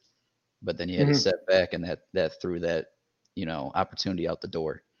year. But then he had a setback, and that threw that, opportunity out the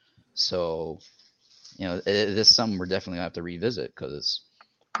door. So, this is something we're definitely going to have to revisit, because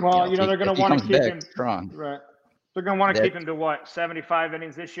they're going to want to keep him strong. Right. They're going to want to keep him to 75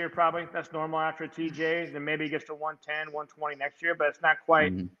 innings this year, probably. That's normal after a TJ. Then maybe he gets to 110, 120 next year, but it's not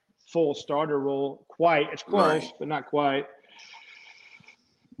quite full starter role. Quite. It's close, but not quite.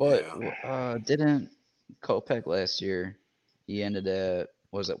 But didn't Kopech last year, he ended at,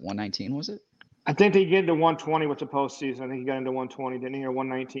 was it 119, was it? I think he get to 120 with the postseason. I think he got into 120, didn't he, or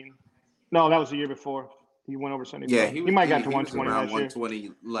 119? No, that was the year before. He went over 75. Yeah, he might have got to 120 around last 120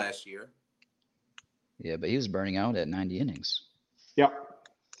 year. last year. Yeah, but he was burning out at 90 innings. Yep.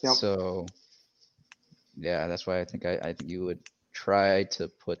 So, yeah, that's why I think you would try to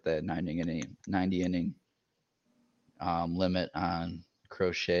put that 90 inning limit on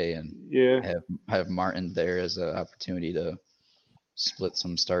Crochet, and have Martin there as an opportunity to split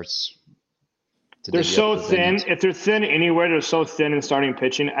some starts. They're so thin. If they're thin anywhere, they're so thin in starting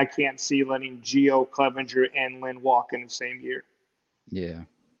pitching. I can't see letting Gio, Clevenger, and Lynn walk in the same year. Yeah.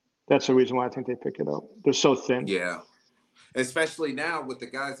 That's the reason why I think they pick it up. They're so thin. Yeah. Especially now with the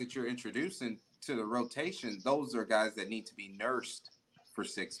guys that you're introducing to the rotation, those are guys that need to be nursed for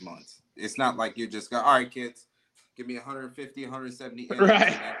 6 months. It's not like you're just going, all right, kids, give me 150, 170 innings.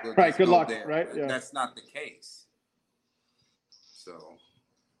 Right. Good luck. There. Right. Yeah. That's not the case. So.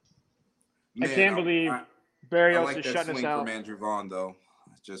 Man, I can't believe Barrios is shutting us out. From Andrew Vaughn, though.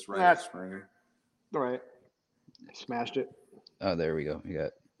 Just right at Springer. All right. Smashed it. Oh, there we go.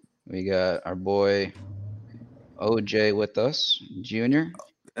 We got our boy OJ with us, Junior.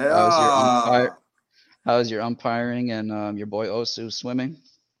 Yeah. How's your umpiring and your boy Osu swimming?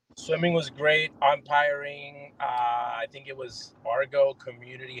 Swimming was great. Umpiring, I think it was Argo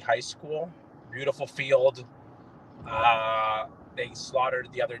Community High School. Beautiful field. They slaughtered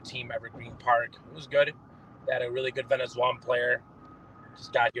the other team, Evergreen Park. It was good. They had a really good Venezuelan player.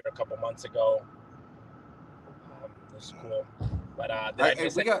 Just got here a couple months ago. It was cool. But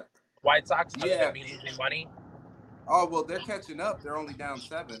we got White Sox? Yeah. Be losing money. Oh, well, they're catching up. They're only down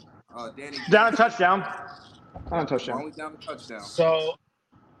 7. Danny Down a touchdown. Only down a touchdown. So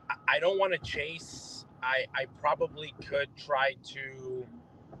I don't want to chase. I probably could try to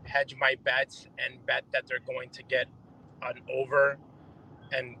hedge my bets and bet that they're going to get an over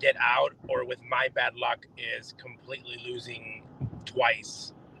and get out, or with my bad luck is completely losing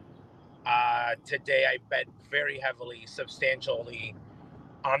twice. Today I bet very heavily, substantially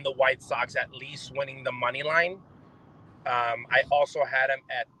on the White Sox at least winning the money line. I also had them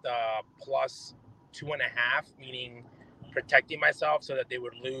at plus 2.5, meaning protecting myself so that they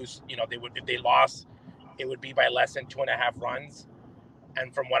would lose. If they lost, it would be by less than 2.5 runs.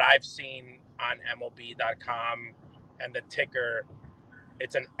 And from what I've seen on MLB.com and the ticker,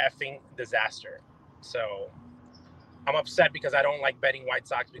 it's an effing disaster. So I'm upset because I don't like betting White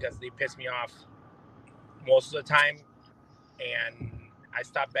Sox because they piss me off most of the time. And I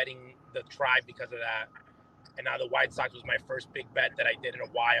stopped betting the Tribe because of that. And now the White Sox was my first big bet that I did in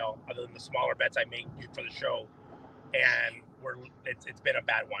a while, other than the smaller bets I made for the show. And it's been a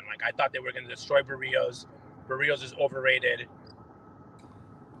bad one. Like, I thought they were going to destroy Barrios. Barrios is overrated.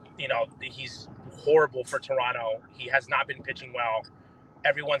 He's horrible for Toronto. He has not been pitching well.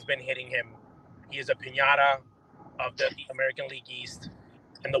 Everyone's been hitting him. He is a piñata of the American League East,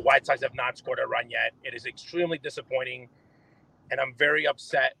 and the White Sox have not scored a run yet. It is extremely disappointing, and I'm very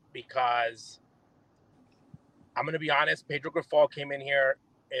upset because I'm going to be honest, Pedro Grifol came in here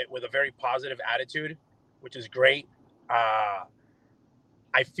with a very positive attitude, which is great.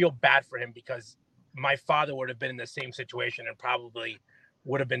 I feel bad for him because my father would have been in the same situation and probably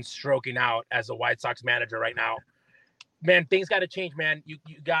would have been stroking out as a White Sox manager right now. Man, things got to change, man. You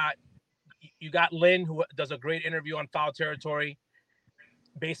got Lynn, who does a great interview on Foul Territory,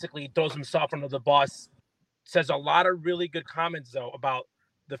 basically throws himself under the bus, says a lot of really good comments, though, about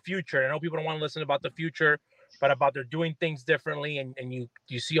the future. I know people don't want to listen about the future, but about they're doing things differently, and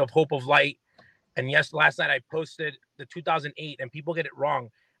you see a hope of light. And yes, last night I posted the 2008, and people get it wrong.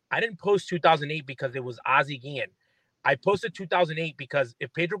 I didn't post 2008 because it was Ozzie Guillen. I posted 2008 because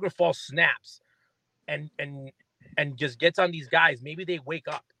if Pedro Grifol snaps and just gets on these guys, maybe they wake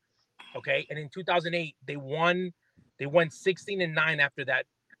up. Okay. And in 2008, they won 16-9 after that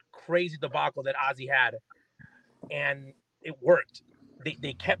crazy debacle that Ozzie had. And it worked.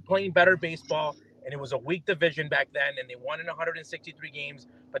 They kept playing better baseball, and it was a weak division back then, and they won in 163 games,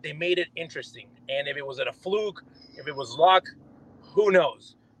 but they made it interesting. And if it was a fluke, if it was luck, who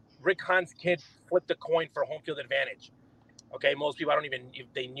knows? Rick Hahn's kid flipped the coin for home field advantage. Okay, most people, I don't even,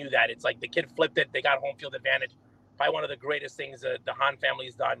 if they knew that. It's like the kid flipped it, they got home field advantage. Probably one of the greatest things that the Hahn family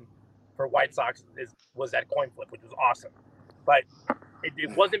has done for White Sox was that coin flip, which was awesome. But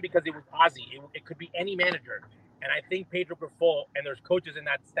it wasn't because it was Ozzie. It could be any manager. And I think Pedro Grifol, and there's coaches in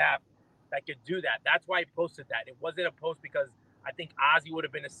that staff that could do that. That's why I posted that. It wasn't a post because I think Ozzie would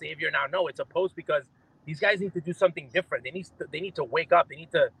have been a savior. Now, no, it's a post because these guys need to do something different. They need to wake up. They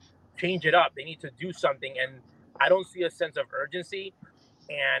need to change it up. They need to do something. And I don't see a sense of urgency.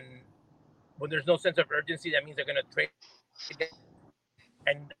 And when there's no sense of urgency, that means they're going to trade.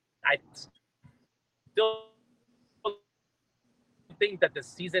 And I still think that the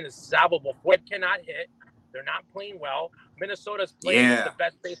season is salvable. Ford cannot hit. They're not playing well. Minnesota's playing the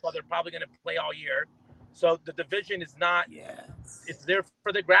best baseball they're probably going to play all year. So the division is not – it's there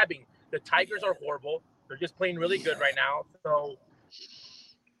for the grabbing. The Tigers are horrible. They're just playing really good right now. So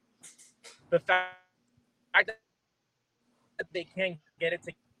the fact that they can't get it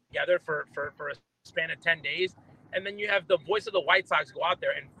together for a span of 10 days, and then you have the voice of the White Sox go out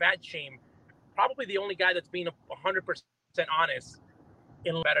there and fat shame probably the only guy that's being 100% honest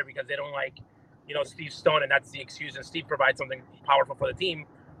in better because they don't like – Steve Stone, and that's the excuse, and Steve provides something powerful for the team.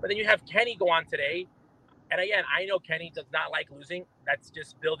 But then you have Kenny go on today, and again, I know Kenny does not like losing. That's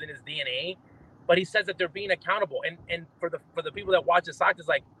just built in his DNA. But he says that they're being accountable, and for the people that watch the Sox, it's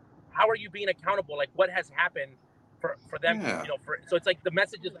like, how are you being accountable? Like, what has happened for them? Yeah. So it's like the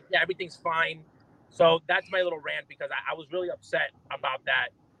message is like, yeah, everything's fine. So that's my little rant because I was really upset about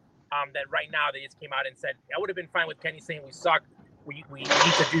that. That right now they just came out and said I would have been fine with Kenny saying we suck. We need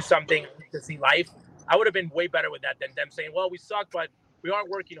to do something to see life. I would have been way better with that than them saying, well, we suck, but we aren't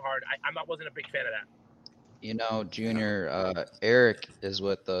working hard. I wasn't a big fan of that. You know, Junior, Eric is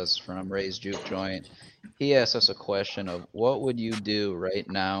with us from Ray's Juke Joint. He asked us a question of what would you do right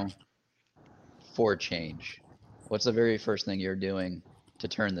now for change? What's the very first thing you're doing to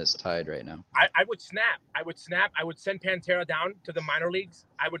turn this tide right now? I would snap. I would snap. I would send Pantera down to the minor leagues.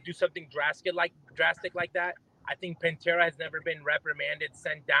 I would do something drastic like that. I think Pantera has never been reprimanded,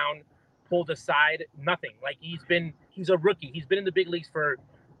 sent down, pulled aside, nothing. Like he's a rookie. He's been in the big leagues for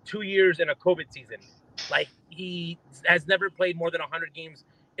 2 years in a COVID season. Like he has never played more than 100 games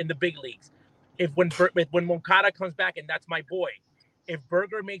in the big leagues. When Moncada comes back, and that's my boy, if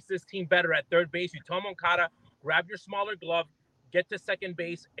Berger makes this team better at third base, you tell Moncada, grab your smaller glove, get to second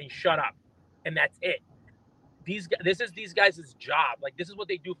base, and shut up. And that's it. This is these guys' job. Like, this is what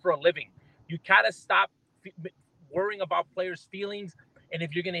they do for a living. You gotta stop worrying about players' feelings. And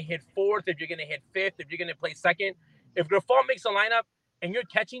if you're gonna hit fourth, if you're gonna hit fifth, if you're gonna play second, if Grifol makes a lineup and you're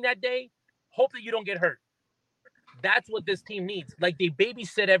catching that day, hope that you don't get hurt. That's what this team needs. Like, they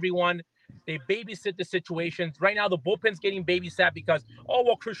babysit everyone. They babysit the situations. Right now, the bullpen's getting babysat because,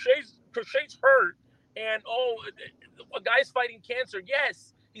 Crochet's hurt. And, a guy's fighting cancer.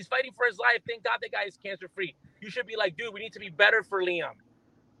 Yes, he's fighting for his life. Thank God the guy is cancer-free. You should be like, dude, we need to be better for Liam.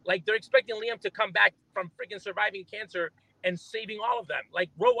 Like, they're expecting Liam to come back from freaking surviving cancer and saving all of them. Like,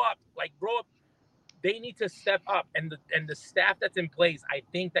 grow up. They need to step up. And the staff that's in place, I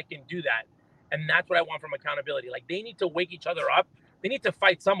think that can do that. And that's what I want from accountability. Like, they need to wake each other up. They need to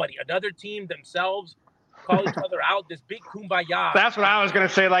fight somebody, another team, themselves, call each other out. This big kumbaya. That's what I was going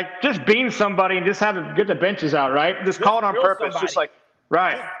to say. Like, just being somebody and just get the benches out, right? Just call it on purpose. Somebody. Just like,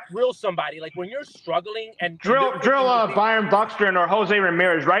 right. Just drill somebody. Like, when you're struggling and drill Byron Buxton or Jose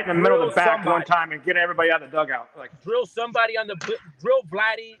Ramirez right in the middle of the back one time and get everybody out of the dugout. Like, drill somebody drill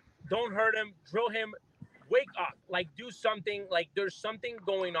Vladdy. Don't hurt him. Drill him. Wake up. Like, do something. Like, there's something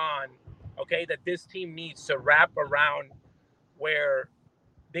going on, okay, that this team needs to wrap around where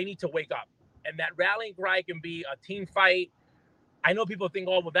they need to wake up. And that rallying cry can be a team fight. I know people think,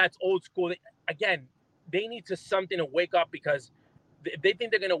 that's old school. Again, they need something to wake up, because they think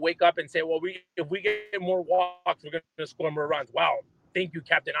they're going to wake up and say, if we get more walks, we're going to score more runs. Wow. Thank you,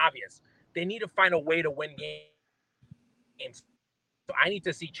 Captain Obvious. They need to find a way to win games. So I need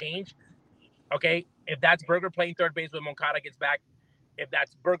to see change. Okay. If that's Berger playing third base when Moncada gets back, if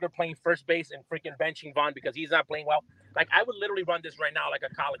that's Berger playing first base and freaking benching Vaughn because he's not playing well, like, I would literally run this right now like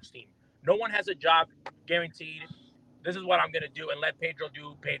a college team. No one has a job guaranteed. This is what I'm going to do, and let Pedro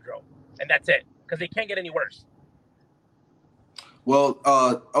do Pedro. And that's it, because they can't get any worse. Well,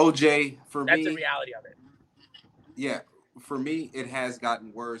 OJ, that's the reality of it. Yeah, for me, it has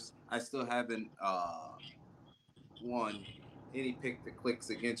gotten worse. I still haven't won any pick that clicks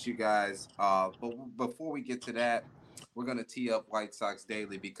against you guys. But before we get to that, we're going to tee up White Sox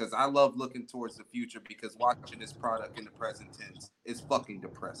Daily, because I love looking towards the future, because watching this product in the present tense is fucking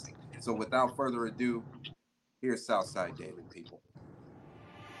depressing. So without further ado, here's Southside Daily, people.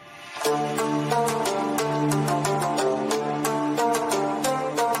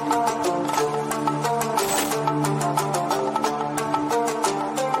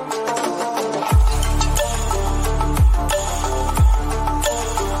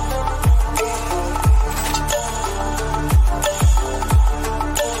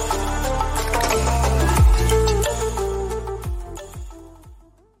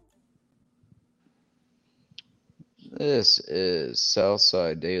 This is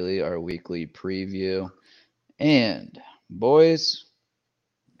Southside Daily, our weekly preview. And, boys,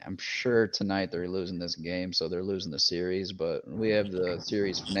 I'm sure tonight they're losing this game, so they're losing the series. But we have the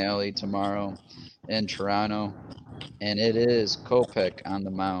series finale tomorrow in Toronto, and it is Kopech on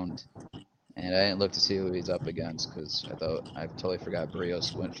the mound. And I didn't look to see who he's up against, because I totally forgot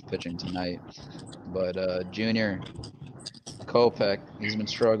Barrios went pitching tonight. But Junior, Kopech, he's been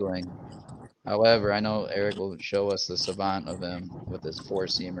struggling. However, I know Eric will show us the savant of him with his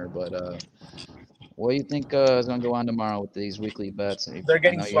four-seamer, but what do you think is going to go on tomorrow with these weekly bets? They're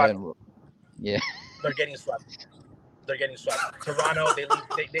getting swept. Yeah. They're getting swept. Toronto, they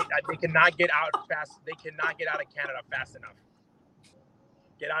cannot get out fast. They cannot get out of Canada fast enough.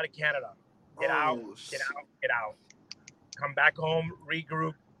 Get out of Canada. Get out. Come back home,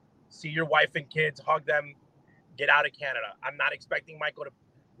 regroup, see your wife and kids, hug them, get out of Canada. I'm not expecting Michael to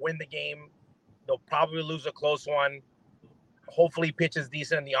win the game. They'll probably lose a close one. Hopefully pitches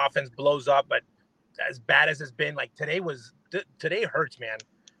decent and the offense blows up. But as bad as it's been, like today hurts, man.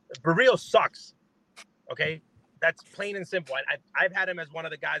 Barrios sucks. Okay? That's plain and simple. I've had him as one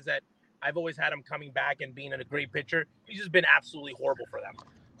of the guys that I've always had him coming back and being a great pitcher. He's just been absolutely horrible for them.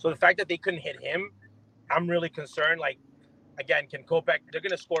 So the fact that they couldn't hit him, I'm really concerned. Like, again, can Kopech, they're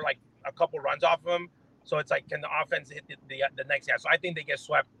going to score like a couple runs off of him. So it's like, can the offense hit the next guy? So I think they get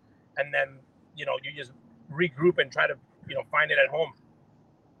swept, and then you just regroup and try to find it at home.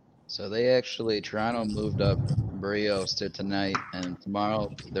 So Toronto moved up Barrios to tonight, and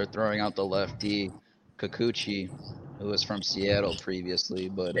tomorrow they're throwing out the lefty Kikuchi, who was from Seattle previously,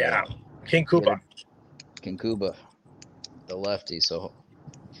 but King Kuba. The lefty. So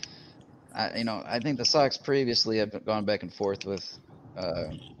I think the Sox previously have gone back and forth with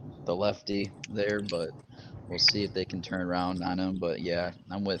the lefty there, but we'll see if they can turn around on him. But yeah,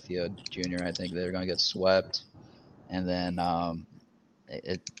 I'm with you, Junior. I think they're going to get swept, and then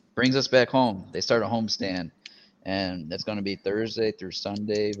it brings us back home. They start a homestand, and it's going to be Thursday through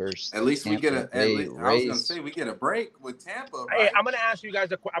Sunday versus. At least Tampa we get Bay I was Rays. going to say we get a break with Tampa. Right? Hey, I'm going to ask you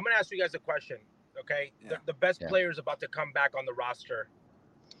guys a question. Okay, Yeah. The best player is about to come back on the roster.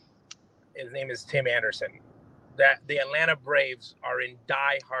 His name is Tim Anderson. That the Atlanta Braves are in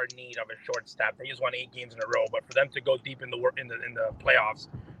die-hard need of a shortstop. They just won 8 games in a row, but for them to go deep in the playoffs,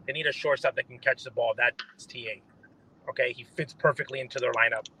 they need a shortstop that can catch the ball. That's TA. Okay, he fits perfectly into their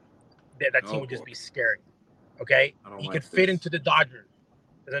lineup. That team would just be scary. Okay, he could fit into the Dodgers.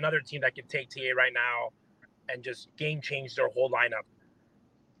 There's another team that could take TA right now and just game change their whole lineup.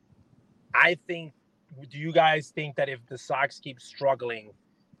 Do you guys think that if the Sox keep struggling,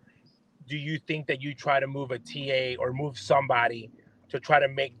 do you think that you try to move a TA or move somebody to try to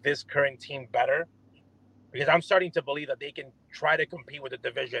make this current team better? Because I'm starting to believe that they can try to compete with the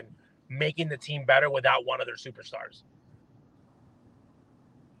division, making the team better without one of their superstars.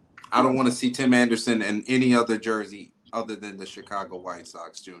 I don't want to see Tim Anderson in any other jersey other than the Chicago White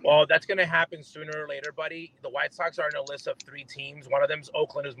Sox, Junior. Well, that's going to happen sooner or later, buddy. The White Sox are in a list of 3 teams. One of them is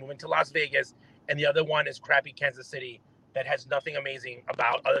Oakland, who's moving to Las Vegas, and the other one is crappy Kansas City that has nothing amazing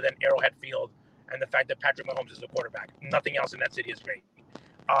about other than Arrowhead Field and the fact that Patrick Mahomes is the quarterback. Nothing else in that city is great.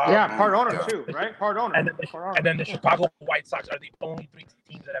 Part owner too, right? Part owner. And then the Chicago White Sox are the only 3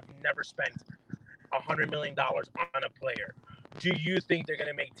 teams that have never spent $100 million on a player. Do you think they're going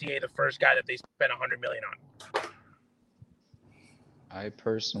to make TA the first guy that they spend $100 million on? I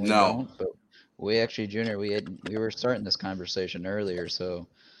personally don't, but we actually, Junior, we were starting this conversation earlier, so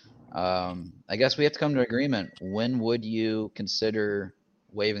I guess we have to come to agreement. When would you consider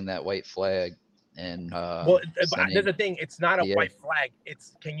waving that white flag? And there's the thing. It's not a white flag.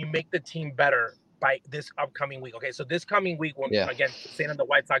 It's, can you make the team better by this upcoming week? Okay, so this coming week, again, staying on the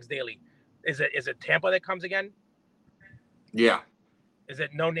White Sox Daily, is it Tampa that comes again? Yeah. Is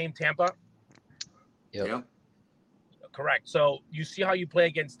it no name Tampa? Yep. Correct. So you see how you play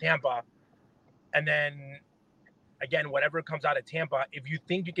against Tampa, and then again, whatever comes out of Tampa, if you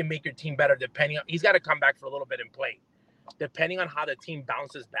think you can make your team better, he's got to come back for a little bit and play. Depending on how the team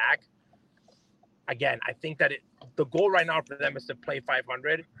bounces back, again, I think that the goal right now for them is to play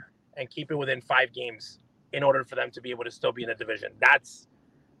 500 and keep it within 5 games in order for them to be able to still be in the division. That's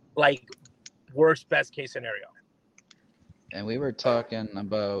like best case scenario. And we were talking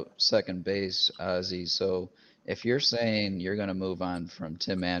about second base, Ozzy. So if you're saying you're going to move on from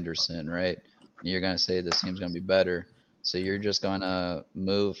Tim Anderson, right? You're going to say this team's going to be better. So you're just going to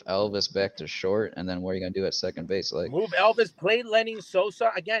move Elvis back to short, and then what are you going to do at second base? Like, move Elvis, play Lenny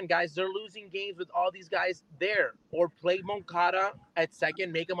Sosa. Again, guys, they're losing games with all these guys there. Or play Moncada at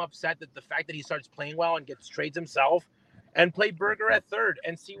second, make him upset that the fact that he starts playing well and gets trades himself, and play Berger at third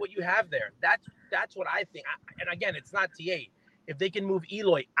and see what you have there. That's what I think. And again, it's not TA. If they can move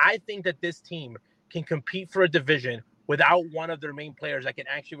Eloy, I think that this team can compete for a division without one of their main players that can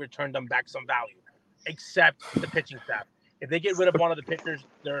actually return them back some value, except the pitching staff. If they get rid of one of the pitchers,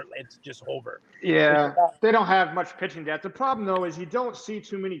 it's just over. Yeah, they don't have much pitching depth. The problem, though, is you don't see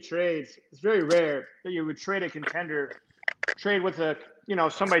too many trades. It's very rare that you would trade a contender, trade with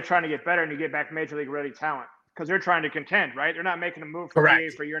somebody trying to get better, and you get back major league ready talent because they're trying to contend, right? They're not making a move for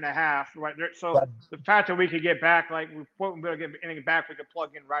a year and a half, right? So the fact that we could get back, like we'll get anything back, we could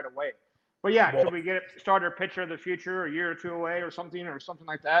plug in right away. But yeah, could we get a starter pitcher of the future a year or 2 away or something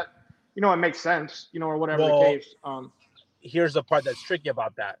like that? It makes sense, or whatever the case. Here's the part that's tricky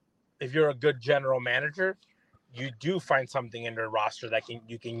about that. If you're a good general manager, you do find something in their roster that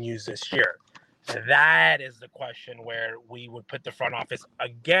you can use this year. That is the question where we would put the front office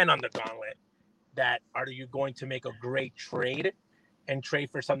again on the gauntlet. That are you going to make a great trade and trade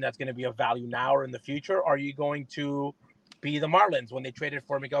for something that's going to be of value now or in the future? Or are you going to be the Marlins when they traded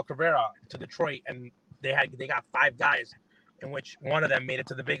for Miguel Cabrera to Detroit and they got 5 guys in which one of them made it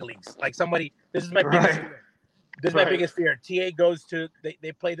to the big leagues? Like this is my biggest fear. This is my biggest fear. TA goes to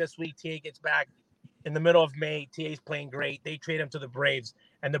they play this week. TA gets back in the middle of May. TA's playing great. They trade him to the Braves,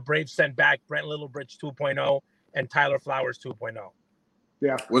 and the Braves send back Brent Littlebridge 2.0 and Tyler Flowers 2.0.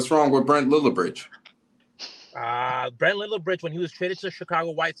 Yeah. What's wrong with Brent Littlebridge? Brent Littlebridge, when he was traded to the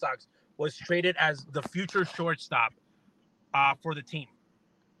Chicago White Sox, was traded as the future shortstop for the team.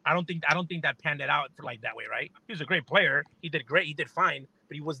 I don't think that panned it out for like that way, right? He was a great player. He did great. He did fine,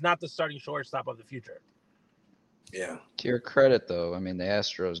 but he was not the starting shortstop of the future. Yeah. To your credit, though, I mean, the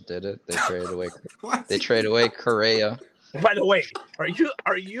Astros did it. They traded away. They traded away Correa. By the way, are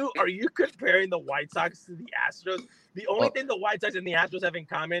you comparing the White Sox to the Astros? The only thing the White Sox and the Astros have in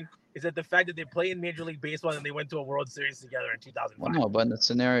common is that the fact that they play in Major League Baseball and they went to a World Series together in 2005. Well, no, but in the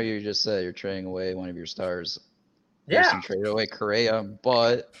scenario you just said, you're trading away one of your stars. Yeah. Houston traded away Correa,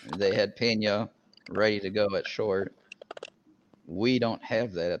 but they had Pena ready to go at short. We don't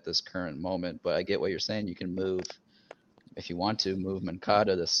have that at this current moment, but I get what you're saying. You can move, if you want to, move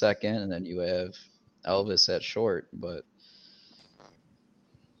Moncada to second, and then you have Elvis at short, but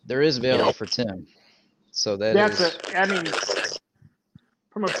there is value for Tim. So I mean,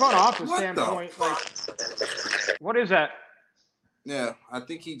 from a front office standpoint, what is that? Yeah, I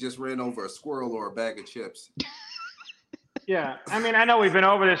think he just ran over a squirrel or a bag of chips. Yeah, I mean, I know we've been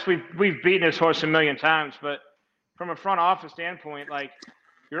over this. We've beaten this horse a million times, but from a front office standpoint,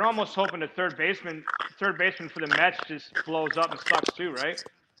 you're almost hoping the third baseman for the Mets just blows up and sucks too, right?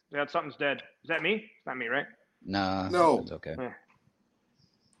 Yeah, something's dead. Is that me? It's not me, right? Nah, no, it's okay. Yeah.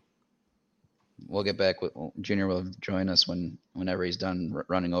 We'll get back with Junior. Will join us whenever he's done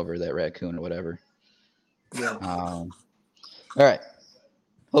running over that raccoon or whatever. Yeah. All right,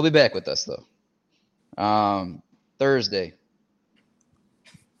 he'll be back with us though. Thursday,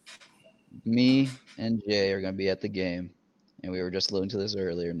 me and Jay are going to be at the game, and we were just alluding to this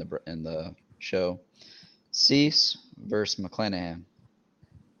earlier in the show. Cease versus McClanahan.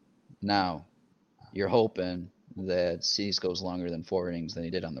 Now, you're hoping that Cease goes longer than 4 innings than he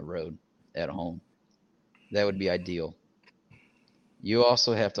did on the road at home. That would be ideal. You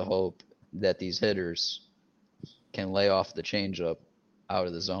also have to hope that these hitters can lay off the changeup out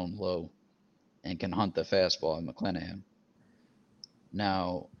of the zone low and can hunt the fastball in McClanahan.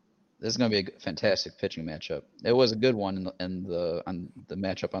 Now, this is going to be a fantastic pitching matchup. It was a good one in the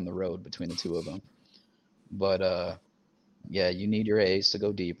matchup on the road between the two of them. But, yeah, you need your ace to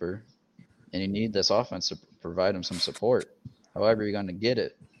go deeper, and you need this offense to provide them some support. However you're going to get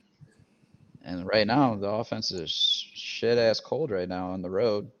it. And right now, the offense is shit-ass cold right now on the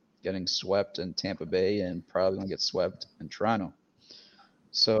road, getting swept in Tampa Bay and probably going to get swept in Toronto.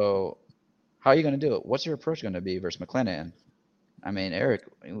 So how are you going to do it? What's your approach going to be versus McClanahan? I mean, Eric,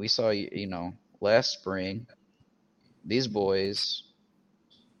 we saw, last spring, these boys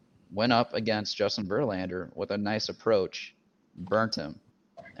went up against Justin Verlander with a nice approach, burnt him,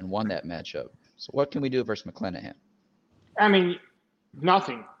 and won that matchup. So what can we do versus McClanahan? I mean,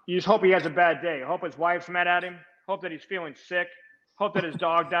 nothing. You just hope he has a bad day. Hope his wife's mad at him. Hope that he's feeling sick. Hope that his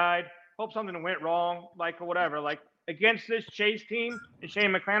dog died. Hope something went wrong, or whatever. Against this Chase team and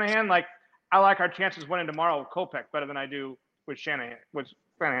Shane McClanahan, I like our chances winning tomorrow with Kopech better than I do with Shanahan, with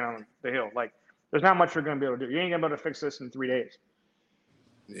Shanahan on the hill. There's not much you're going to be able to do. You ain't going to be able to fix this in 3 days.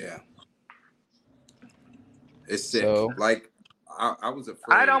 Yeah. It's sick. So, I was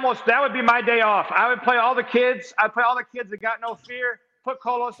afraid. That would be my day off. I would play all the kids. I'd play all the kids that got no fear. Put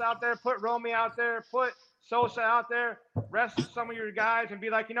Colos out there. Put Romy out there. Put Sosa out there. Rest some of your guys and be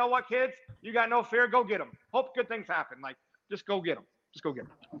like, you know what, kids? You got no fear. Go get them. Hope good things happen. Just go get them. Just go get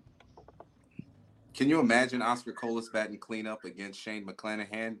them. Can you imagine Oscar Colas batting cleanup against Shane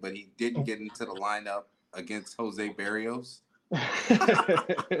McClanahan, but he didn't get into the lineup against Jose Barrios?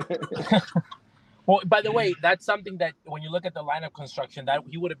 Well, by the way, that's something that when you look at the lineup construction, that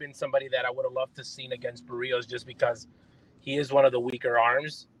he would have been somebody that I would have loved to seen against Barrios, just because he is one of the weaker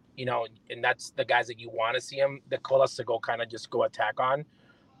arms, and that's the guys that you want to see him, the Colas to go attack on.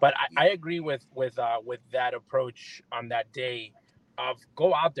 But I agree with that approach on that day of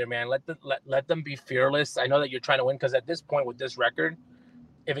go out there, man. Let them be fearless. I know that you're trying to win because at this point with this record,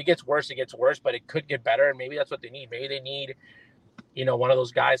 if it gets worse, it gets worse, but it could get better. And maybe that's what they need. Maybe they need, one of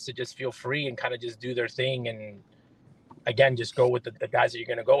those guys to just feel free and kind of just do their thing. And again, just go with the guys that you're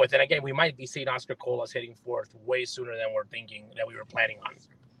going to go with. And again, we might be seeing Oscar Colas hitting fourth way sooner than we're thinking that we were planning on.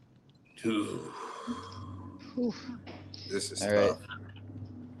 This is all tough.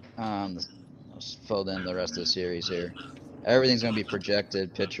 Right. Let's fill in the rest of the series here. Everything's going to be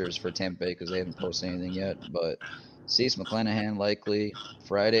projected pitchers for Tampa Bay because they haven't posted anything yet. But Cease McClanahan likely.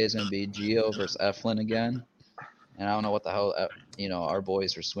 Friday is going to be Gio versus Eflin again. And I don't know what the hell, our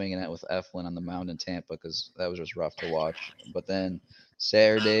boys are swinging at with Eflin on the mound in Tampa because that was just rough to watch. But then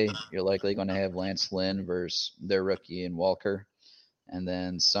Saturday, you're likely going to have Lance Lynn versus their rookie in Walker. And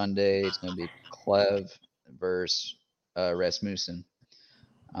then Sunday, it's going to be Clev versus Rasmussen.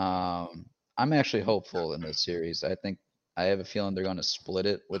 I'm I'm actually hopeful in this series. I have a feeling they're going to split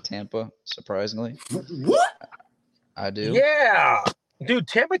it with Tampa, surprisingly. What? I do. Yeah. Dude,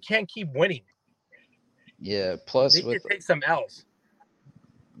 Tampa can't keep winning. Yeah, plus They need to take some L's.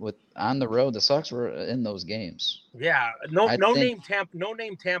 with on the road, the Sox were in those games. Yeah. No name Tampa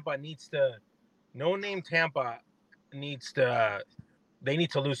needs to they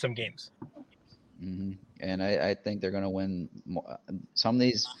need to lose some games. Mm-hmm. And I think they're going to win some of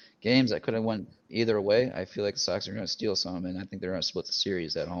these games that could have went either way. I feel like the Sox are going to steal some, and I think they're going to split the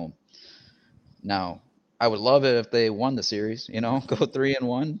series at home. Now, I would love it if they won the series, go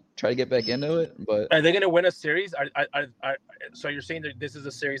 3-1, try to get back into it. But Are they going to win a series? So you're saying that this is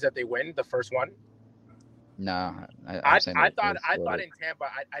a series that they win, the first one? nah, I thought in Tampa,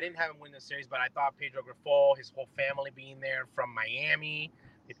 I didn't have him win the series, but I thought Pedro Grifol, his whole family being there from Miami,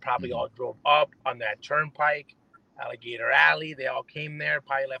 they probably all drove up on that turnpike, Alligator Alley. They all came there,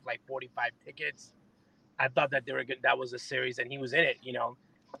 probably left like 45 tickets. I thought that they were good. That was a series, and he was in it.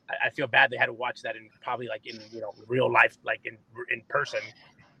 I feel bad they had to watch that in probably like in real life, like in person.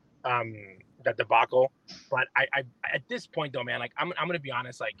 That debacle. But I at this point though, man, like I'm gonna be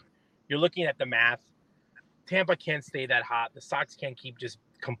honest. Like you're looking at the math. Tampa can't stay that hot. The Sox can't keep just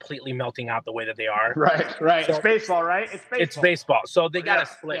completely melting out the way that they are. Right. So, it's baseball, right? It's baseball. So they got to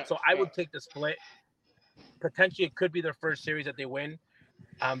split. Yeah, so I would take the split. Potentially, it could be their first series that they win,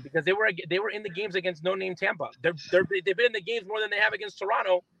 because they were in the games against no-name Tampa. They've been in the games more than they have against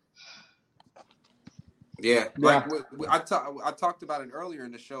Toronto. Yeah. Like I talked about it earlier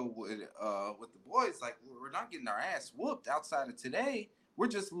in the show with the boys. Like we're not getting our ass whooped outside of today. We're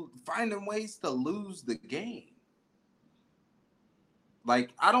just finding ways to lose the game.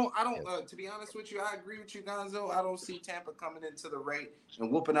 Like I don't. To be honest with you, I agree with you, Gonzo. I don't see Tampa coming into the rate and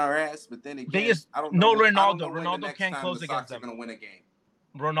whooping our ass. But then again, I don't know. Ronaldo can't close against them. Going to win a game.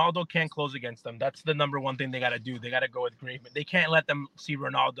 Ronaldo can't close against them. That's the number one thing they got to do. They got to go with Graveman. They can't let them see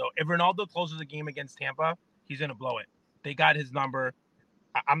Ronaldo. If Ronaldo closes a game against Tampa, he's going to blow it. They got his number.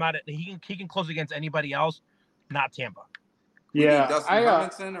 I'm not. He can close against anybody else, not Tampa. Yeah, Dustin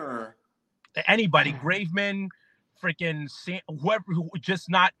Robinson or anybody. Graveman. Freaking whoever, who just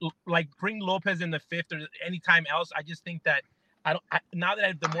not like bring Lopez in the fifth or anytime else. I just think that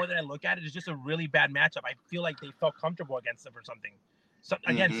the more that I look at it, it's just a really bad matchup. I feel like they felt comfortable against them or something. So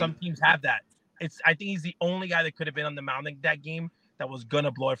again, some teams have that. I think he's the only guy that could have been on the mound in that game that was gonna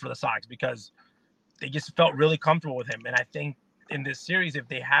blow it for the Sox because they just felt really comfortable with him. And I think in this series, if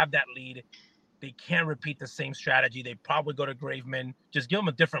they have that lead, they can't repeat the same strategy. They probably go to Graveman, just give him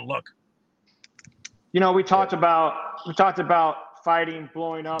a different look. We talked about fighting,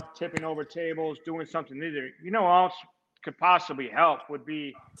 blowing up, tipping over tables, doing something either. What else could possibly help would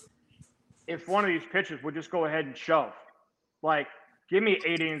be if one of these pitchers would just go ahead and shove. Like, give me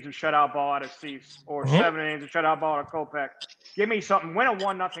 8 innings of shutout ball out of Cease or 7 innings of shutout ball out of Kopech. Give me something. Win a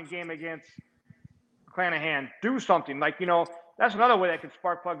 1-0 game against Clanahan. Do something. Like, that's another way that could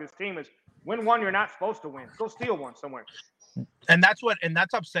spark plug this team is win one you're not supposed to win. Go steal one somewhere. And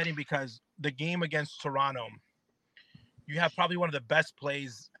that's upsetting because the game against Toronto, you have probably one of the best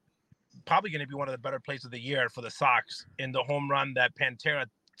plays, probably going to be one of the better plays of the year for the Sox in the home run that Pantera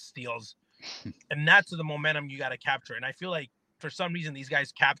steals. And that's the momentum you got to capture. And I feel like for some reason these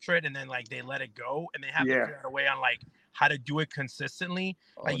guys capture it and then like they let it go and they have to figure out a way on like how to do it consistently.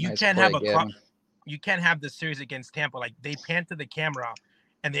 Like you can't have this series against Tampa. Like they pan to the camera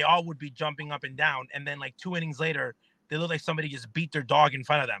and they all would be jumping up and down. And then like 2 innings later, they look like somebody just beat their dog in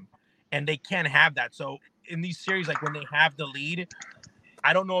front of them. And they can't have that. So in these series, like when they have the lead,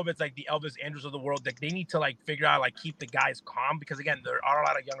 I don't know if it's like the Elvis Andrews of the world that they need to like figure out, like keep the guys calm because again, there are a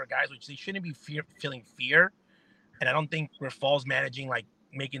lot of younger guys, which they shouldn't be feeling fear. And I don't think Griffol's managing, like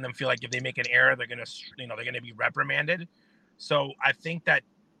making them feel like if they make an error, they're going to be reprimanded. So I think that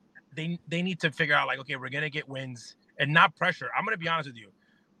they need to figure out like, okay, we're going to get wins and not pressure. I'm going to be honest with you.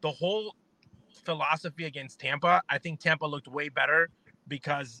 The whole philosophy against Tampa, I think Tampa looked way better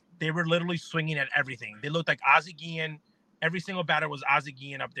because they were literally swinging at everything. They looked like Ozzie Guillen. Every single batter was Ozzie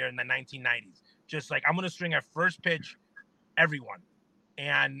Guillen up there in the 1990s. Just like, I'm going to string at first pitch everyone.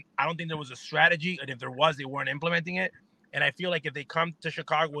 And I don't think there was a strategy. And if there was, they weren't implementing it. And I feel like if they come to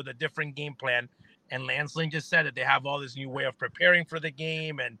Chicago with a different game plan, and Lance Lynn just said that they have all this new way of preparing for the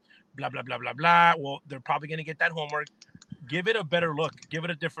game and blah, blah, blah, blah, blah. Well, they're probably going to get that homework. Give it a better look. Give it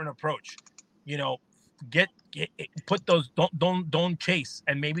a different approach. Put those, don't chase.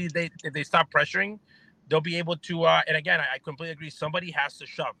 And maybe if they stop pressuring, they'll be able to, and again, I completely agree. Somebody has to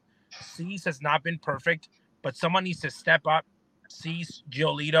shove. Cease has not been perfect, but someone needs to step up. Cease,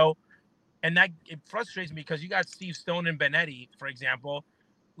 Giolito. And that, it frustrates me because you got Steve Stone and Benetti, for example,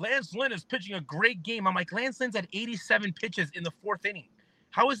 Lance Lynn is pitching a great game. I'm like, Lance Lynn's at 87 pitches in the 4th inning.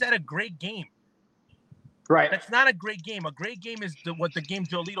 How is that a great game? Right. That's not a great game. A great game is what the game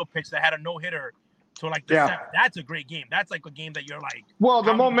Giolito pitched that had a no-hitter to like the 7th. That's a great game. That's like a game that you're like. Well,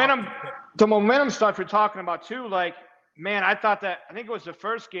 the momentum stuff you're talking about too. Like, man, I think it was the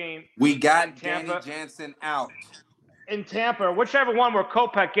first game. We got Danny Jansen out in Tampa, whichever one where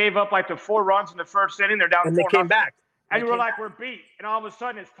Kopech gave up like the 4 runs in the 1st inning. They're down 4-0. And they came back. And you were like, we're beat. And all of a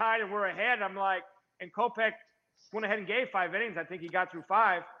sudden it's tied and we're ahead. And I'm like, and Kopech went ahead and gave 5 innings. I think he got through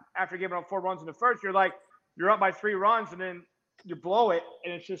 5 after giving up 4 runs in the 1st. You're like, you're up by 3 runs and then you blow it.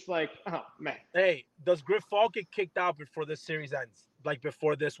 And it's just like, oh, man. Hey, does Grifol get kicked out before this series ends? Like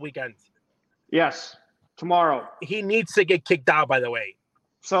before this weekend? Yes. Tomorrow. He needs to get kicked out, by the way.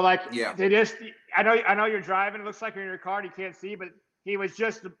 So, like, they just – I know you're driving. It looks like you're in your car and you can't see, but he was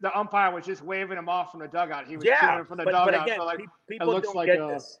just – the umpire was just waving him off from the dugout. He was cheering from the dugout. But again, so, like, people don't get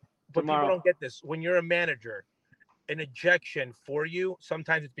this. But people don't get this. When you're a manager, an ejection for you,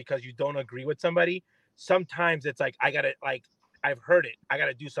 sometimes it's because you don't agree with somebody. Sometimes it's like, I got to – like, I've heard it. I got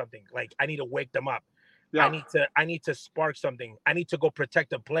to do something. Like, I need to wake them up. Yeah. I need to spark something. I need to go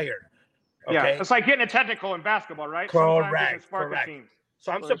protect a player. Okay? Yeah, it's like getting a technical in basketball, right? Correct.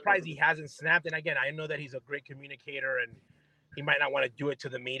 So I'm surprised he hasn't snapped. And again, I know that he's a great communicator and he might not want to do it to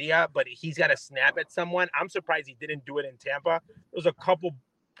the media, but he's got to snap at someone. I'm surprised he didn't do it in Tampa. There was a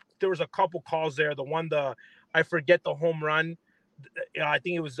couple calls there. I forget the home run. I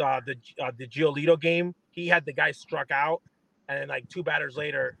think it was the Giolito game. He had the guy struck out, and then like 2 batters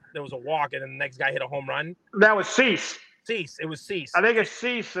later, there was a walk, and then the next guy hit a home run. That was Cease. It was Cease. I think it's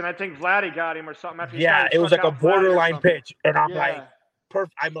Cease, and I think Vladdy got him or something. After it was like a borderline pitch, and I'm like,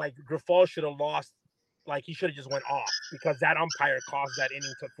 I'm like, Grifol should have lost. Like, he should have just went off because that umpire caused that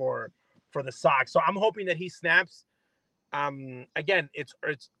inning for the Sox. So I'm hoping that he snaps. Again, it's.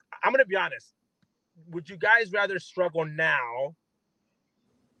 I'm gonna be honest. Would you guys rather struggle now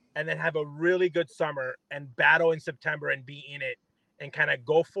and then have a really good summer and battle in September and be in it and kind of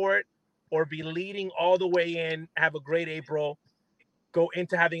go for it, or be leading all the way in, have a great April, go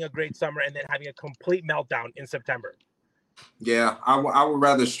into having a great summer, and then having a complete meltdown in September? Yeah, I would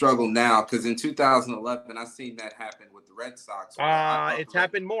rather struggle now because in 2011, I seen that happen with the Red Sox. It's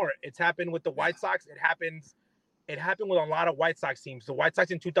happened more. It's happened with the White Sox. It happened with a lot of White Sox teams. The White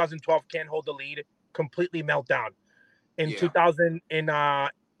Sox in 2012 can't hold the lead, completely meltdown. In 2000,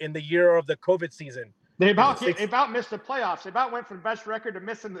 in the year of the COVID season, they about missed the playoffs. They about went from best record to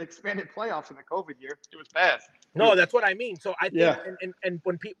missing the expanded playoffs in the COVID year. It was bad. No, that's what I mean. So I think, and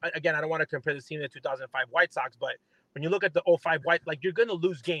when people, again, I don't want to compare this team to the 2005 White Sox, but when you look at the 05 White, like, you're going to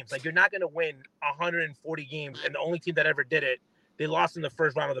lose games. Like, you're not going to win 140 games. And the only team that ever did it, they lost in the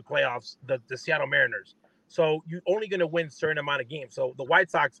first round of the playoffs, the Seattle Mariners. So you're only going to win a certain amount of games. So the White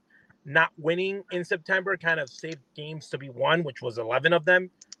Sox not winning in September kind of saved games to be won, which was 11 of them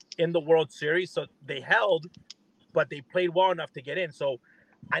in the World Series. So they held, but they played well enough to get in. So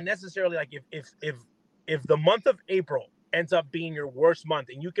I necessarily, like, if the month of April ends up being your worst month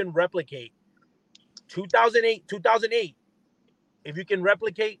and you can replicate 2008, if you can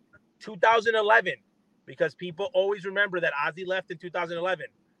replicate 2011, because people always remember that Ozzie left in 2011,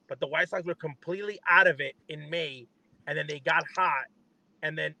 but the White Sox were completely out of it in May, and then they got hot,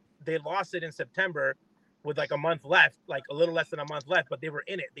 and then they lost it in September with like a month left, like a little less than a month left, but they were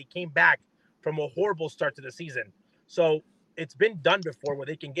in it. They came back from a horrible start to the season. So it's been done before where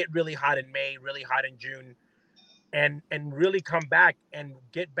they can get really hot in May, really hot in June, and really come back and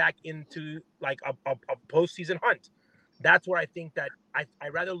get back into like a postseason hunt. That's where I think that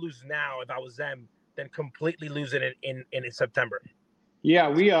I'd rather lose now if I was them than completely lose it in September. Yeah,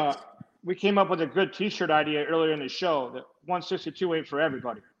 we came up with a good T-shirt idea earlier in the show, that 162 ain't for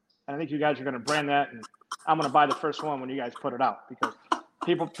everybody. And I think you guys are going to brand that, and I'm going to buy the first one when you guys put it out, because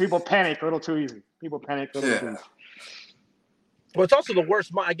people panic a little too easy. People panic a little too easy. Well, it's also the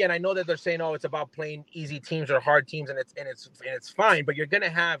worst. Again, I know that they're saying, "Oh, it's about playing easy teams or hard teams," and it's fine. But you're gonna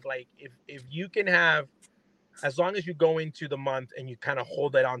have, like, if you can have, as long as you go into the month and you kind of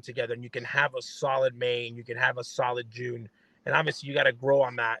hold that on together, and you can have a solid May and you can have a solid June, and obviously you got to grow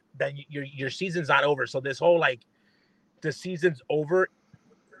on that. Then your season's not over. So this whole, like, the season's over,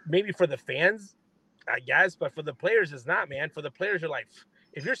 maybe for the fans, I guess, but for the players, it's not, man. For the players, you're like,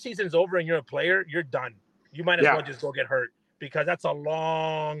 if your season's over and you're a player, you're done. You might as well just go get hurt. Because that's a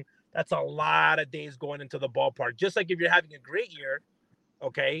lot of days going into the ballpark. Just like if you're having a great year,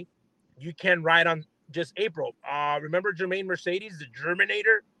 okay, you can ride on just April. Remember Jermaine Mercedes, the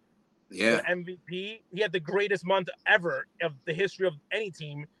Germinator? Yeah. The MVP? He had the greatest month ever of the history of any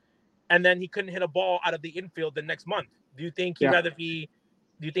team, and then he couldn't hit a ball out of the infield the next month. Do you think he'd rather be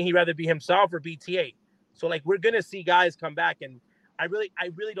Do you think he'd rather be himself or be TA? So like we're gonna see guys come back, and I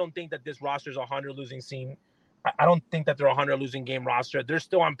really don't think that this roster is a 100 losing team. I don't think that they're a 100 losing game roster. They're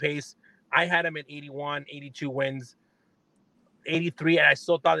still on pace. I had them at 81, 82 wins, 83, and I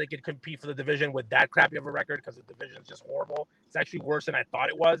still thought they could compete for the division with that crappy of a record because the division is just horrible. It's actually worse than I thought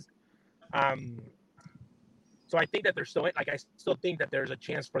it was. So I think that they're still I still think that there's a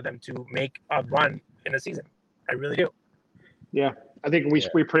chance for them to make a run in the season. I really do. Yeah, I think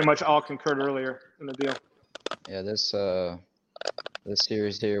we pretty much all concurred earlier in the deal. Yeah, this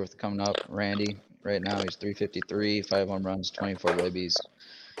series here with coming up, Randy, right now he's 353, 5 home runs, 24 ribbies.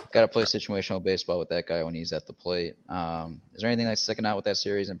 Got to play situational baseball with that guy when he's at the plate. Is there anything that's sticking out with that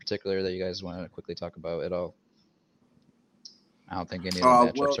series in particular that you guys want to quickly talk about at all? I don't think any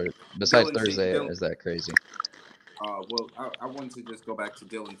of the matchups are, besides Thursday, is that crazy. I wanted to just go back to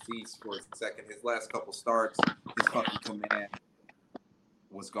Dylan Cease for a second. His last couple starts, his fucking command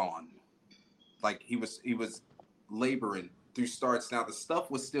was gone. Like he was laboring through starts. Now the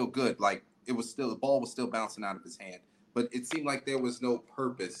stuff was still good. Like the ball was still bouncing out of his hand, but it seemed like there was no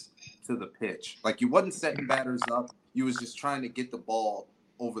purpose to the pitch. Like you wasn't setting batters up. You was just trying to get the ball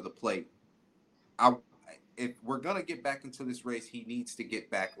over the plate. If we're gonna get back into this race, he needs to get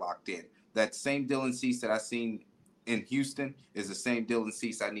back locked in. That same Dylan Cease that I seen in Houston is the same Dylan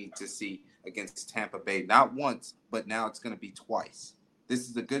Cease I need to see against Tampa Bay. Not once, but now it's going to be twice. This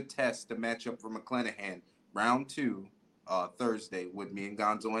is a good test to match up for McClanahan. Round 2, Thursday, with me and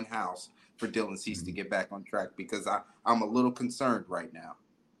Gonzo in house for Dylan Cease to get back on track because I'm a little concerned right now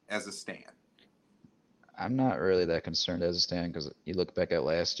as a stan. I'm not really that concerned as a stan because you look back at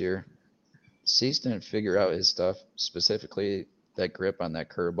last year, Cease didn't figure out his stuff, specifically that grip on that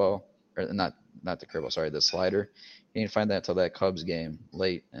curveball, or not the curveball, sorry, the slider. He didn't find that until that Cubs game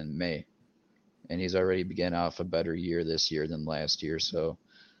late in May. And he's already began off a better year this year than last year. So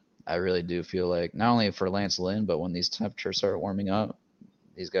I really do feel like not only for Lance Lynn, but when these temperatures start warming up,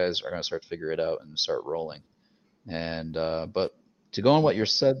 these guys are going to start to figure it out and start rolling. And but to go on what you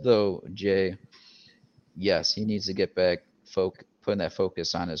said, though, Jay, yes, he needs to get back putting that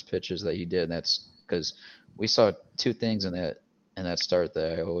focus on his pitches that he did. And that's because we saw two things in that start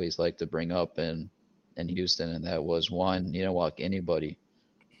that I always like to bring up in Houston, and that was one, you don't walk anybody.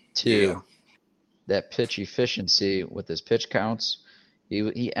 Two, that pitch efficiency with his pitch counts.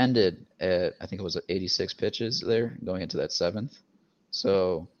 He ended at, I think it was 86 pitches there going into that 7th.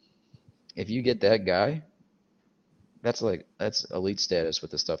 So if you get that guy, that's elite status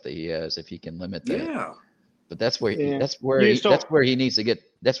with the stuff that he has if he can limit that. Yeah. But that's where he needs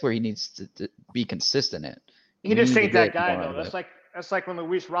to be consistent at. He just ain't that guy though. That's like when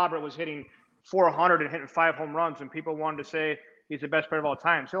Luis Robert was hitting 400 and hitting 5 home runs, and people wanted to say he's the best player of all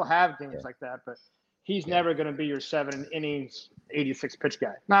time. So he'll have games like that, but he's never going to be your 7 innings, 86 pitch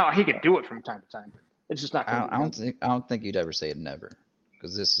guy. Now he can do it from time to time, but it's just not. I don't think you'd ever say it never,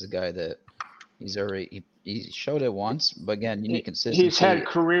 because this is a guy that he showed it once, but again, you need consistency. He's had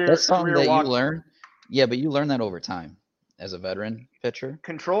career. That's something that you learn. Yeah, but you learn that over time as a veteran pitcher.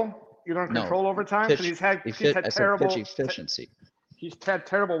 Control. You learn control over time. Pitch, he's had terrible pitch efficiency. He's had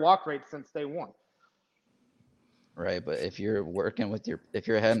terrible walk rate since day one. Right, but if you're working if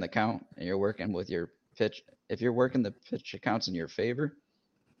you're ahead in the count and you're working with your pitch, if you're working the pitch counts in your favor,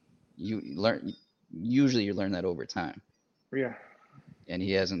 you learn that over time. Yeah. And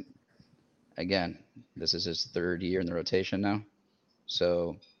he hasn't. Again, this is his 3rd year in the rotation now,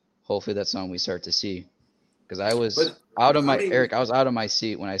 so hopefully that's something we start to see. Because I was out of my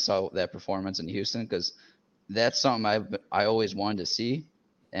seat when I saw that performance in Houston, because that's something I always wanted to see.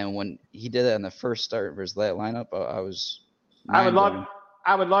 And when he did that in the first start versus that lineup,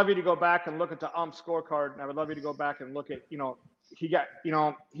 I would love you to go back and look at the scorecard, and I would love you to go back and look at,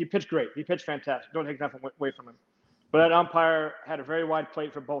 he pitched great. He pitched fantastic. Don't take nothing away from him. But that umpire had a very wide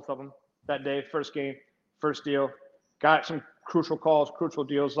plate for both of them that day, first game, first deal. Got some crucial calls, crucial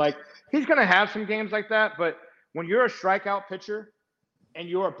deals. Like, he's going to have some games like that, but when you're a strikeout pitcher and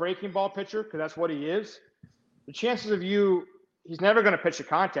you're a breaking ball pitcher, because that's what he is, the chances of he's never going to pitch to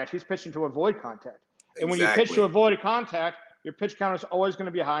contact. He's pitching to avoid contact. And when you pitch to avoid contact, your pitch count is always going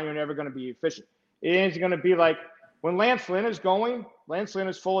to be high. You're never going to be efficient. It is going to be like when Lance Lynn is going, Lance Lynn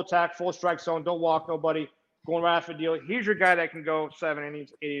is full attack, full strike zone, don't walk nobody, going right after the deal. He's your guy that can go 7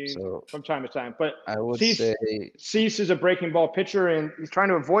 innings, 8 innings from time to time. But I would say Cease is a breaking ball pitcher, and he's trying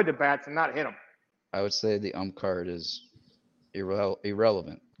to avoid the bats and not hit them. I would say the ump card is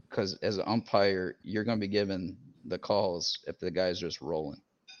irrelevant, because as an umpire, you're going to be given the calls if the guy's just rolling.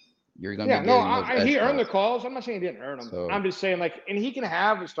 You're going to be he earned the calls. I'm not saying he didn't earn them. So, I'm just saying, and he can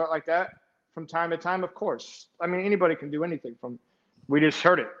have a start like that from time to time, of course. I mean, anybody can do anything from We just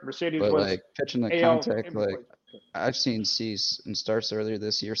heard it. Mercedes But was like pitching the AL contact, MVP. like I've seen Cease in starts earlier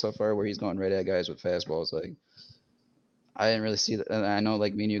this year so far where he's going right at guys with fastballs. Like I didn't really see that. And I know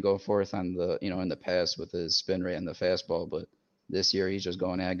like me and you go forth on the in the past with his spin rate and the fastball, but this year he's just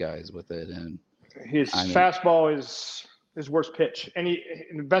going at guys with it. And His fastball is his worst pitch, and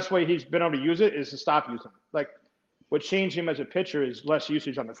the best way he's been able to use it is to stop using it. Like what changed him as a pitcher is less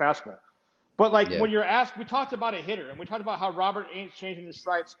usage on the fastball. But like when you're asked, we talked about a hitter, and we talked about how Robert ain't changing his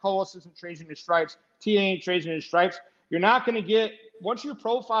stripes, Colas isn't changing his stripes, TA ain't changing his stripes. You're not going to get, once you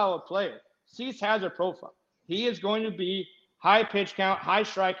profile a player, Cease has a profile. He is going to be high pitch count, high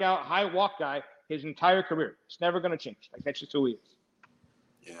strikeout, high walk guy his entire career. It's never going to change. Like that's just who he is.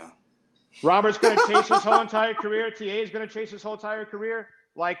 Yeah. Robert's going to chase his whole entire career. TA is going to chase his whole entire career.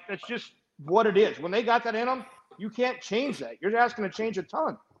 Like that's just what it is. When they got that in them, you can't change that. You're asking to change a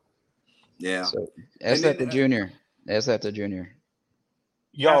ton. Yeah. So ask that to Junior. Ask that to Junior.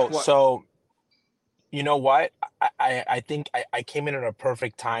 Yo, so you know what? I think I came in at a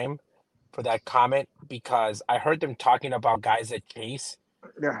perfect time for that comment because I heard them talking about guys that chase.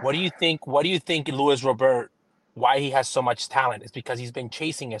 Yeah. What do you think? What do you think Luis Robert, why he has so much talent? It's because he's been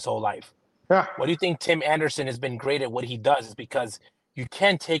chasing his whole life. Yeah. What do you think Tim Anderson has been great at what he does? Is because you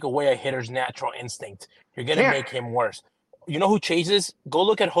can't take away a hitter's natural instinct. You're going to make him worse. You know who chases? Go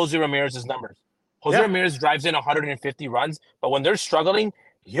look at Jose Ramirez's numbers. Jose Ramirez drives in 150 runs, but when they're struggling,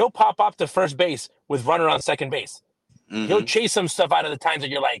 he'll pop up to first base with runner on second base. Mm-hmm. He'll chase some stuff out of the times that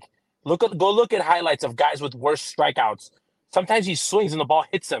you're like, go look at highlights of guys with worse strikeouts. Sometimes he swings and the ball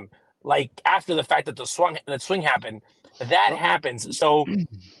hits him, like after the fact that the swing happened. That happens. So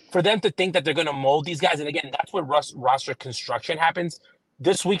for them to think that they're going to mold these guys, and again, that's where roster construction happens.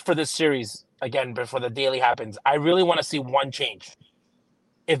 This week for this series, again, before the daily happens, I really want to see one change.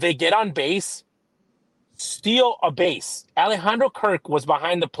 If they get on base, steal a base. Alejandro Kirk was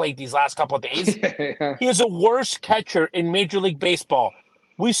behind the plate these last couple of days. He is the worst catcher in Major League Baseball.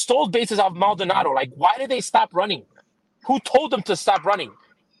 We stole bases off Maldonado. Like, why did they stop running? Who told them to stop running?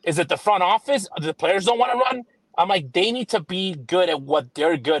 Is it the front office? The players don't want to run? I'm like, they need to be good at what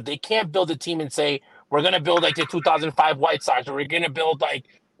they're good. They can't build a team and say, we're going to build like the 2005 White Sox, or we're going to build like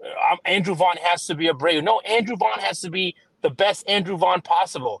Andrew Vaughn has to be a Brave. No, Andrew Vaughn has to be the best Andrew Vaughn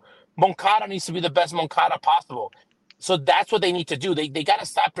possible. Moncada needs to be the best Moncada possible. So that's what they need to do. They got to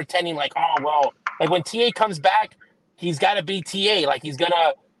stop pretending like, oh, well, like when TA comes back, he's got to be TA. Like he's going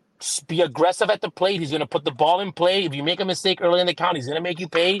to be aggressive at the plate. He's going to put the ball in play. If you make a mistake early in the count, he's going to make you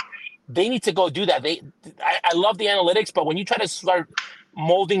pay. They need to go do that. I love the analytics, but when you try to start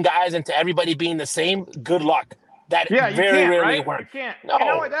molding guys into everybody being the same, good luck. That very rarely works. You can't. No. You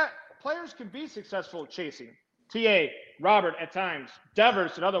know what? That players can be successful chasing. TA, Robert at times,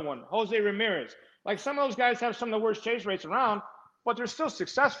 Devers another one, Jose Ramirez. Like some of those guys have some of the worst chase rates around, but they're still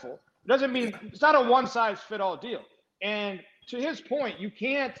successful. It doesn't mean it's not a one-size-fit-all deal. And to his point, you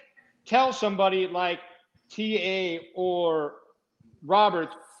can't tell somebody like TA or Robert,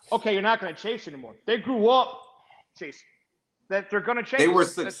 okay, you're not going to chase anymore. They grew up chasing. That they're going to chase. They were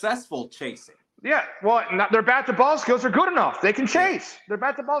successful chasing. Yeah, well, their bat-to-ball skills are good enough. They can chase. Their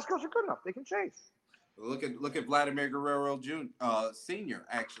bat-to-ball skills are good enough. They can chase. Look at Vladimir Guerrero Sr.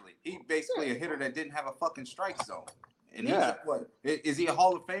 Actually, he basically a hitter that didn't have a fucking strike zone. And he's what? Is he a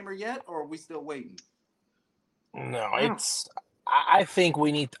Hall of Famer yet, or are we still waiting? No, it's. I think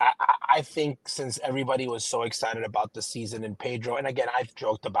we need. I think since everybody was so excited about the season and Pedro, and again, I've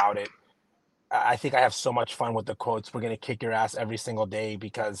joked about it. I think I have so much fun with the quotes. We're gonna kick your ass every single day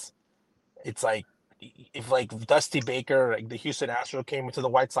because it's like if like Dusty Baker, like the Houston Astros came into the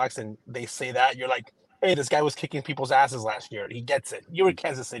White Sox and they say that, you're like, hey, this guy was kicking people's asses last year. He gets it. You were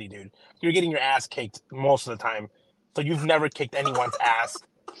Kansas City, dude. You're getting your ass kicked most of the time. So you've never kicked anyone's ass,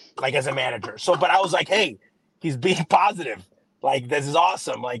 like as a manager. So, but I was like, hey, he's being positive. Like, this is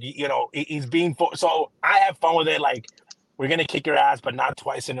awesome. Like, you know, he's being so I have fun with it. Like, we're going to kick your ass, but not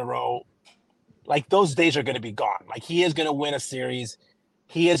twice in a row. Like, those days are going to be gone. Like, he is going to win a series.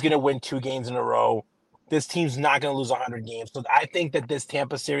 He is going to win 2 games in a row. This team's not going to lose 100 games. So I think that this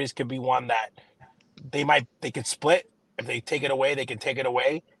Tampa series could be one that they could split. If they take it away, they can take it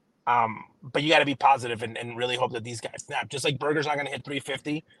away. But you got to be positive and really hope that these guys snap. Just like Berger's not going to hit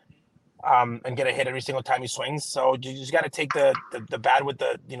 350 and get a hit every single time he swings. So you just got to take the bad with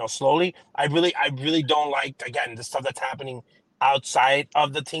the, slowly. I really don't like, again, the stuff that's happening outside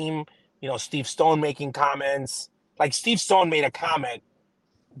of the team. Steve Stone making comments. Like Steve Stone made a comment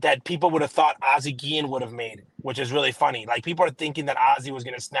that people would have thought Ozzie Guillen would have made, which is really funny. Like people are thinking that Ozzie was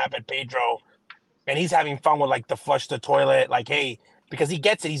going to snap at Pedro and he's having fun with like the flush the toilet. Like, hey, because he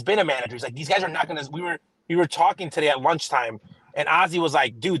gets it. He's been a manager. He's like, these guys are not going to, we were talking today at lunchtime. And Ozzy was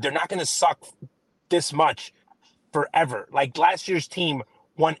like, dude, they're not going to suck this much forever. Like last year's team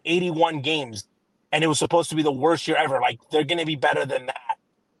won 81 games and it was supposed to be the worst year ever. Like they're going to be better than that.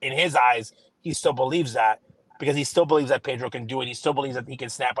 In his eyes, he still believes that because he still believes that Pedro can do it. He still believes that he can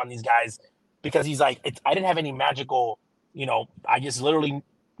snap on these guys because he's like, I didn't have any magical, I just literally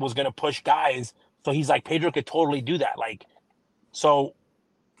was going to push guys. So he's like, Pedro could totally do that. Like, so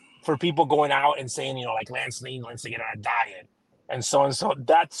for people going out and saying, like Lance Lynn wants to get on a diet and so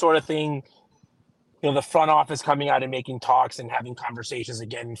that sort of thing, the front office coming out and making talks and having conversations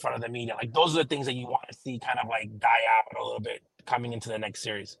again in front of the media. Like those are the things that you want to see kind of like die out a little bit coming into the next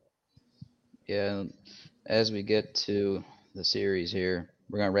series. Yeah. As we get to the series here,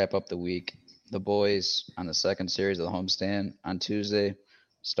 we're going to wrap up the week. The boys on the second series of the homestand on Tuesday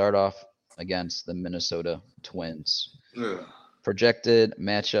start off against the Minnesota Twins. Ugh. Projected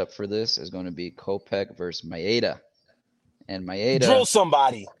matchup for this is going to be Kopech versus Maeda. And Maeda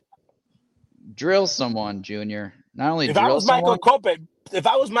drill someone, Junior. Not only if drill I was someone. If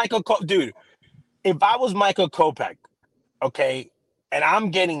I was Michael Kopech, okay, and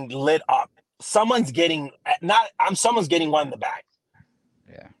I'm getting lit up, someone's getting one in the back.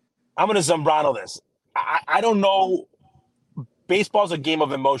 Yeah. I'm going to Zambrano this. I don't know. Baseball's a game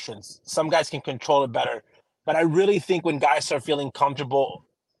of emotions. Some guys can control it better. But I really think when guys start feeling comfortable,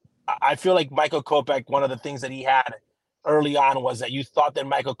 I feel like Michael Kopech, one of the things that he had early on was that you thought that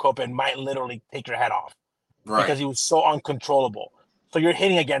Michael Kopech might literally take your head off. Right. Because he was so uncontrollable. So you're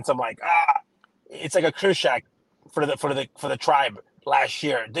hitting against him like, it's like a Krishak for the Tribe last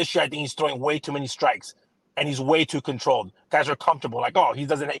year. This year, I think he's throwing way too many strikes and he's way too controlled. Guys are comfortable. Like,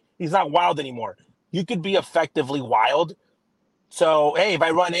 he's not wild anymore. You could be effectively wild. So, hey, if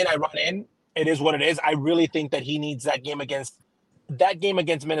I run in, I run in. It is what it is. I really think that he needs that game against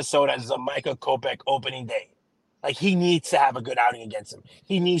Minnesota as a Michael Kopech opening day. Like he needs to have a good outing against him.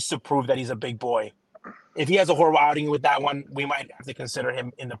 He needs to prove that he's a big boy. If he has a horrible outing with that one, we might have to consider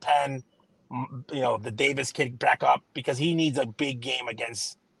him in the pen. The Davis kid back up because he needs a big game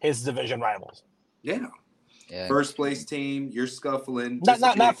against his division rivals. Yeah. First place team, you're scuffling.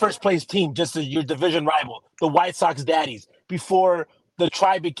 Not first place team, just your division rival, the White Sox daddies. Before the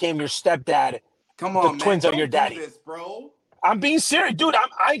Tribe became your stepdad, come on, the Twins are your daddy. This, bro. I'm being serious, dude.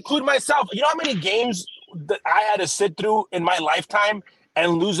 I include myself. You know how many games that I had to sit through in my lifetime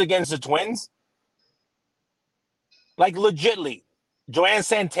and lose against the Twins? Like legitly. Joanne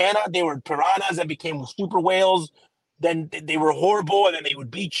Santana, they were piranhas that became super whales. Then they were horrible, and then they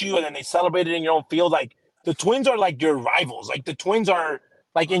would beat you, and then they celebrated in your own field. Like the Twins are like your rivals. Like the Twins are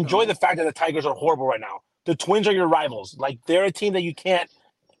like enjoy the fact that the Tigers are horrible right now. The Twins are your rivals. Like they're a team that you got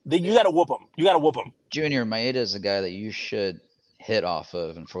to whoop them. You got to whoop them. Junior, Maeda is a guy that you should hit off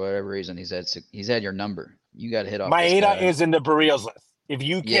of, and for whatever reason, he's had your number. You got to hit off. Maeda is in the Barrios list. If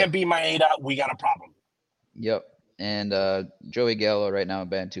you can't beat Maeda, we got a problem. Yep. And Joey Gallo right now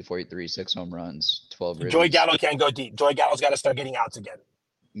batting .243, 6 home runs, 12 ribbies. Joey Gallo can't go deep. Joey Gallo's got to start getting outs again.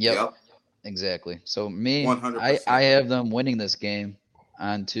 Yep. Exactly. So me, 100%. I have them winning this game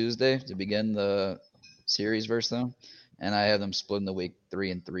on Tuesday to begin the series versus them, and I have them splitting the week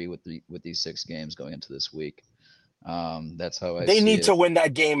 3-3 with these 6 games going into this week. That's how I. They see need it. to win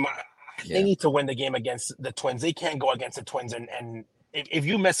that game. They need to win the game against the Twins. They can't go against the Twins, and if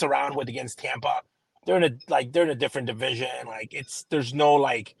you mess around against Tampa, they're in a different division. Like there's no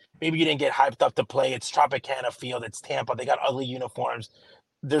like maybe you didn't get hyped up to play. It's Tropicana Field. It's Tampa. They got ugly uniforms.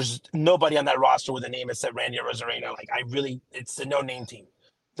 There's nobody on that roster with a name except Randy Rosarena. It's a no-name team.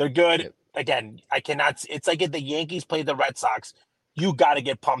 They're good. Yep. Again, I cannot. It's like if the Yankees played the Red Sox, you got to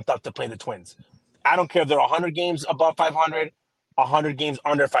get pumped up to play the Twins. I don't care if they're 100 games above 500, 100 games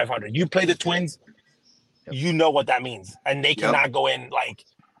under 500. You play the Twins, you know what that means. And they cannot go in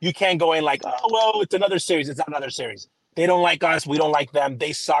you can't go in like, oh, well, it's another series. It's not another series. They don't like us. We don't like them.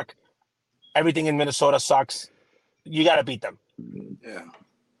 They suck. Everything in Minnesota sucks. You got to beat them. Yeah.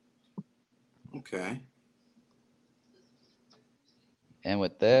 Okay. And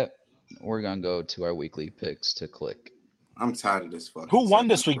with that, we're going to go to our weekly picks to click. I'm tired of this fucking. Who won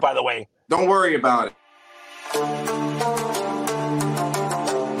this week, by the way? Don't worry about it.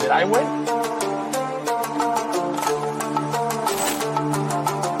 Did I win?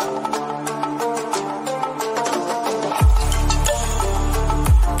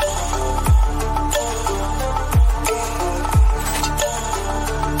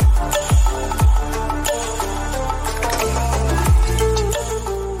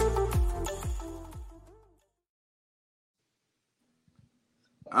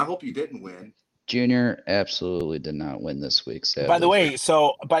 I hope you didn't win. Junior absolutely did not win this week, sadly. By the way,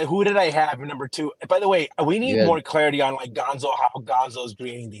 who did I have number 2? By the way, we need more clarity on like Gonzo, how Gonzo's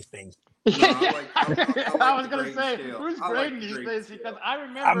grading these things. No, I was gonna say, who's grading these things? Because I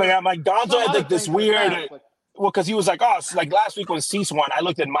remember. I'm like Gonzo had like this weird. Well, because he was like, oh, so like last week when Cease won, I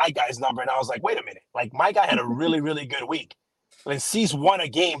looked at my guy's number and I was like, wait a minute, like my guy had a really, really good week. And Cease won a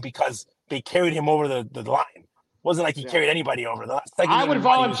game because they carried him over the line. It wasn't like he carried anybody over the last. I would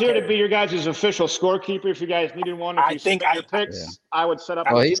volunteer to be your guys' official scorekeeper if you guys needed one. If I think your picks, I would set up.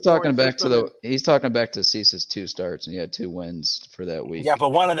 Well, he's talking back to Cease's 2 starts, and he had 2 wins for that week. Yeah, but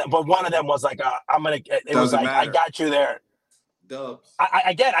one of them was like, I'm gonna. It was like matter. I got you there. Dubs.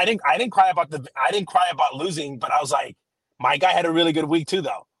 I didn't cry about losing, but I was like, my guy had a really good week too,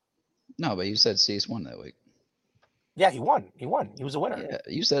 though. No, but you said Cease won that week. Yeah, he won. He was a winner. Yeah,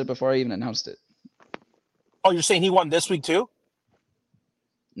 you said it before I even announced it. Oh, you're saying he won this week too?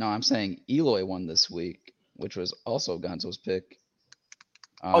 No, I'm saying Eloy won this week, which was also Gonzo's pick.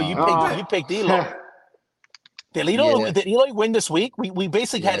 You picked Eloy. Did Eloy win this week? We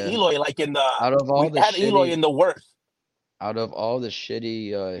basically had Eloy like in the Eloy in the worst. Out of all the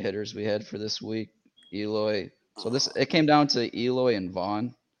shitty hitters we had for this week, Eloy. So it came down to Eloy and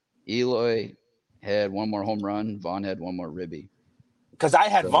Vaughn. Eloy had 1 more home run. Vaughn had 1 more ribby. Because I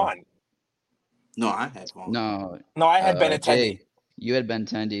had Vaughn. No, I had Vaughn. No, I had Benintendi. You had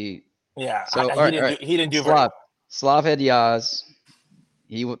Benintendi. Yeah. So he didn't do very well. Slav had Yaz.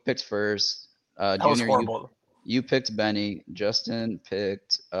 He picked first. That was horrible. You picked Benny. Justin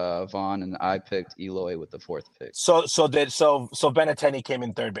picked Vaughn, and I picked Eloy with the 4th pick. So Benintendi came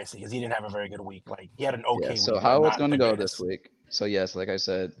in third basically because he didn't have a very good week. Like he had an okay week. So how it's going to go this week? So yes, like I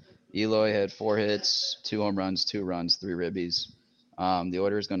said, Eloy had 4 hits, 2 home runs, 2 runs, 3 ribbies. The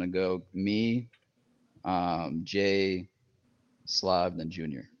order is going to go me, Jay, Slav, then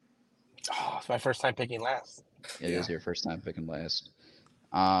Junior. Oh, it's my first time picking last. It is your first time picking last.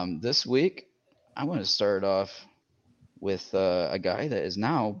 This week, I want to start off with a guy that is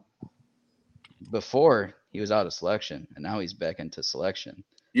now, before he was out of selection, and now he's back into selection.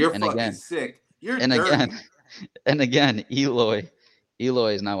 You're fucking sick. You're dirty. Again,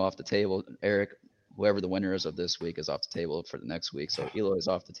 Eloy is now off the table. Eric, whoever the winner is of this week is off the table for the next week. So Eloy is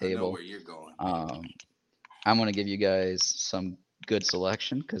off the table. I know where you're going. I'm going to give you guys some good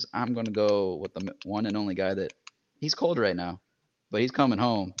selection because I'm going to go with the one and only guy that he's cold right now, but he's coming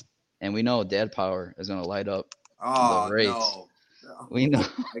home. And we know Dad Power is going to light up the rate. No. We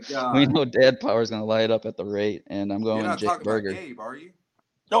know Dad Power is going to light up at the rate, and I'm going Jake Berger. About Gabe, are you?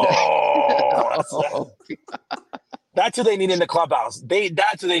 Oh, that's who they need in the clubhouse.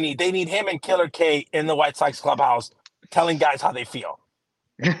 That's who they need. They need him and Killer K in the White Sox clubhouse, telling guys how they feel.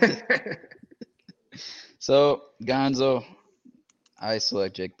 So Gonzo, I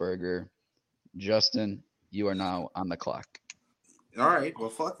select Jake Berger. Justin, you are now on the clock. All right, well,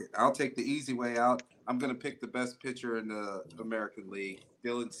 fuck it. I'll take the easy way out. I'm going to pick the best pitcher in the American League,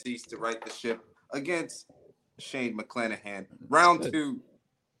 Dylan Cease, to right the ship against Shane McClanahan. Round 2.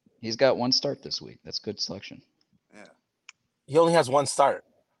 He's got 1 start this week. That's good selection. Yeah. He only has 1 start.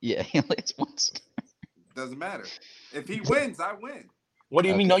 Yeah, he only has 1 start. Doesn't matter. If he wins, I win. What do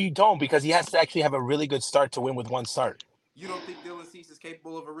you mean? No, you don't, because he has to actually have a really good start to win with 1 start. You don't think Dylan Cease is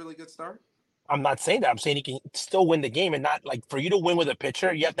capable of a really good start? I'm not saying that. I'm saying he can still win the game, and not like for you to win with a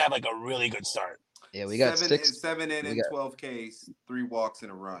pitcher, you have to have like a really good start. Yeah, we got 7 innings, 12 Ks, 3 walks,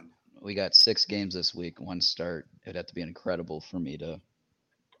 and a run. We got 6 games this week, 1 start. It'd have to be incredible for me to.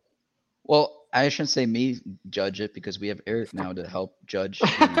 Well, I shouldn't say me judge it because we have Eric now to help judge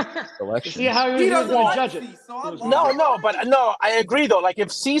the selection. See how he doesn't judge it. No, I agree though. Like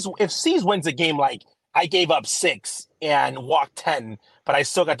if Cease wins a game, like I gave up 6 and walked 10, but I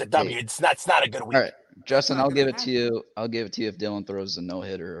still got the W. That's not a good week. All right, Justin, I'll give it to you. I'll give it to you if Dylan throws a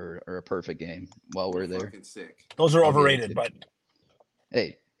no-hitter or a perfect game while we're there. Those are overrated, but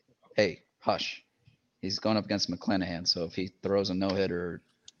hey, hush. He's going up against McClanahan, so if he throws a no-hitter,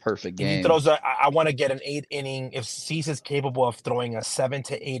 perfect game. He throws I want to get an 8 inning. If Cease is capable of throwing a 7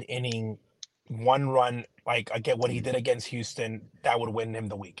 to 8 inning, 1 run, like I get what he did against Houston, that would win him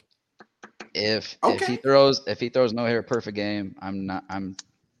the week. If he throws no hitter perfect game, I'm not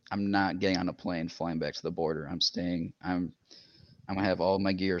getting on a plane flying back to the border. I'm staying. I'm gonna have all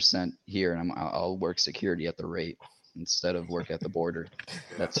my gear sent here, and I'll work security at the rate instead of work at the border.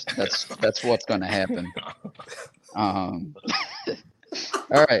 That's what's gonna happen. All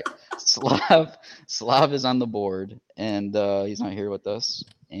right, Slav is on the board, and he's not here with us,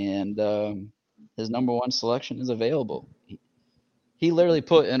 and his number 1 selection is available. He literally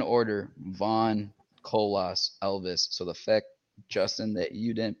put in order Vaughn, Colas, Elvis. So the fact, Justin, that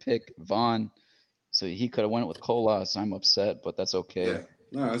you didn't pick Vaughn So he could have went with Colas. I'm upset, but that's okay. Yeah,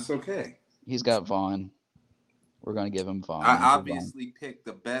 no, it's okay. He's got Vaughn. We're gonna give him Vaughn. I obviously picked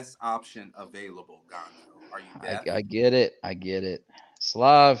the best option available, Gonzo. Are you deaf? I get it. I get it.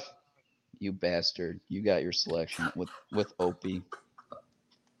 Slav, you bastard. You got your selection with Opie.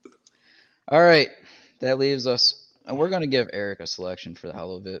 All right. That leaves us. And we're going to give Eric a selection for the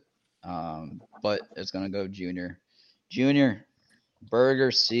hell of it. But it's going to go Junior. Junior,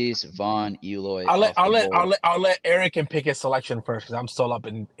 Berger, Cease, Vaughn, Eloy. I'll let Eric and pick his selection first because I'm still up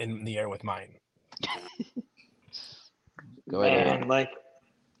in the air with mine. Go ahead. Man,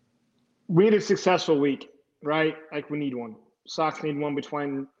 we need a successful week, right? We need one. Sox need one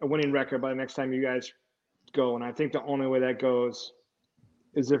between a winning record by the next time you guys go. And I think the only way that goes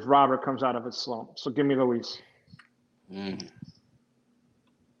is if Robert comes out of his slump. So give me Luis.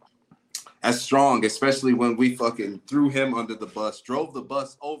 That's strong, especially when we fucking threw him under the bus, drove the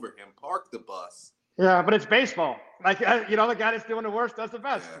bus over him, parked the bus. Yeah, but it's baseball. The guy that's doing the worst does the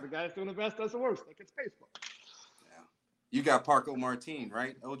best. Yeah. The guy that's doing the best does the worst. It's baseball. Yeah. You got Parco Martin,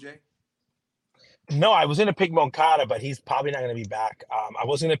 right, OJ? No, I was going to pick Moncada, but he's probably not going to be back. I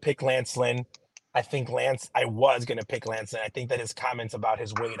was going to pick Lance Lynn. I was going to pick Lance Lynn. I think that his comments about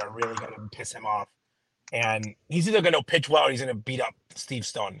his weight are really going to piss him off. And he's either going to pitch well or he's going to beat up Steve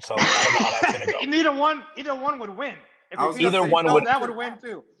Stone. So I don't know how that's going to go. Either one would win. That would win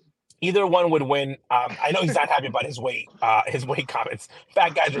too. Either one would win. I know he's not happy about his weight comments.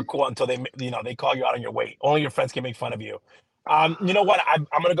 Fat guys are cool until they call you out on your weight. Only your friends can make fun of you. You know what? I'm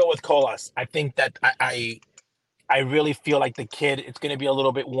going to go with Colas. I think that I really feel like the kid, it's going to be a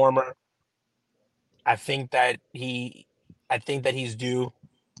little bit warmer. I think that he's due.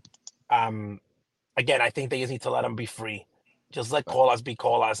 Again, I think they just need to let him be free. Just let Colas be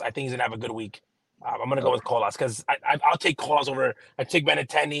Colas. I think he's going to have a good week. I'm going to go with Colas because I'll take Colas over. I take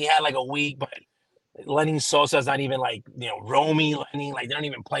Benintendi. He had a week, but Lenny Sosa's not even Romy, Lenny. They don't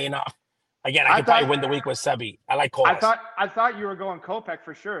even play enough. Again, I could probably win the week with Sebi. I like Colas. I thought you were going Kopech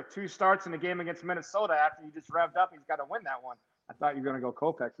for sure. 2 starts in the game against Minnesota after you just revved up. He's got to win that one. I thought you were going to go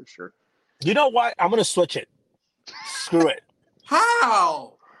Kopech for sure. You know what? I'm going to switch it. Screw it.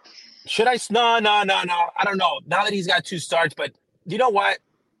 How? Should I? No. I don't know. Now that he's got 2 starts, but you know what?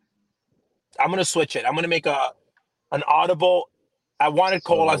 I'm going to switch it. I'm going to make an audible. I wanted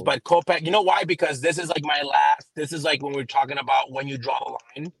Colas, but Kopech. You know why? Because this is my last. This is when we're talking about when you draw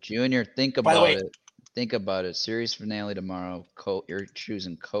the line. Junior, think about it. Think about it. Series finale tomorrow. You're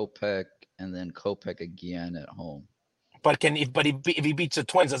choosing Kopech and then Kopech again at home. But if he beats the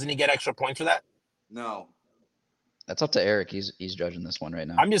Twins, doesn't he get extra points for that? No. That's up to Eric. He's judging this one right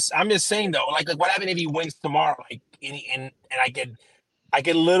now. I'm just saying though. What happens if he wins tomorrow? And I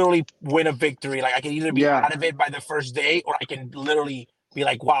could literally win a victory. I can either be out of it by the first day, or I can literally be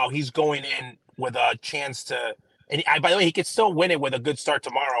wow, he's going in with a chance to. And by the way, he could still win it with a good start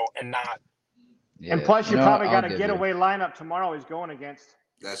tomorrow and not. Yeah. And plus, you probably got a getaway lineup tomorrow he's going against.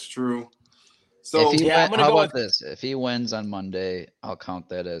 That's true. So how about this? If he wins on Monday, I'll count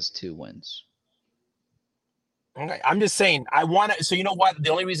that as 2 wins. Okay, I'm just saying. I want to. So you know what? The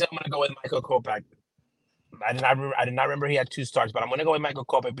only reason I'm going to go with Michael Kopech. I did not remember he had 2 starts, but I'm going to go with Michael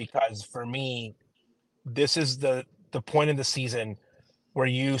Kopech because for me, this is the point in the season where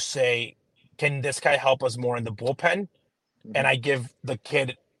you say, "Can this guy help us more in the bullpen?" Mm-hmm. And I give the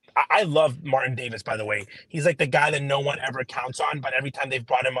kid. I love Martin Davis, by the way. He's the guy that no one ever counts on, but every time they've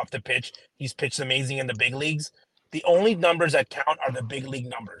brought him up to pitch, he's pitched amazing in the big leagues. The only numbers that count are the big league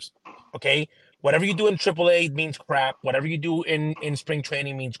numbers. Okay, whatever you do in AAA means crap. Whatever you do in spring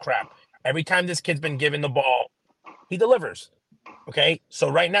training means crap. Every time this kid's been given the ball, he delivers. Okay, so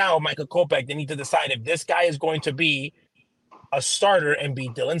right now, Michael Kopech, they need to decide if this guy is going to be a starter and be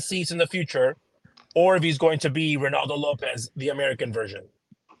Dylan Cease in the future, or if he's going to be Ronaldo Lopez, the American version.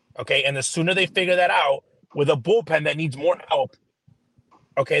 Okay, and the sooner they figure that out with a bullpen that needs more help,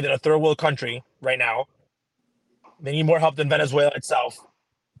 than a third world country right now, they need more help than Venezuela itself.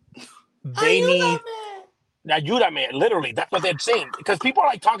 They need Ayúdame, literally. That's what they're saying. Because people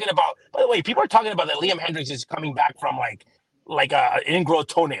are talking about, by the way, people are talking about that Liam Hendricks is coming back from an ingrown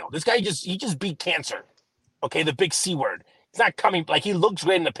toenail. This guy he just beat cancer. Okay, the big C word. He's not coming, he looks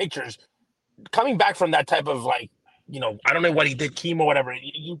great in the pictures. Coming back from that type of I don't know what he did, chemo, whatever.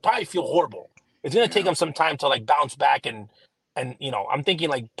 You probably feel horrible. It's gonna take him some time to bounce back and I'm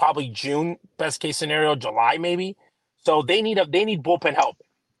thinking probably June, best case scenario, July maybe. So they need bullpen help.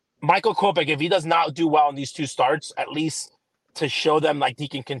 Michael Kopech, if he does not do well in these 2 starts, at least to show them he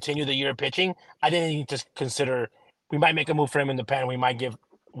can continue the year pitching, I didn't need to consider. We might make a move for him in the pen. We might give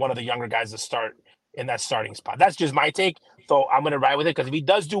one of the younger guys a start in that starting spot. That's just my take. So I'm going to ride with it because if he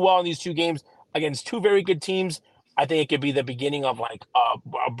does do well in these 2 games, against two very good teams, I think it could be the beginning of like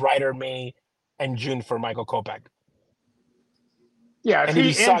a brighter May and June for Michael Kopech. Yeah, And if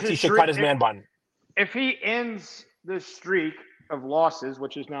he sucks, he should cut his man bun. If he ends this streak of losses,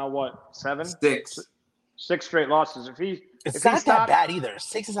 which is now what, 7? 6. 6 straight losses. It's not that bad either.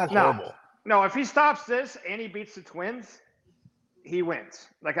 6 is not horrible. No, if he stops this and he beats the Twins, he wins.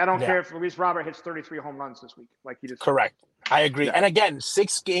 Like, I don't care if Luis Robert hits 33 home runs this week. Like, he just correct. I agree. Yeah. And again,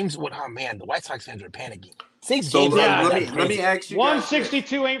 6 games. Oh man, the White Sox fans are panicking. 6 So games. let me ask you.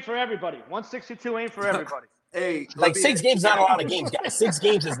 162 ain't for everybody. 162 ain't for everybody. Hey, like 6 games is not a lot of games, guys. 6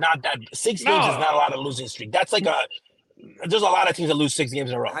 games is not that. 6 games is not a lot of losing streak. That's like there's a lot of teams that lose 6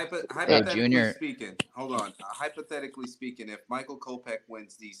 games in a row. Hypothetically speaking, hold on. Hypothetically speaking, if Michael Kopech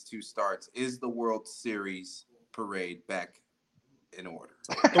wins these 2 starts, is the World Series parade back in order?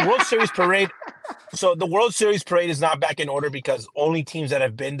 The World Series parade. So the World Series parade is not back in order because only teams that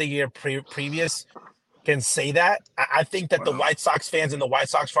have been the year previous can say that. I think that the White Sox fans in the White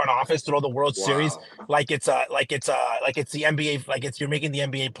Sox front office throw the World Series like it's the NBA, like you're making the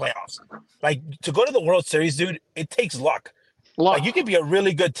NBA playoffs. Like, to go to the World Series, dude, it takes luck. Like, you could be a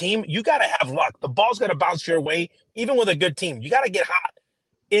really good team, you got to have luck. The ball's got to bounce your way, even with a good team. You got to get hot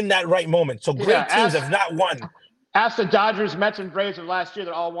in that right moment. So great teams have not won. Ask the Dodgers, Mets, and Braves of last year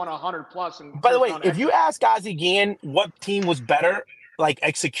that all won 100 plus. And by the way, if you ask Ozzie Guillen what team was better, like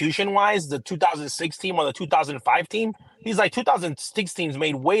execution-wise, the 2006 team or the 2005 team, he's like 2006 teams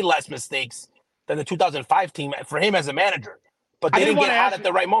made way less mistakes than the 2005 team for him as a manager. But they didn't get hot at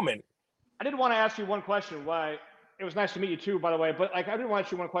the right moment. I did want to ask you one question. Why it was nice to meet you too, by the way. But like, I did want to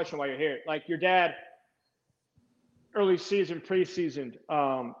ask you one question while you're here. Like, your dad, early season, preseason,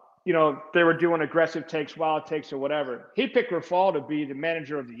 you know, they were doing aggressive takes, wild takes, or whatever. He picked Grifol to be the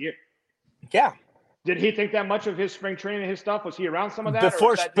manager of the year. Yeah. Did he think that much of his spring training and his stuff? Was he around some of that?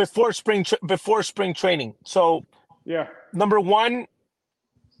 Before spring training? So, yeah. Number one,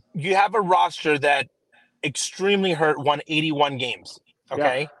 you have a roster that extremely hurt, won 81 games.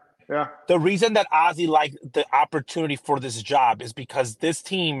 Okay. Yeah. The reason that Ozzie liked the opportunity for this job is because this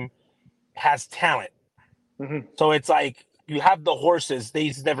team has talent. Mm-hmm. So it's like, you have the horses, they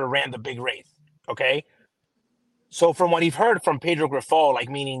just never ran the big race. Okay. So from what he's heard from Pedro Grifol, like,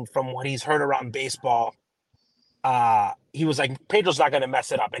 meaning from what he's heard around baseball, he was like, Pedro's not going to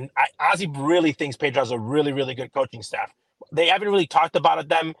mess it up. And Ozzie really thinks Pedro has a really, really good coaching staff. They haven't really talked about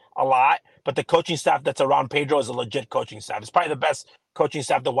them a lot, but the coaching staff that's around Pedro is a legit coaching staff. It's probably the best coaching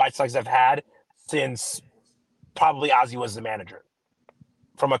staff the White Sox have had since probably Ozzie was the manager.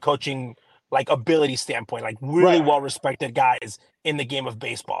 From a coaching, like, ability standpoint, like, really well-respected guys in the game of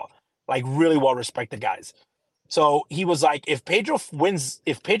baseball. Like, really well-respected guys. So he was like, if Pedro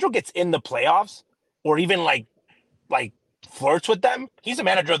gets in the playoffs or even like flirts with them, he's a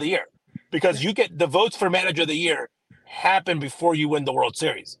manager of the year, because you get the votes for manager of the year happen before you win the World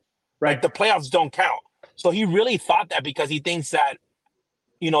Series. Right. Like, the playoffs don't count. So he really thought that, because he thinks that,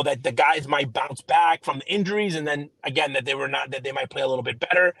 you know, that the guys might bounce back from the injuries, and then again, that they might play a little bit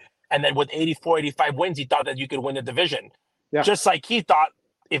better. And then with 84, 85 wins, he thought that you could win the division. Yeah. Just like he thought,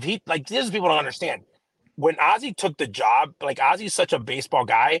 this is, people don't understand. When Ozzie took the job, like, Ozzie's such a baseball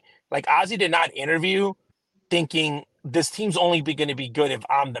guy. Like, Ozzie did not interview thinking this team's only going to be good if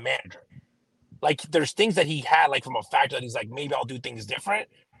I'm the manager. Like, there's things that he had, like, from a factor that he's like, maybe I'll do things different.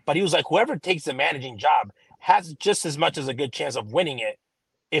 But he was like, whoever takes the managing job has just as much as a good chance of winning it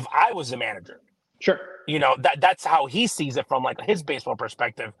if I was the manager. Sure. You know, that's how he sees it from, like, his baseball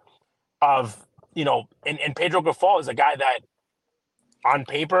perspective of, you know, and Pedro Grifol is a guy that, on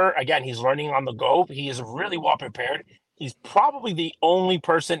paper, again, he's learning on the go. He is really well prepared. He's probably the only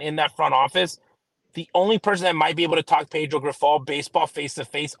person in that front office, the only person that might be able to talk Pedro Grifol baseball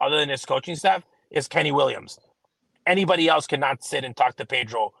face-to-face other than his coaching staff is Kenny Williams. Anybody else cannot sit and talk to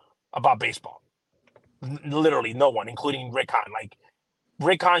Pedro about baseball. Literally no one, including Rick Hahn. Like,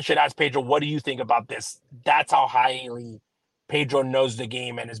 Rick Hahn should ask Pedro, what do you think about this? That's how highly Pedro knows the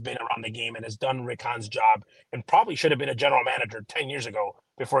game and has been around the game and has done Rick Hahn's job, and probably should have been a general manager 10 years ago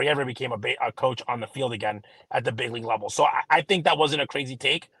before he ever became a coach on the field again at the big league level. So I think that wasn't a crazy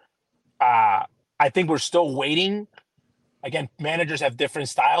take. I think we're still waiting. Again, managers have different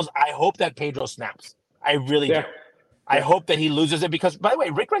styles. I hope that Pedro snaps. I really do. I hope that he loses it, because, by the way,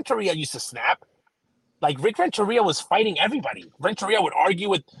 Rick Renteria used to snap. Like, Rick Renteria was fighting everybody. Renteria would argue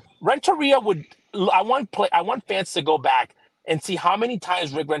with I want fans to go back and see how many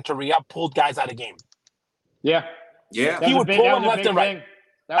times Rick Renteria pulled guys out of game. Yeah. He would pull them left and right.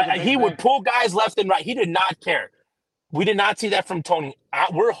 He would pull guys left and right. He did not care. We did not see that from Tony.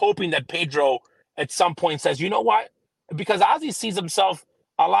 We're hoping that Pedro at some point says, you know what? Because Ozzie sees himself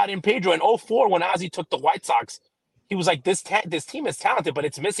a lot in Pedro. In 04, when Ozzie took the White Sox, he was like, this team is talented, but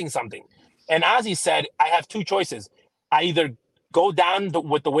it's missing something. And Ozzie said, I have two choices. I either go down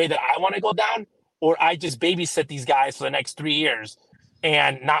with the way that I want to go down, or I just babysit these guys for the next 3 years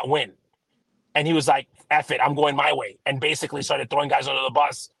and not win. And he was like, F it, I'm going my way. And basically started throwing guys under the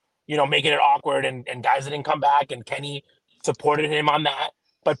bus, making it awkward, and guys that didn't come back. And Kenny supported him on that.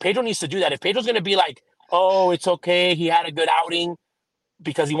 But Pedro needs to do that. If Pedro's going to be like, oh, it's okay, he had a good outing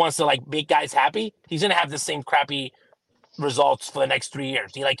because he wants to like make guys happy, he's going to have the same crappy results for the next 3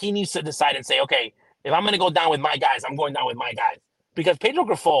 years. He needs to decide and say, okay, if I'm going to go down with my guys, I'm going down with my guys. Because Pedro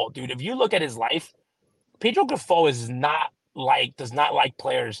Grifol, dude, if you look at his life, Pedro Grifol does not like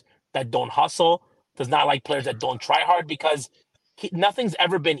players that don't hustle, does not like players that don't try hard, because nothing's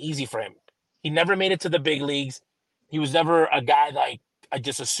ever been easy for him. He never made it to the big leagues. He was never a guy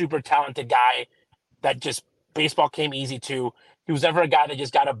just a super talented guy that just baseball came easy to. He was never a guy that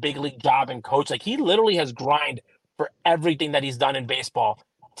just got a big league job and coach. Like, he literally has grind for everything that he's done in baseball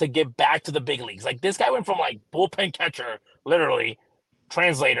to get back to the big leagues. Like, this guy went from like bullpen catcher, literally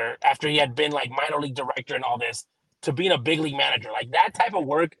translator, after he had been like minor league director and all this, to being a big league manager. Like, that type of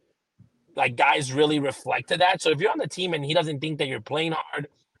work, like, guys really reflect to that. So if you're on the team and he doesn't think that you're playing hard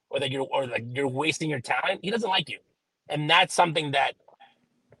or that you're wasting your talent, he doesn't like you. And that's something that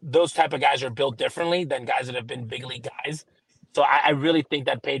those type of guys are built differently than guys that have been big league guys. So I really think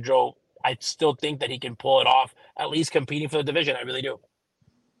that Pedro, I still think that he can pull it off, at least competing for the division. I really do.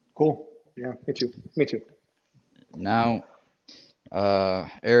 Cool. Yeah, me too. Now,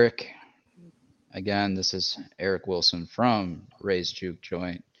 Eric, again, this is Eric Wilson from Ray's Juke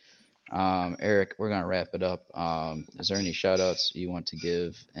Joint. Eric, we're going to wrap it up. Is there any shout outs you want to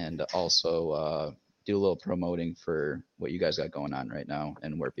give, and also do a little promoting for what you guys got going on right now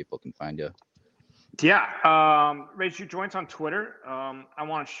and where people can find you? Yeah. Ray's Juke Joints on Twitter. I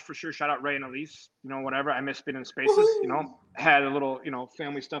want to for sure shout out Ray and Elise, whatever. I miss spinning spaces, had a little,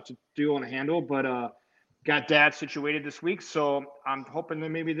 family stuff to do and handle, but got dad situated this week. So I'm hoping that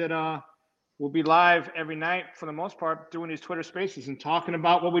maybe that we'll be live every night for the most part, doing these Twitter spaces and talking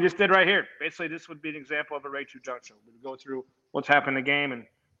about what we just did right here. Basically, this would be an example of a Ray Juke Joint show. We go through what's happened in the game and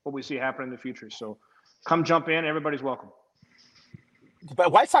what we see happen in the future. So come jump in. Everybody's welcome.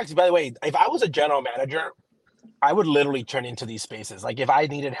 But White Sox, by the way, if I was a general manager, I would literally turn into these spaces. Like, if I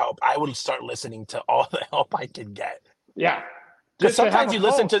needed help, I would start listening to all the help I could get. Yeah. Because sometimes you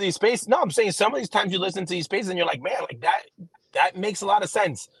listen to these spaces. No, I'm saying some of these times you listen to these spaces and you're like, man, like that makes a lot of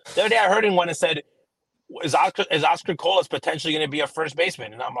sense. The other day I heard in one that said, is Oscar Colas potentially going to be a first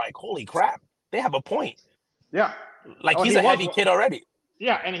baseman? And I'm like, holy crap, they have a point. Yeah. Like, he's a heavy kid already.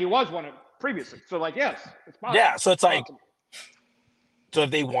 Yeah, and he was one previously. So, like, yes, it's possible. Yeah, so it's like, so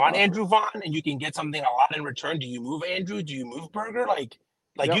if they want Andrew Vaughn and you can get something a lot in return, do you move Andrew? Do you move Berger? Like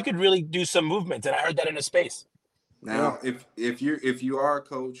you could really do some movement, and I heard that in a space. Now, if you are a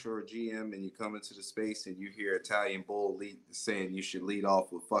coach or a GM and you come into the space and you hear Italian Bull saying you should lead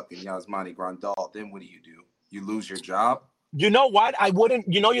off with fucking Yasmani Grandal, then what do? You lose your job? You know what? I wouldn't.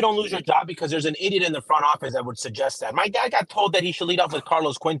 You don't lose your job because there's an idiot in the front office that would suggest that. My dad got told that he should lead off with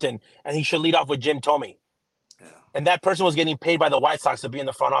Carlos Quinton and he should lead off with Jim Thome. Yeah. And that person was getting paid by the White Sox to be in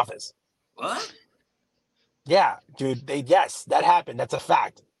the front office. What? Yeah, dude. Yes, that happened. That's a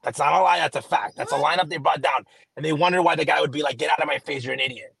fact. That's not a lie. That's a fact. That's a lineup they brought down. And they wondered why the guy would be like, get out of my face, you're an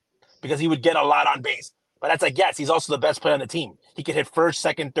idiot. Because he would get a lot on base. But that's like, yes, he's also the best player on the team. He could hit first,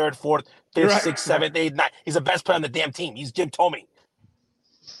 second, third, fourth, fifth, sixth, seventh, eighth, ninth. He's the best player on the damn team. He's Jim Thome.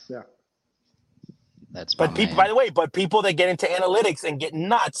 Yeah. But people, by the way, people that get into analytics and get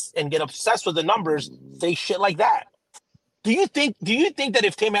nuts and get obsessed with the numbers say shit like that. Do you think that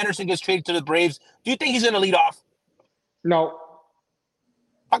if Tim Anderson gets traded to the Braves, do you think he's going to lead off? No.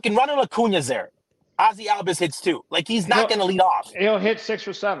 Fucking Ronald Acuna's there. Ozzy Albies hits too. Like, he's not going to lead off. He'll hit 6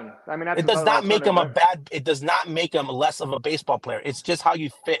 or 7. I mean, it does not make him it does not make him less of a baseball player. It's just how you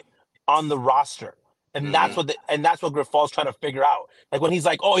fit on the roster. And that's what Grifol's trying to figure out. Like, when he's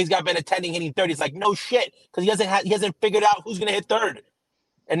like, oh, he's got Benintendi hitting third. He's like, no shit, because he hasn't figured out who's going to hit third.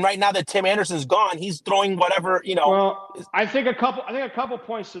 And right now that Tim Anderson's gone, he's throwing whatever, Well, I think a couple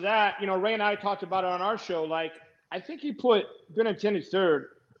points to that. Ray and I talked about it on our show. Like, I think he put Benintendi third.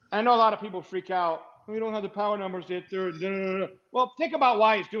 I know a lot of people freak out. We don't have the power numbers to hit third. Well, think about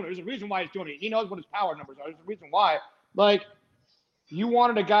why he's doing it. There's a reason why he's doing it. He knows what his power numbers are. There's a reason why. Like, you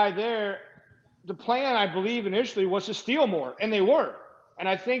wanted a guy there. The plan, I believe, initially was to steal more, and they were. And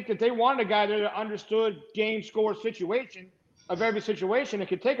I think that they wanted a guy there that understood game, score, situation of every situation and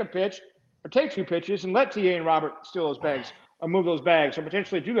could take a pitch or take 2 pitches and let TA and Robert steal those bags or move those bags or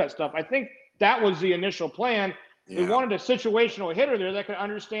potentially do that stuff. I think that was the initial plan. They wanted a situational hitter there that could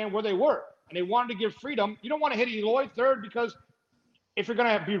understand where they were, and they wanted to give freedom. You don't want to hit Eloy third because if you're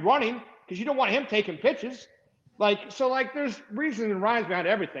going to be running, because you don't want him taking pitches. There's reasons and rhymes behind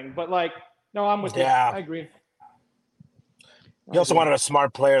everything. But, no, I'm with you. I agree. You also wanted a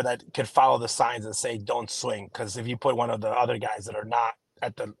smart player that could follow the signs and say, don't swing. Because if you put one of the other guys that are not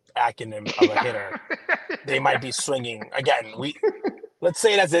at the acronym of a hitter, they might be swinging. Again, let's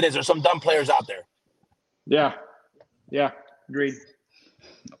say it as it is. There's some dumb players out there. Yeah. Yeah. Agreed.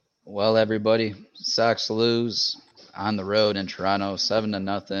 Well, everybody, Sox lose on the road in Toronto,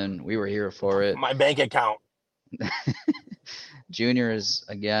 7-0. We were here for it. My bank account. Junior is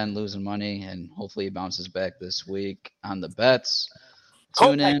again losing money, and hopefully he bounces back this week on the bets.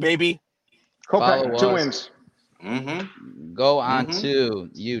 Tune in, baby. Follow 2 us. wins. Mm-hmm. Go on to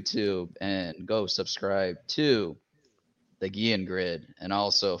YouTube and go subscribe to the Guillen Grid, and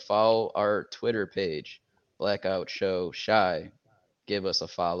also follow our Twitter page, Blackout Show Shy. Give us a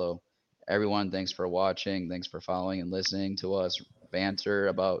follow. Everyone, thanks for watching. Thanks for following and listening to us banter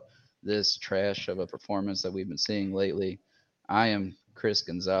about this trash of a performance that we've been seeing lately. I am Chris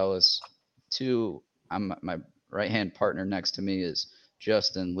Gonzalez. My right-hand partner next to me is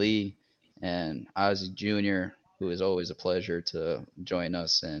Justin Lee and Ozzy Jr., who is always a pleasure to join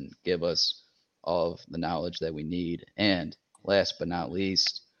us and give us all of the knowledge that we need. And last but not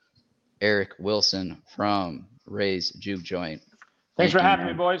least, Eric Wilson from Ray's Juke Joint. Thanks for having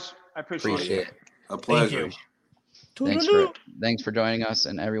me, boys. I appreciate it. A pleasure. Thanks for joining us,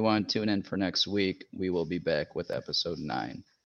 and everyone tune in for next week. We will be back with episode 9.